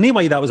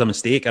a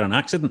mistake or an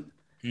accident.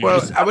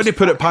 Well, I wouldn't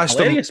put it past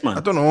them. Man. I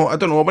don't know. I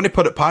wouldn't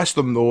put it past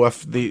them though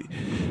if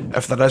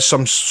there is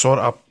some sort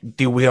of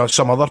deal with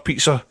some other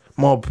pizza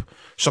mob,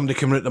 somebody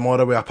coming out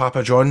tomorrow with a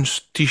Papa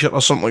John's t-shirt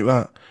or something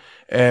like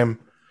that.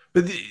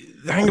 But the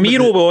thing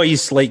Miro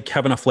always like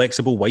having a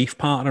flexible wife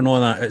partner and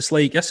all that. It's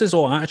like this is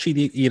all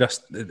Attitude Era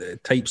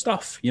type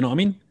stuff. You know what I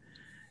mean?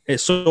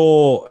 It's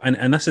so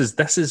and this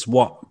is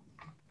why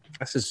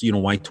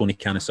Tony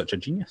Khan is such a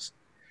genius.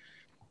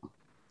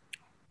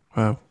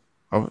 Well,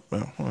 all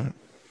right.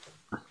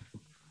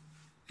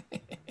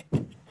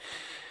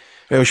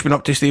 What's you been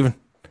up to, Stephen?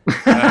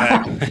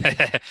 Well,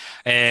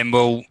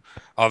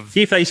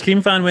 see if the ice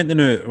cream van went the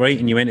new right,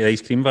 and you went to the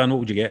ice cream van, what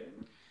would you get?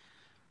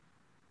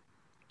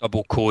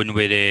 Double cone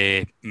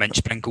with mint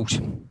sprinkles.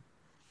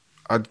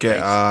 I'd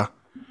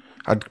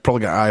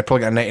probably get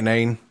a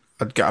 99.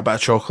 I'd get a bit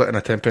of chocolate and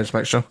a 10p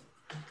mixture.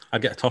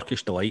 I'd get a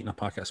Turkish Delight and a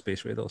packet of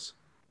Space Raiders.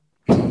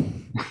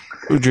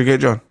 What'd you get,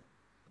 John?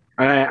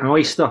 An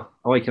oyster.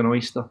 I like an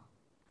oyster.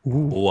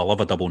 Ooh. Oh, I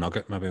love a double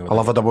nugget. Maybe I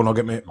love a double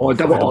nugget, mate.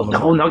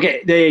 Double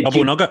nugget.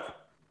 Double nugget.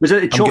 Was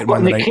it the chocolate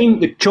and the cream?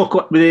 The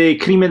chocolate with the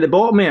cream at the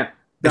bottom, mate.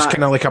 It's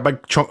kind of like a big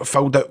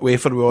filled out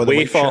wafer with all the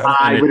with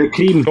the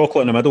cream,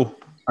 chocolate in the middle.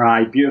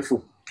 Aye,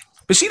 beautiful.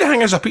 But see, the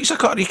thing is, a pizza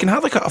cutter, you can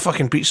hardly cut a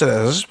fucking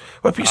pizza.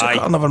 What pizza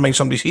cutter? Never mind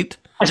somebody's heat.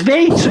 It's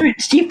very true.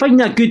 Steve,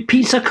 finding a good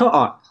pizza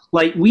cutter.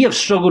 Like, we have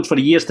struggled for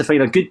years to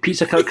find a good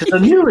pizza cutter because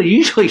they're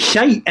usually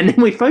shite, and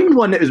then we found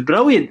one that was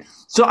brilliant.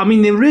 So, I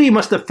mean, they really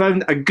must have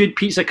found a good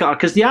pizza cutter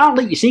because they are,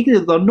 like you say,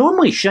 they're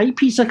normally shite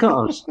pizza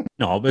cutters.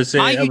 No,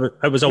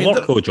 it was a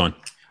work code, John.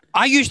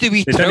 I used to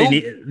be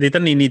they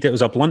didn't need it. It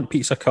was a blunt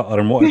pizza cutter,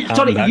 and what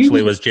happened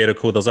actually was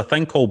Jericho. There's a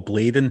thing called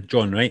blading,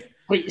 John, right?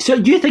 Wait, so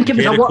do you think it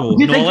was Jericho?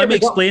 Let me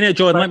explain it,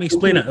 John. Let me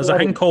explain it. There's a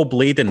thing called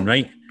blading,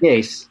 right?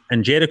 Yes.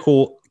 And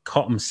Jericho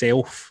cut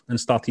himself and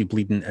started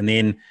bleeding, and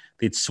then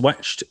they'd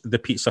switched the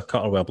pizza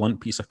cutter with a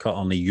blunt pizza cutter,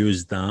 and they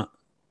used that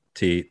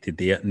to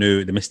do it.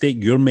 Now, the mistake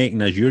you're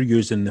making is you're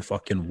using the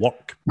fucking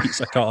work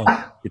pizza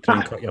cutter to try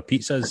and cut your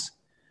pizzas.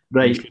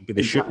 Right. You should be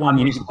the shoot one.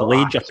 You need to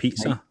blade your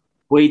pizza.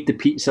 Wade the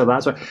pizza,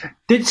 that's why.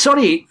 Did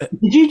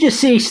you just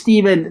say,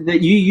 Stephen,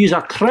 that you use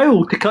a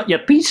trowel to cut your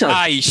pizza?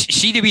 Aye,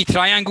 see the wee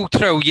triangle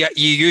trowel you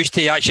use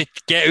to actually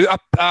get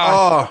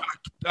out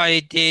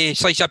a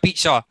slice of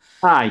pizza?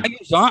 Aye. I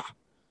use that.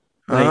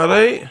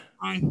 Alright.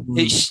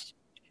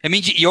 It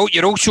means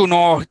you're also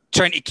not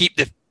trying to keep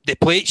the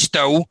plate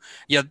still.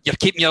 You're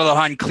keeping your other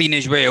hand clean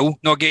as well,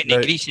 not getting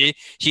it greasy.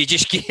 So you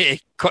just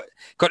cut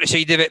the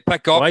side of it,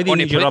 pick up. Why do you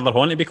need your other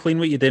hand to be clean?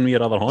 What you doing with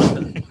your other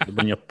hand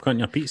when you're cutting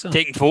your pizza?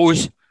 Taking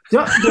photos.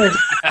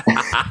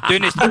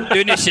 doing a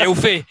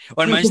selfie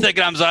on my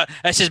Instagram.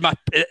 This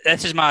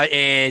is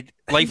my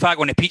life hack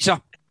on the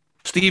pizza.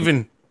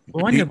 Stephen,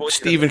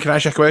 Stephen, can I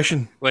ask you a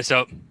question? What's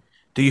up?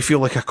 Do you feel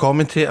like a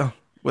commentator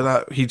with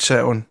that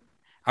headset on?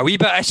 A wee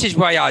bit. This is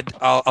why I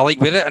like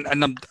with it,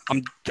 and I'm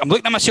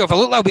looking at myself. I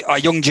look like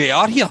a young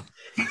JR here.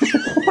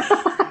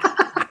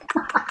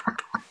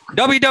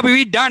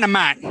 WWE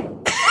Dynamite.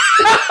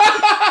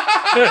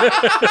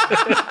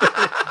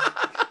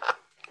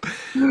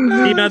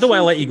 Stephen, I don't want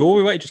to let you go.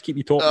 We want to just keep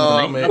you talking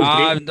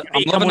tonight.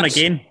 Come on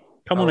again.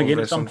 Come on again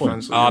at some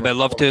point. I'd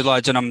love to,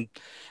 lads, and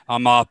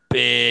I'm a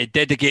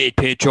dedicated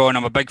patron.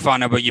 I'm a big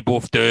fan of what you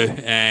both do,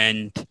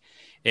 and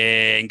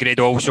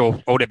Grado,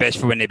 also all the best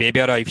for when the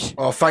baby arrives.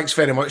 Oh, thanks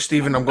very much,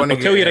 Stephen. I'll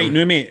tell you right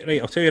now, mate.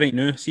 Right, I'll tell you right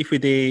now. See if we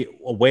do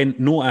when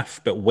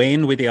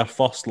we do our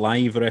first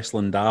live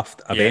Wrestling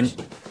Daft event.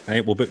 Yes.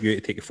 Right, we'll book you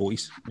to take your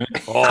photos. Right?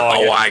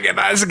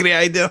 That's a great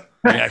idea.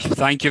 Yes,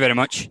 thank you very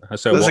much.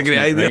 That's a great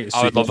idea. Right?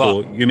 I would love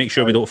that. You make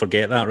sure we don't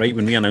forget that, right?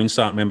 When we announce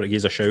that, remember to give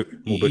us a shout.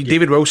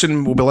 David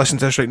Wilson will be listening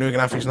to this right now. You can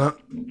have his that.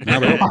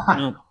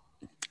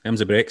 Them's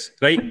the breaks.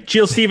 Right.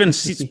 Cheers, Stephen.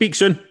 Speak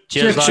soon.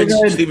 Cheers,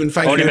 lads. Stephen,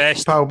 thank you. All the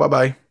best. Pal,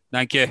 bye-bye.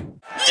 Thank you.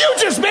 You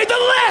just made the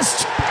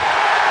list!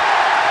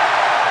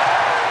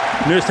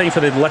 Now it's time for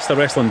the list of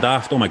Wrestling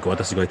Daft. Oh my God,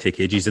 this is going to take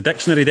ages. The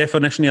dictionary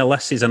definition of a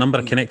list is a number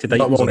of connected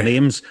items or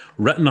names,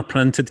 written or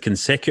printed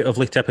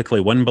consecutively, typically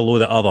one below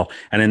the other.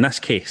 And in this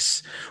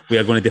case, we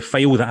are going to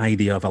defile the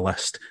idea of a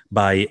list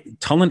by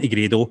turning to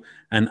Grado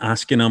and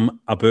asking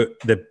him about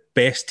the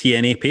best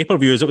TNA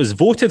pay-per-views. It was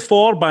voted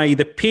for by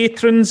the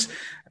patrons.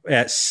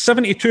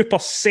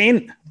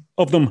 72%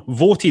 of them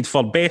voted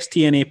for best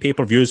TNA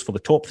pay-per-views for the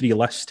top 3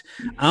 list.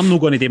 I'm not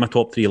going to do my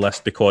top 3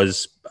 list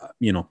because,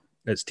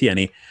 it's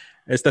TNA.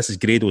 This is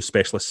Grado's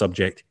specialist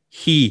subject.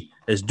 He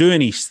is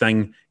doing his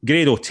thing.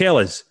 Grado, tell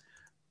us,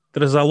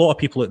 there is a lot of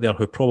people out there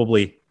who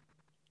probably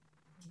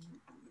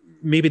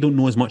maybe don't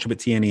know as much about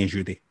TNA as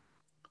you do.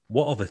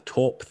 What are the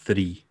top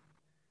 3?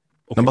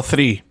 Okay. Number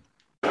 3.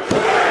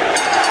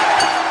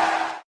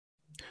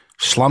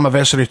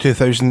 Slammiversary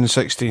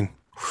 2016.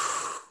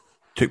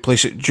 Took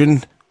place at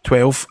June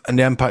 12th in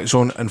the Impact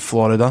Zone in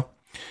Florida.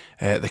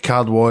 The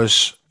card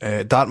was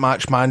Dark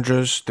Match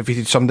Mandrews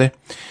defeated somebody.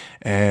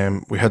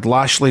 We had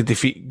Lashley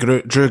defeat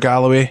Drew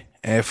Galloway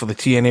for the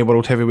TNA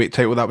World Heavyweight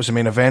title. That was the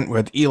main event. We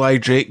had Eli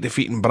Drake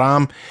defeating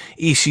Bram,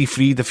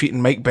 EC3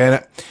 defeating Mike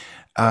Bennett,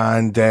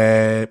 and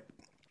Grado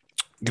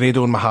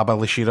and Mahaba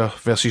Lashira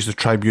versus the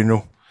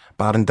Tribunal,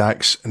 Baron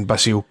Dax and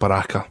Basil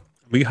Baraka.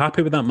 Were you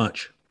happy with that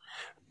match?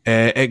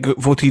 It got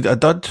voted a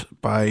dud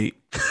by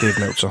Dave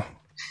Meltzer.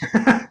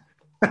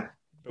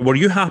 Were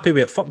you happy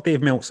with it? Fuck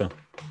Dave Meltzer.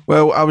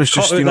 Well, I was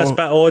just, cut out this bit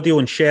of audio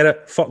and share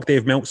it. Fuck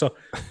Dave Meltzer.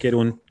 Get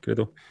on,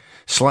 Grado.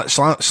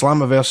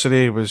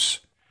 Slammiversary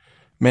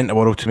meant the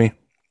world to me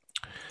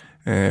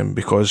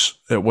because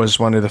it was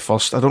one of the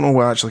first. I don't know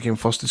what actually came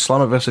first. Did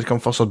Slammiversary come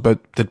first or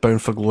did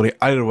Bound for Glory?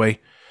 Either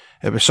way,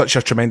 it was such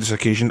a tremendous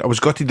occasion. I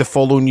was gutted the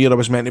following year I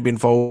was meant to be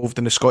involved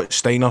in the Scott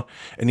Steiner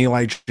and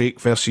Eli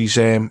Drake versus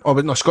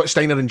Scott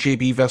Steiner and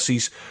JB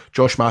versus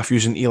Josh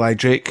Matthews and Eli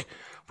Drake.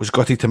 Was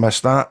gutted to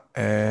miss that.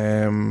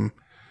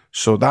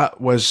 So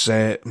that was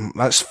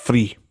that's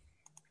 3.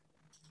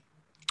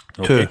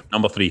 Okay, 2.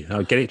 Number 3.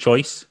 I'll get it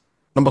choice.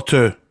 Number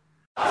 2.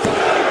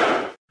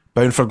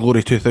 Bound for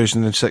Glory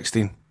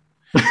 2016.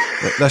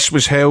 This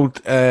was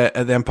held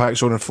at the Impact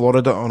Zone in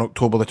Florida on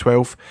October the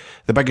 12th.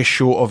 The biggest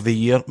show of the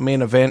year.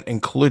 Main event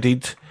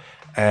included,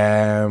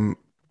 it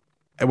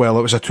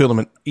was a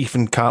tournament.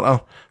 Ethan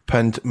Carter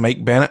pinned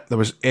Mike Bennett. There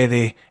was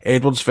Eddie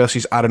Edwards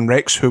versus Aaron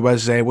Rex, who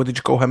was, what did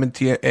you call him in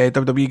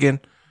WWE again?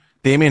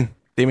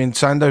 Damien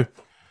Sandow.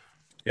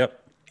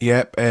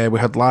 Yep. We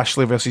had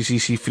Lashley versus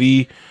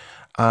EC3.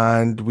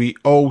 And we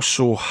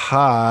also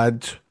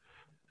had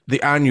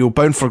the annual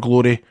Bound for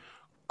Glory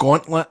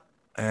Gauntlet,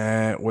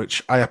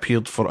 which I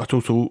appeared for a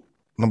total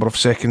number of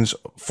seconds.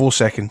 4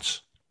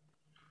 seconds.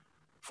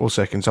 4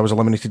 seconds. I was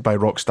eliminated by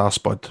Rockstar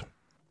Spud.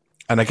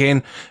 And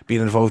again,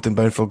 being involved in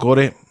Bound for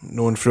Glory,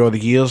 known through all the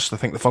years. I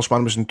think the first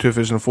one was in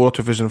 2004,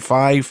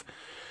 2005.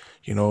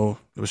 There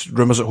was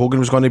rumours that Hogan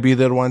was going to be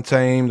there one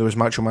time. There was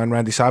Macho Man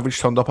Randy Savage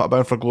turned up at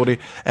Bound for Glory.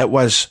 It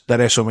was the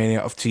WrestleMania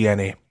of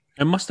TNA.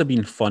 It must have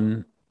been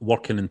fun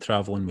working and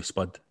travelling with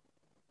Spud.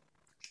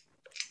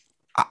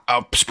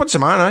 Spud's a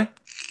man,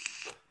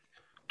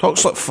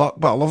 talks like fuck,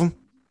 but I love him.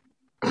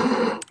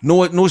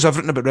 Knows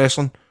everything about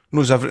wrestling.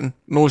 Knows everything.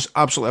 Knows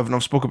absolutely everything.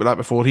 I've spoken about that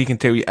before. He can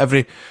tell you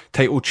every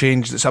title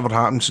change that's ever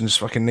happened since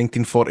fucking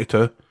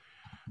 1942.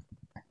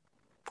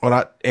 Or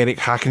that Eric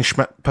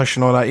Hackenschmidt push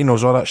and all that. He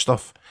knows all that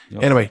stuff.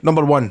 Yep. Anyway,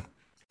 number 1.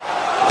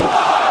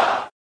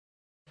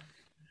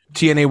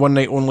 TNA One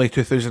Night Only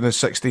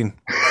 2016.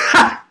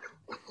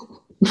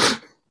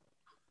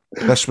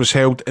 This was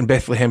held in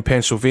Bethlehem,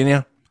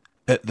 Pennsylvania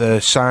at the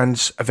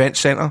Sands Event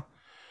Centre.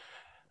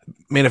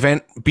 Main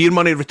event, Beer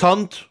Money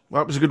returned.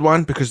 That was a good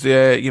one because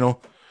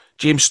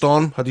James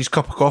Storm had his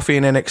cup of coffee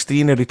in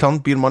NXT and he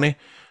returned. Beer Money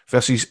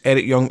versus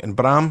Eric Young and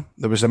Bram.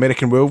 There was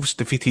American Wolves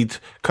defeated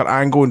Kurt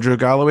Angle and Drew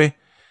Galloway.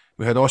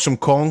 We had Awesome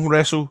Kong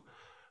wrestle.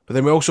 But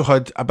then we also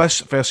had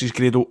Abyss versus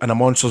Grado in a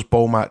Monsters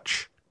Ball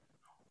match,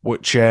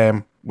 which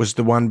was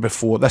the one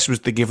before. This was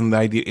they gave them the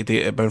idea to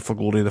date at Bound for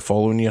Glory the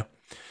following year.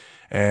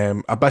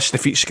 Abyss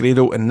defeats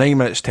Grado in 9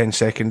 minutes 10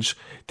 seconds.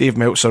 Dave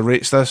Meltzer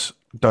rates this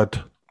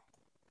dud.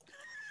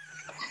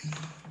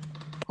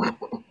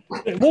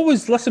 What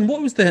was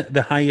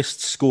the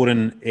highest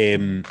scoring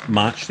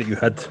match that you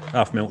had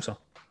off Meltzer?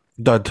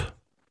 Dud.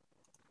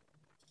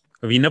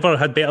 Have you never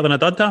had better than a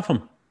dud off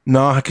him?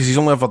 No, because he's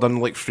only ever done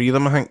like 3 of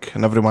them, I think,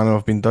 and every one of them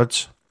have been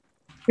duds.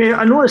 Yeah,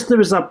 I noticed there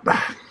was a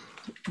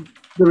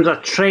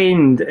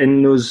trend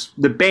in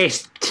the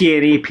best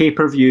TNA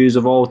pay-per-views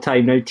of all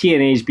time. Now,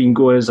 TNA's been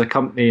going as a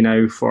company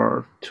now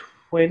for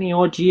 20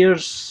 odd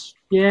years.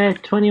 Yeah,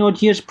 20 odd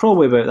years,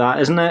 probably about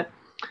that, isn't it?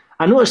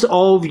 I noticed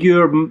all of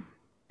your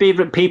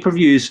favourite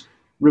pay-per-views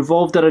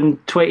revolved around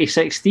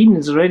 2016.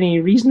 Is there any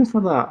reason for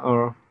that,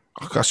 or?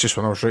 That's just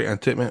when I was right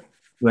into it, mate.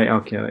 Right,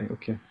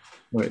 okay.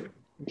 Right.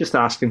 Just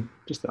asking.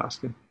 Are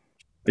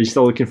you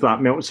still looking for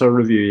that Meltzer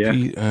review,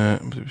 yeah?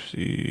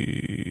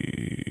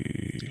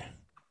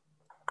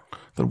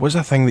 There was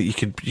a thing that you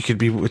could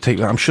be able to take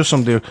that. I'm sure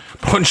somebody,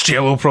 Punch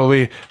Jello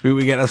probably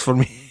would get this for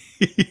me.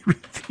 You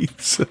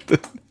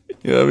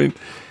know what I mean?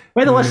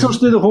 Well, the listeners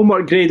do the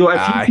homework, Grado.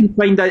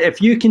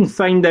 If you can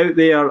find out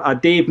there a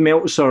Dave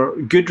Meltzer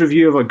good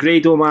review of a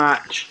Grado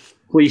match,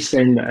 please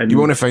send it in. You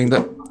want to find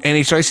it? And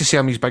he tries to say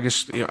I'm his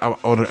biggest,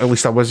 or at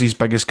least I was his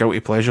biggest guilty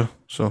pleasure.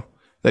 So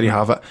there you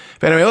have it.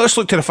 But anyway, let's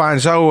look to the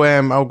fans.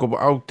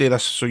 I'll do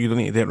this so you don't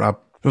need to do it, Rab.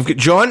 We've got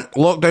John,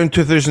 Lockdown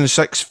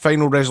 2006,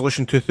 Final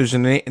Resolution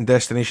 2008, and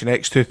Destination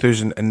X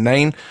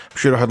 2009. I'm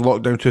sure I had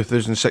Lockdown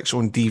 2006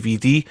 on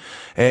DVD.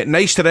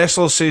 Nice to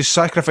Wrestler says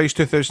Sacrifice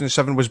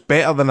 2007 was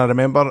better than I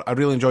remember. I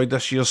really enjoyed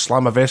this year's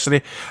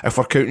Slammiversary. If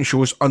we're counting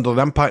shows under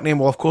the Impact name,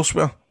 well, of course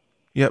we are.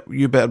 Yep,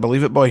 you better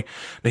believe it, boy.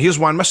 Now here's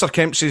one. Mr.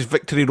 Kemp says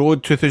Victory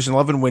Road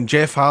 2011 when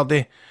Jeff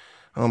Hardy...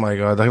 Oh my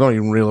God, I don't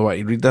even really want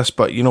to read this,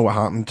 but you know what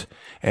happened.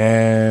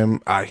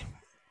 Aye.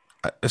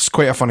 It's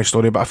quite a funny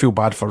story, but I feel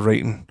bad for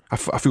writing. I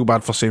feel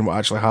bad for saying what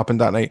actually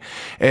happened that night.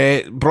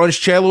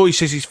 Bronzello, he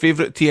says his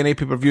favourite TNA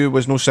pay-per-view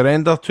was No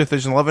Surrender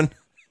 2011.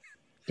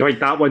 You like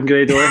that one,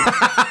 Grado?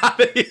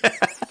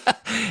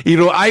 You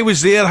know, I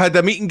was there, had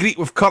a meet and greet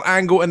with Kurt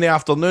Angle in the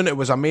afternoon. It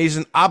was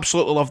amazing.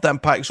 Absolutely loved the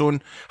Impact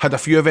Zone. Had a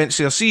few events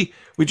there. See,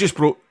 we just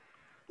brought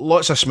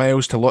lots of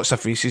smiles to lots of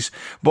faces.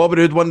 Bobby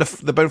Roode won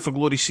the Bound for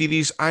Glory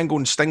series. Angle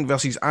and Sting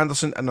versus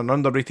Anderson in an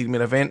underrated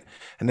main event.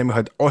 And then we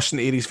had Austin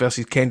Aries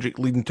versus Kendrick,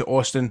 leading to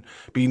Austin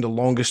being the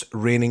longest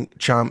reigning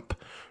champ.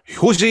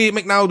 Jose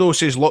McNaldo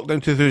says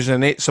Lockdown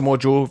 2008, Samoa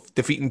Joe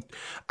defeating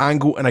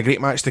Angle in a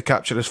great match to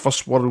capture his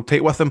first world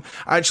title with him.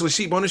 Actually,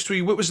 see, to be honest with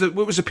you, what was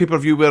the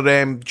pay-per-view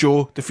where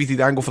Joe defeated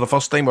Angle for the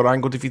first time, or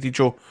Angle defeated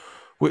Joe?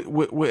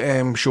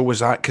 What show was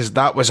that? Because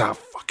that was a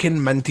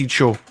fucking minted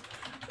show.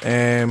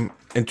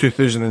 In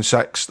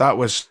 2006, that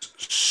was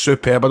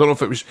superb. I don't know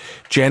if it was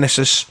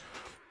Genesis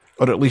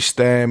or at least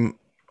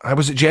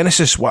was it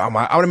Genesis? What am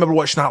I remember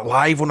watching that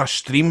live on a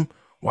stream.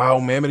 Wow,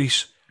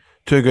 memories,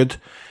 too good.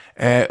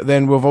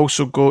 Then we've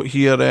also got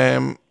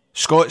here.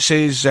 Scott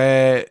says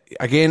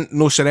again,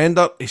 No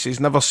Surrender. He says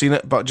never seen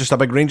it, but just a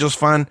big Rangers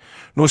fan.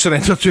 No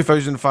Surrender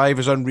 2005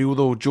 is unreal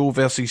though. Joe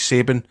versus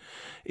Sabin.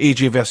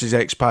 AJ versus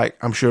X-Pac.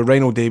 I'm sure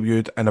Rhino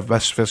debuted in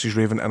Abyss versus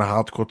Raven in a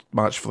hardcore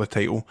match for the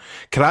title.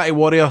 Karate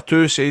Warrior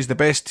 2 says the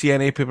best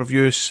TNA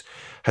pay-per-views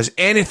has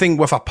anything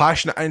with a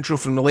passionate intro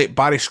from the late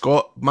Barry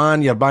Scott.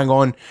 Man, you're bang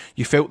on.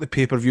 You felt the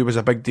pay-per-view was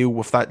a big deal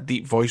with that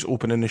deep voice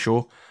opening the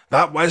show.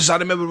 That was, I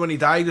remember when he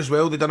died as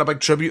well, they done a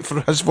big tribute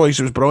for his voice.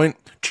 It was brilliant.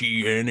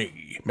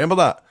 TNA. Remember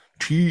that?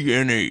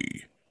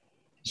 TNA.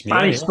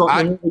 Barry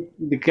Scott,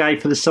 the guy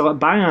for the Silent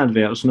Bang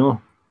adverts,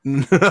 no?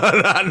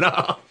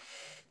 No.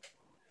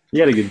 He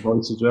had a good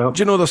voice as well.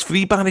 Do you know there's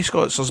 3 Barry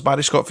Scotts? There's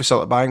Barry Scott for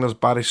Celtic Bang, there's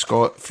Barry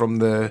Scott from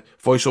the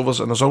voiceovers,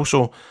 and there's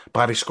also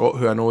Barry Scott,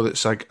 who I know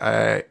that's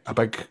a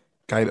big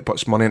guy that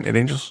puts money into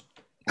Rangers.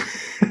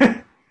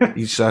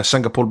 He's a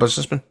Singapore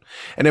businessman.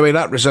 Anyway,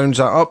 that resounds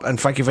that up, and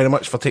thank you very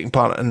much for taking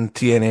part in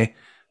TNA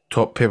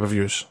top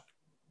pay-per-views.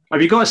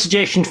 Have you got a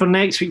suggestion for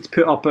next week to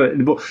put up?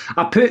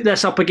 I put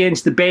this up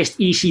against the best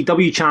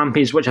ECW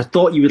champions, which I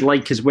thought you would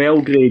like as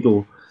well,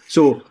 Grado.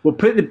 So we'll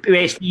put the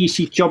best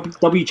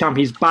ECW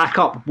champions back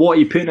up. What are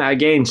you putting it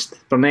against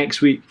for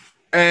next week?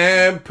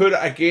 Put it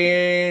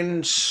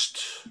against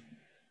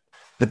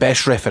the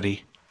best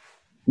referee.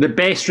 The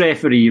best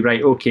referee,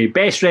 right, okay.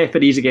 Best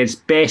referees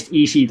against best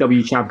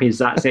ECW champions.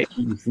 That's it.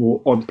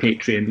 Vote on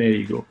Patreon. There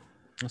you go.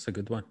 That's a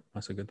good one.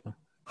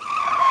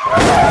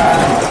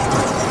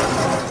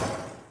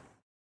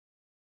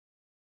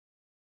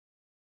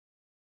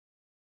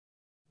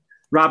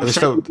 Rab,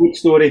 still- good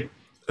story.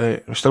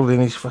 We're still doing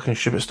these fucking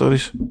stupid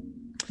stories.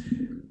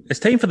 It's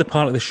time for the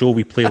part of the show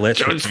we play Let's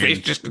John's Pretend.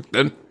 face just looked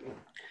down.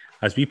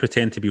 As we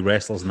pretend to be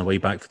wrestlers on the way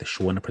back for the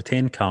show in a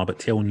pretend car, but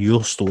telling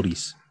your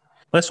stories.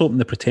 Let's open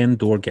the pretend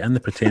door, get in the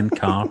pretend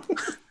car,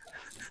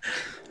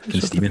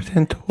 and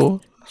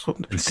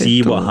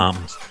see what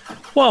happens.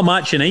 What a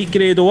match tonight,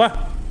 Grado, eh?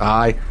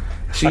 Aye.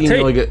 See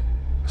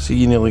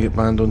you nearly get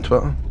banned on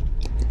Twitter.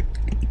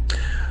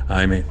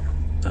 Aye, mate.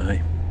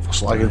 Aye. For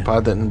slagging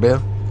Paddy and Bear.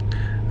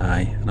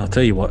 Aye. And I'll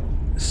tell you what,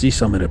 see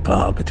some of the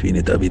part between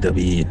the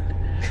WWE and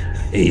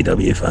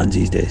AEW fans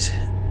these days.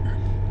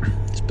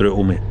 It's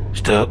brutal, mate.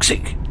 It's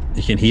toxic.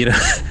 You can hear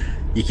it.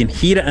 You can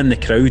hear it in the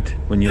crowd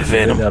when you're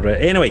Venom. there.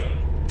 Anyway,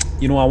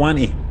 you know, I want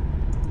to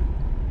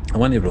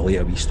relate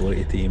a wee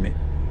story to you, mate.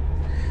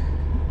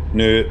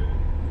 No,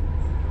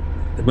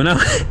 when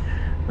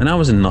I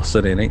was in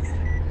nursery, right?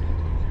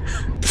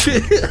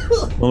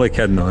 Only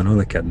kidding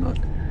on.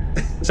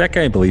 So I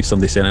can't believe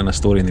somebody sent in a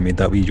story and they made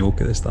that wee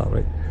joke at the start,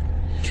 right?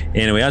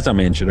 Anyway, as I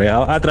mentioned, right,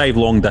 I drive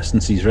long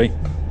distances, right?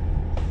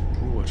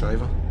 Oh, a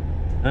driver.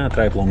 I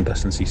drive long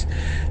distances.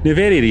 Now,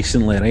 very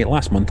recently, right,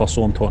 last month or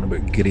so, I'm talking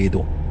about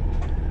Grado.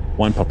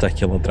 One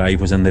particular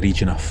drive was in the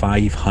region of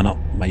 500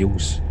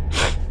 miles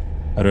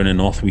around the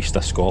northwest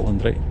of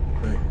Scotland, right?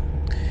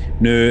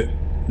 Now,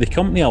 the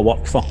company I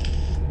work for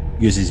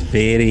uses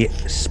very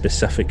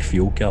specific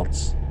fuel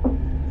cards.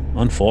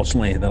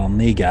 Unfortunately, there are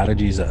no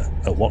garages that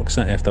it works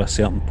at after a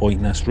certain point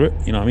in this route,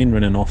 you know what I mean,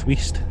 around the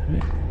northwest.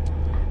 Right?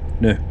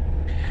 Now,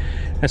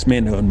 this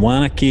meant that on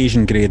one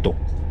occasion, Grado,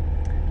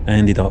 I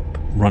ended up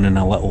running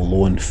a little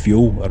low on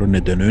fuel around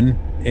the Dunoon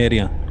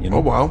area, you know.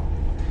 Oh, wow.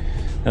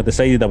 I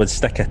decided I would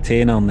stick a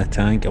tenner in the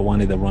tank at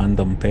one of the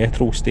random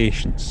petrol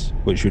stations,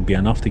 which would be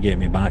enough to get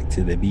me back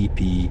to the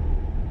BP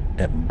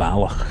at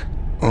Ballach.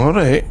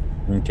 Alright.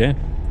 Okay.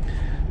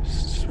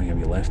 Swing a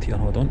wee left here,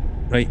 hold on.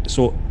 Right,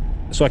 so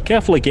I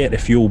carefully get the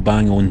fuel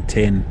bang on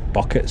 10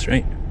 buckets,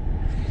 right?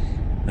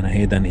 And I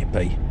head into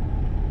pie.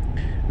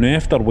 Now,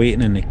 after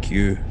waiting in the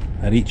queue,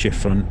 I reach the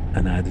front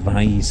and I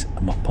advise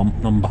my pump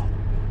number.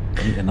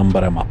 Right, the number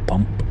of my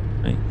pump,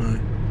 right?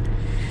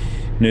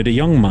 Now, the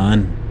young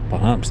man,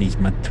 perhaps in his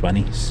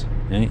mid-20s,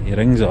 right, he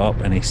rings it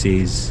up and he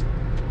says,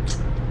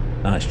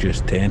 "That's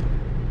just 10.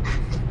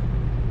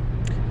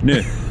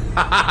 Now,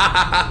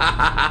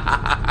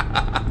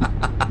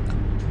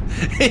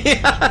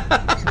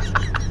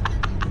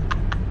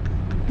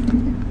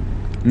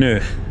 now,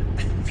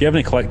 if you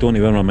haven't clicked on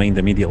to where my mind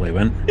immediately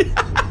went,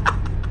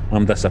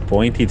 I'm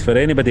disappointed. For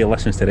anybody who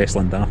listens to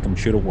Wrestling Daft, I'm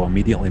sure it will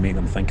immediately make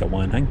them think of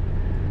one thing,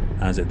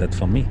 as it did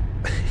for me.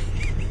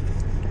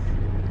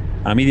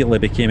 I immediately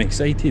became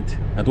excited.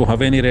 I don't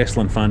have any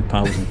wrestling fan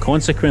pals and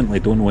consequently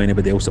don't know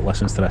anybody else that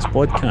listens to this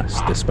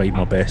podcast, despite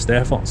my best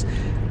efforts.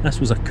 This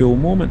was a cool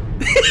moment.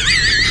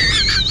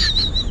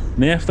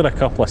 Now, after a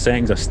couple of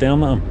seconds of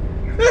staring at him,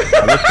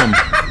 I looked him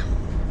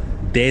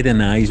dead in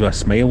the eyes with a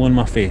smile on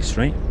my face,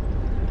 right?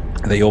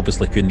 That he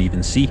obviously couldn't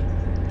even see,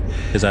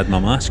 because I had my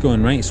mask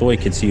on, right? So all I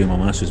could see with my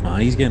mask was my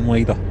eyes getting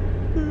wider.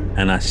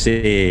 And I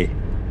say,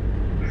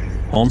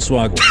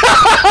 "Hornswoggle."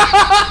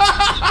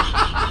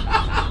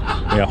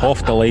 With a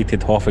half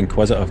delighted, half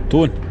inquisitive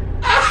tone.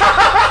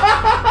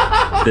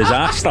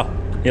 Disaster.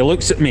 He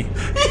looks at me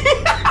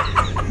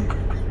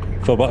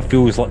for what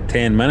feels like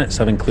 10 minutes,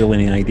 having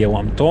clearly no idea what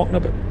I'm talking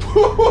about.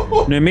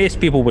 Now, most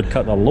people would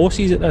cut their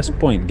losses at this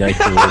point. Guy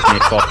who has no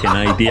fucking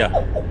idea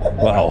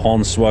what a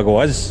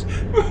hornswoggle is.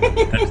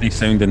 Doesn't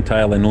sound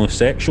entirely no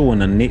sexual in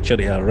the nature of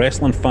a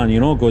wrestling fan,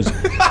 you know, goes a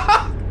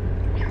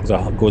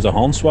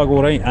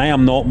hornswoggle, right? I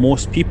am not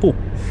most people.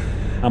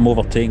 I'm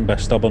overtaken by a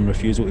stubborn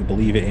refusal to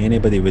believe it.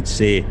 Anybody would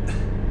say,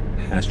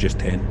 "That's just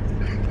 10.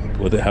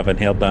 Without having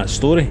heard that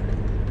story.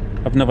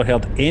 I've never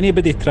heard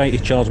anybody try to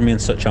charge me in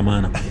such a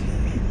manner.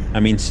 I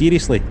mean,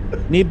 seriously,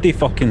 nobody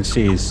fucking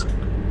says,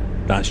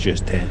 "That's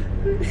just 10.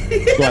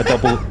 So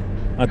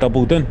I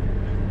doubled in.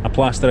 I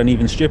plaster an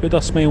even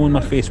stupider smile on my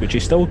face, which he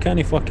still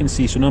can't fucking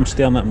see, so now I'm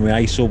staring at him with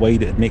eyes so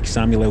wide it makes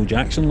Samuel L.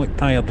 Jackson look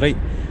tired, right?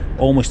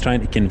 Almost trying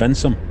to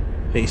convince him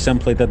that he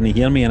simply didn't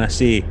hear me, and I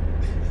say,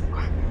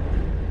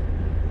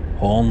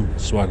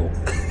 "Hornswoggle."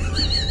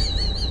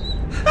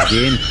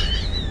 Again,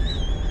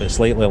 but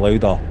slightly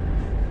louder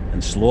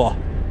and slower.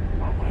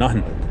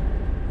 Nothing.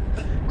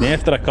 Now,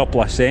 after a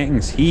couple of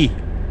seconds, he,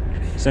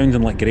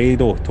 sounding like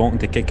Grado talking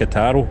to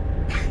Kikataro,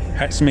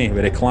 hits me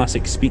with a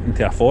classic speaking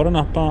to a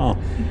foreigner patter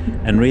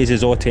and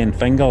raises all 10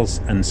 fingers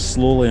and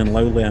slowly and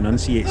loudly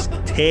enunciates,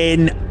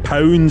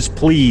 £10,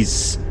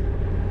 please.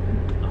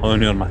 I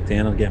honour my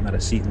tenner, get my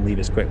receipt and leave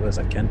as quickly as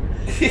I can.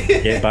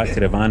 Get back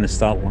to the van and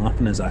start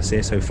laughing as I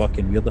assess how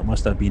fucking weird it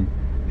must have been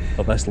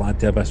for this lad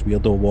to have this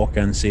weirdo walk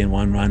in saying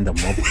one random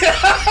word.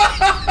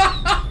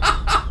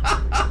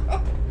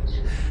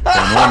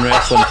 The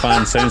non-wrestling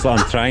fan sounds like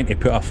I'm trying to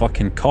put a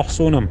fucking curse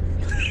on him.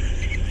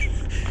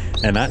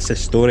 And that's the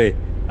story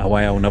of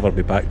why I'll never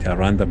be back to a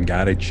random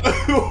garage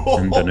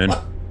in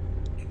Dunoon.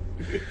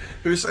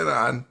 Who said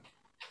that, Anne?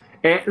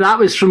 That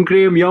was from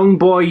Graham Young,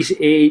 boys.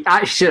 He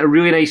actually sent a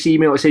really nice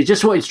email. It says,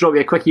 just wanted to drop you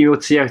a quick email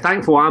to say how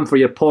thankful I am for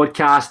your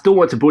podcast. Don't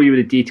want to bore you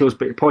with the details,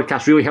 but your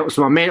podcast really helps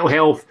with my mental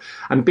health.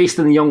 And based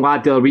on the young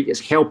lad the other week,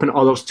 it's helping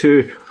others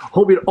too.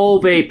 Hope you're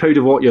all very proud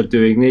of what you're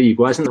doing. There you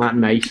go. Isn't that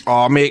nice?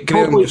 Oh, mate,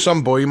 Graham, you're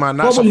some boy, man.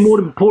 That's probably more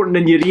important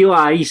than you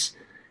realise.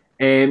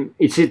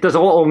 He does a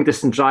lot of long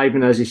distance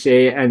driving, as you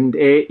say, and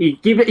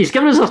he's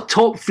given us our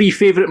top 3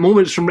 favourite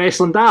moments from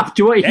Wrestling Daft.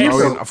 Do you want to hear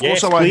them? Of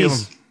course, I want to hear them.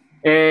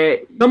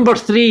 Number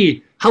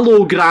 3,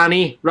 hello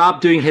Granny.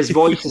 Rab doing his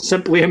voice is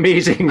simply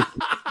amazing.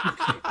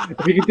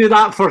 If you could do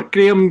that for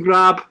Graham,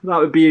 Rab, that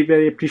would be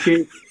very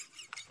appreciated.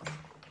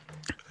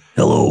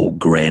 Hello,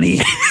 Granny.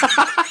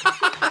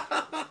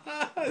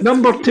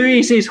 Number 2,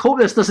 he says, hope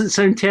this doesn't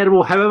sound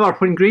terrible. However,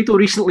 when Grado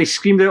recently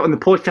screamed out on the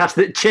podcast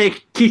that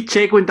Keith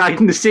Chegwin died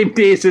on the same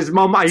day as his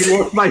mum, I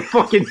lost my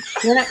fucking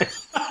shit.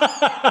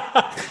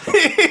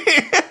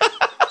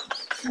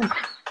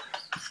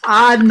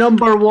 And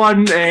number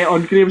 1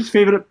 on Graham's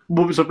favourite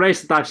moments of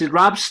Wrestling Daft, says,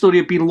 Rab's story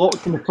of being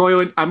locked in the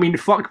toilet. I mean,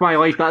 fuck my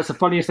life, that's the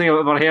funniest thing I've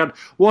ever heard.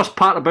 Worst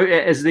part about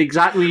it is the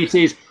exact way he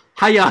says,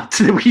 hiya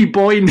to the wee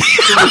boy in the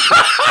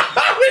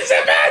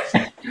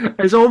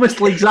It's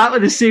almost like exactly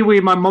the same way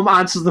my mum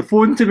answers the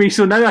phone to me,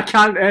 so now I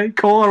can't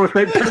call her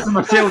without putting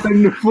myself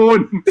in the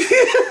phone.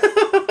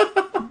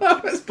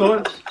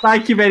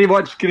 Thank you very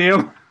much,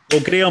 Graham.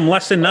 Well, Graham,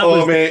 listen, that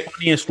was the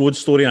funniest road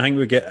story I think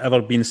we've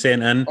ever been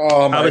sent in.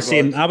 I was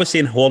saying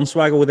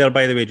Hornswaggle there,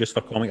 by the way, just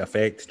for comic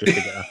effect, just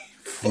to get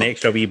an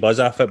extra wee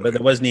buzz off it. But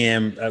there wasn't.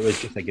 It was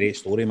just a great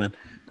story, man.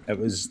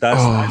 That's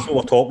what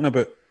we're talking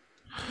about.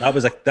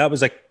 That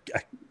was a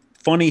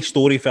funny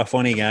story for a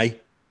funny guy.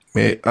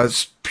 Mate,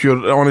 that's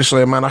pure.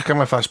 Honestly, man, I come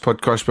with this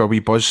podcast with a wee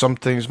buzz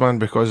sometimes, man,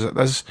 because it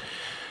is.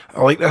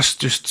 I like this,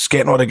 just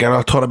getting all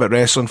together, talking about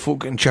wrestling,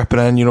 folk getting chipping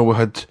in. You know, we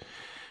had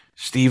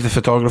Steve, the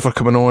photographer,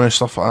 coming on and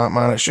stuff like that,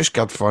 man. It's just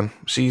good fun.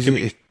 It's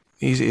easy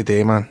to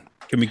do, man.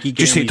 Can we keep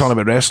just talking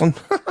about wrestling?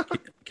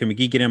 Can we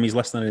give him his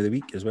listener of the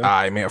week as well?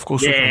 Aye, mate, of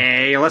course.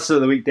 Yeah, listener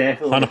of the week,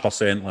 definitely.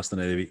 100%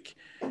 listener of the week.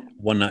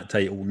 Won that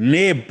title.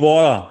 No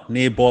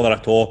bother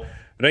at all.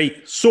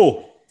 Right,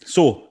 so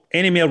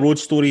any more road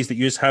stories that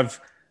you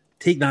have?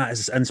 Take that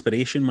as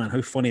inspiration, man.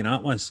 How funny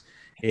that was.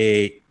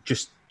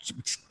 Just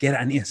get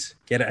it into us.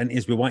 Get it into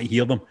us. We want to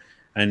hear them.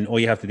 And all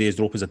you have to do is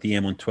drop us a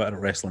DM on Twitter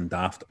at Wrestling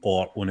Daft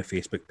or on the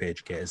Facebook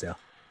page. Get us there.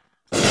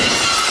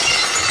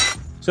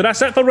 So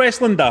that's it for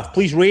Wrestling Daft.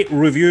 Please rate,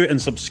 review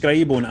and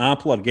subscribe on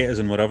Apple or get us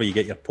in wherever you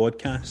get your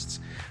podcasts.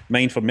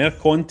 Mind for more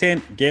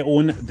content, get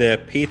on the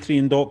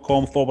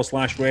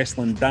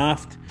patreon.com/Wrestling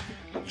Daft.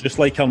 Just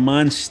like our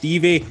man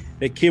Stevie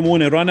that came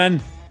on and run in.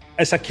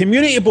 It's a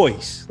community,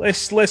 boys.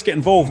 Let's get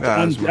involved.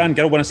 And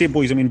girls. When I say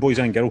boys, I mean boys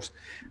and girls.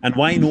 And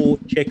why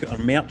not check out our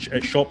merch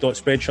at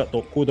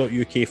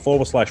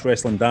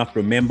shop.spreadshirt.co.uk/Wrestling Daft.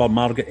 Remember,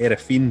 Margaret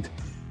Erafiend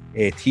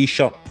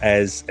t-shirt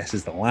this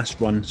is the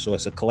last run, so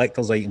it's a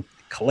collector's item.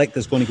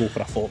 Collector's going to go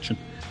for a fortune.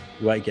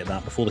 We want to get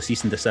that before the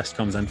cease and desist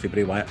comes in for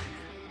Bray Wyatt.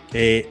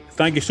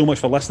 Thank you so much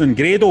for listening,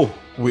 Grado.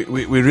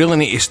 We really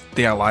need to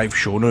do a live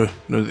show now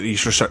that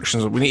these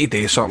restrictions. We need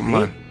to do something,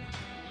 man.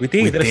 We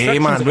do,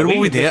 man. Where will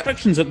we do it?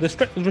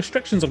 The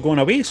restrictions are going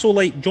away. So,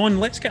 like, John,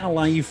 let's get a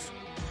live.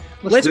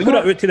 Let's put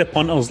it out to the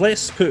punters.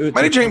 Let's put it. How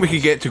do you think we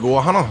could get to go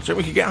 100? Do you think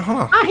we could get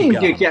 100? I think we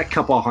could get a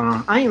couple of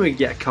 100. I think we could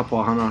get a couple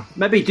of 100.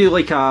 Maybe do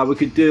we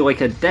could do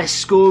like a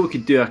disco. We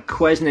could do a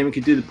quiz, and then we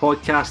could do the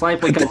podcast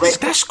live. Like a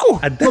disco. No,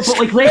 but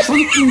like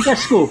wrestling theme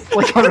disco.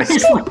 Like a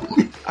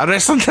wrestling. A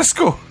wrestling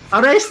disco.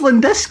 A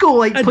wrestling disco.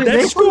 Like a play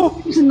disco.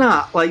 Wrestling themes and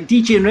that. Like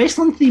DJ and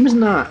wrestling themes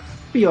and that.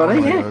 Be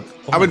alright, yeah.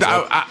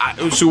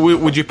 So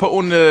would you put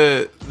on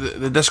the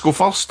disco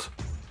first?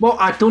 Well,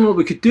 I don't know what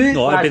we could do.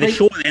 No, it'd be the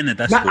show at the end of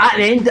disco. At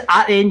the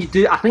end, you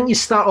do. I think you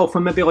start off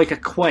with maybe like a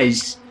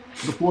quiz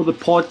before the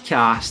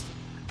podcast,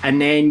 and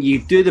then you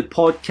do the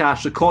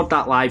podcast, record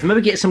that live.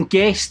 Maybe get some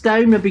guests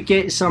down. Maybe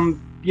get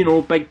some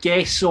big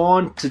guests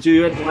on to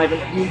do it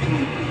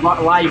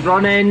live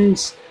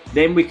run-ins.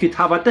 Then we could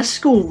have a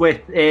disco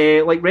with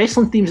like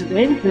wrestling themes at the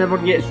end. And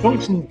everyone gets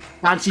drunk and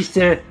dances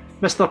to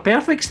Mr.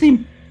 Perfect's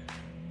theme.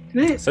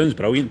 Great. Sounds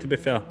brilliant, to be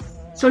fair.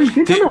 Sounds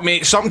good,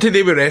 mate, something to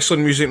do with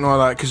wrestling music and all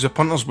that, because the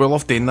punters will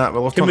love doing that.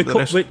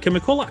 Can we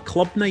call it a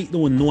club night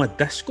though and no a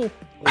disco?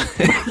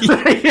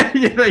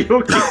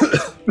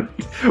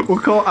 We'll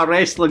call it a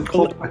wrestling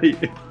club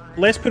night.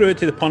 Let's put it out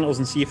to the punters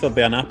and see if there'll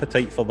be an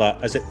appetite for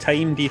that. Is it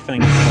time, do you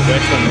think, for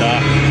Wrestling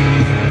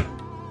Daft?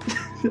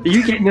 Are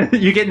you getting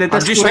the disco?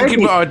 I'm just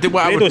thinking what I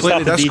would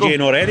play the disco.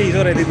 DJing already. He's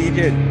already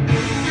DJing.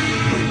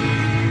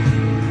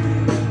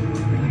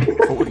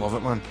 Folk would love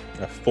it, man.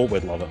 Folk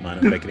would love it, man.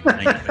 It'd be a great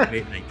night. It'd be a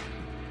great night.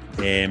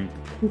 It'd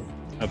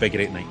be a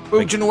great night.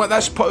 Well, do you know what?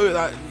 Let's put out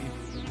that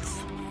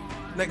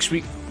next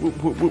week.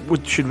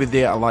 What should we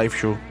do at a live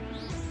show?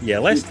 Yeah,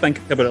 let's think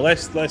about it. Let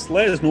us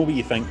know what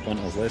you think,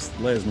 punters. Let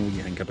us know what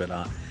you think about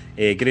that.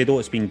 Grado,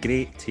 it's been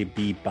great to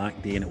be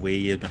back doing it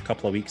with you. A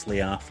couple of weeks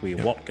lay off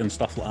with work and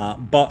stuff like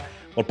that, but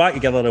we're back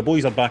together. The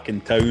boys are back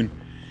in town.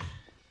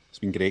 It's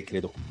been great,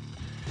 Grado.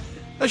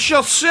 It's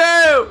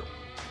yourself.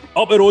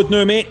 Up the road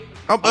now, mate.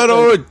 Up the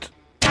road.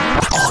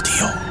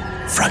 Audio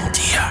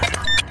Frontier.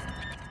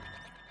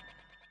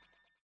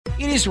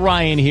 It is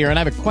Ryan here, and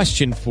I have a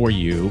question for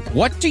you.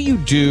 What do you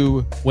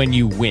do when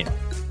you win?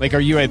 Like, are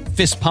you a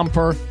fist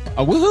pumper,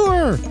 a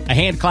woohooer, a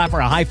hand clapper,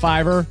 a high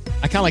fiver?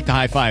 I kind of like the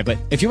high five, but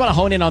if you want to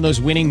hone in on those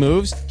winning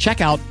moves,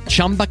 check out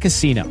Chumba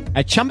Casino.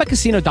 At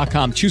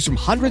ChumbaCasino.com, choose from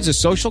hundreds of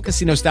social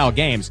casino-style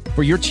games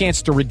for your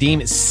chance to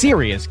redeem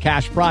serious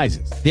cash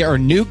prizes. There are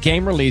new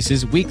game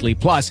releases weekly,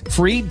 plus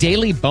free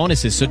daily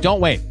bonuses. So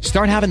don't wait.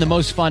 Start having the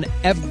most fun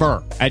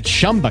ever at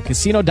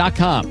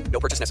ChumbaCasino.com. No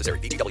purchase necessary.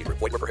 VGW Group.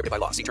 Void where prohibited by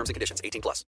law. See terms and conditions. 18+.